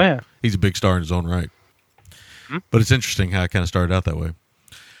a big star in his own right. But it's interesting how it kind of started out that way.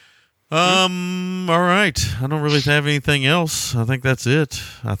 All right. I don't really have anything else. I think that's it.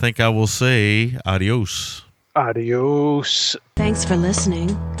 I think I will say adios. Adios. Thanks for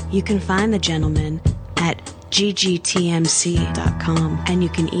listening. You can find the gentleman at ggtmc.com, and you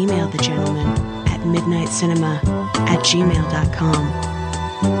can email the gentleman at midnightcinema@gmail.com.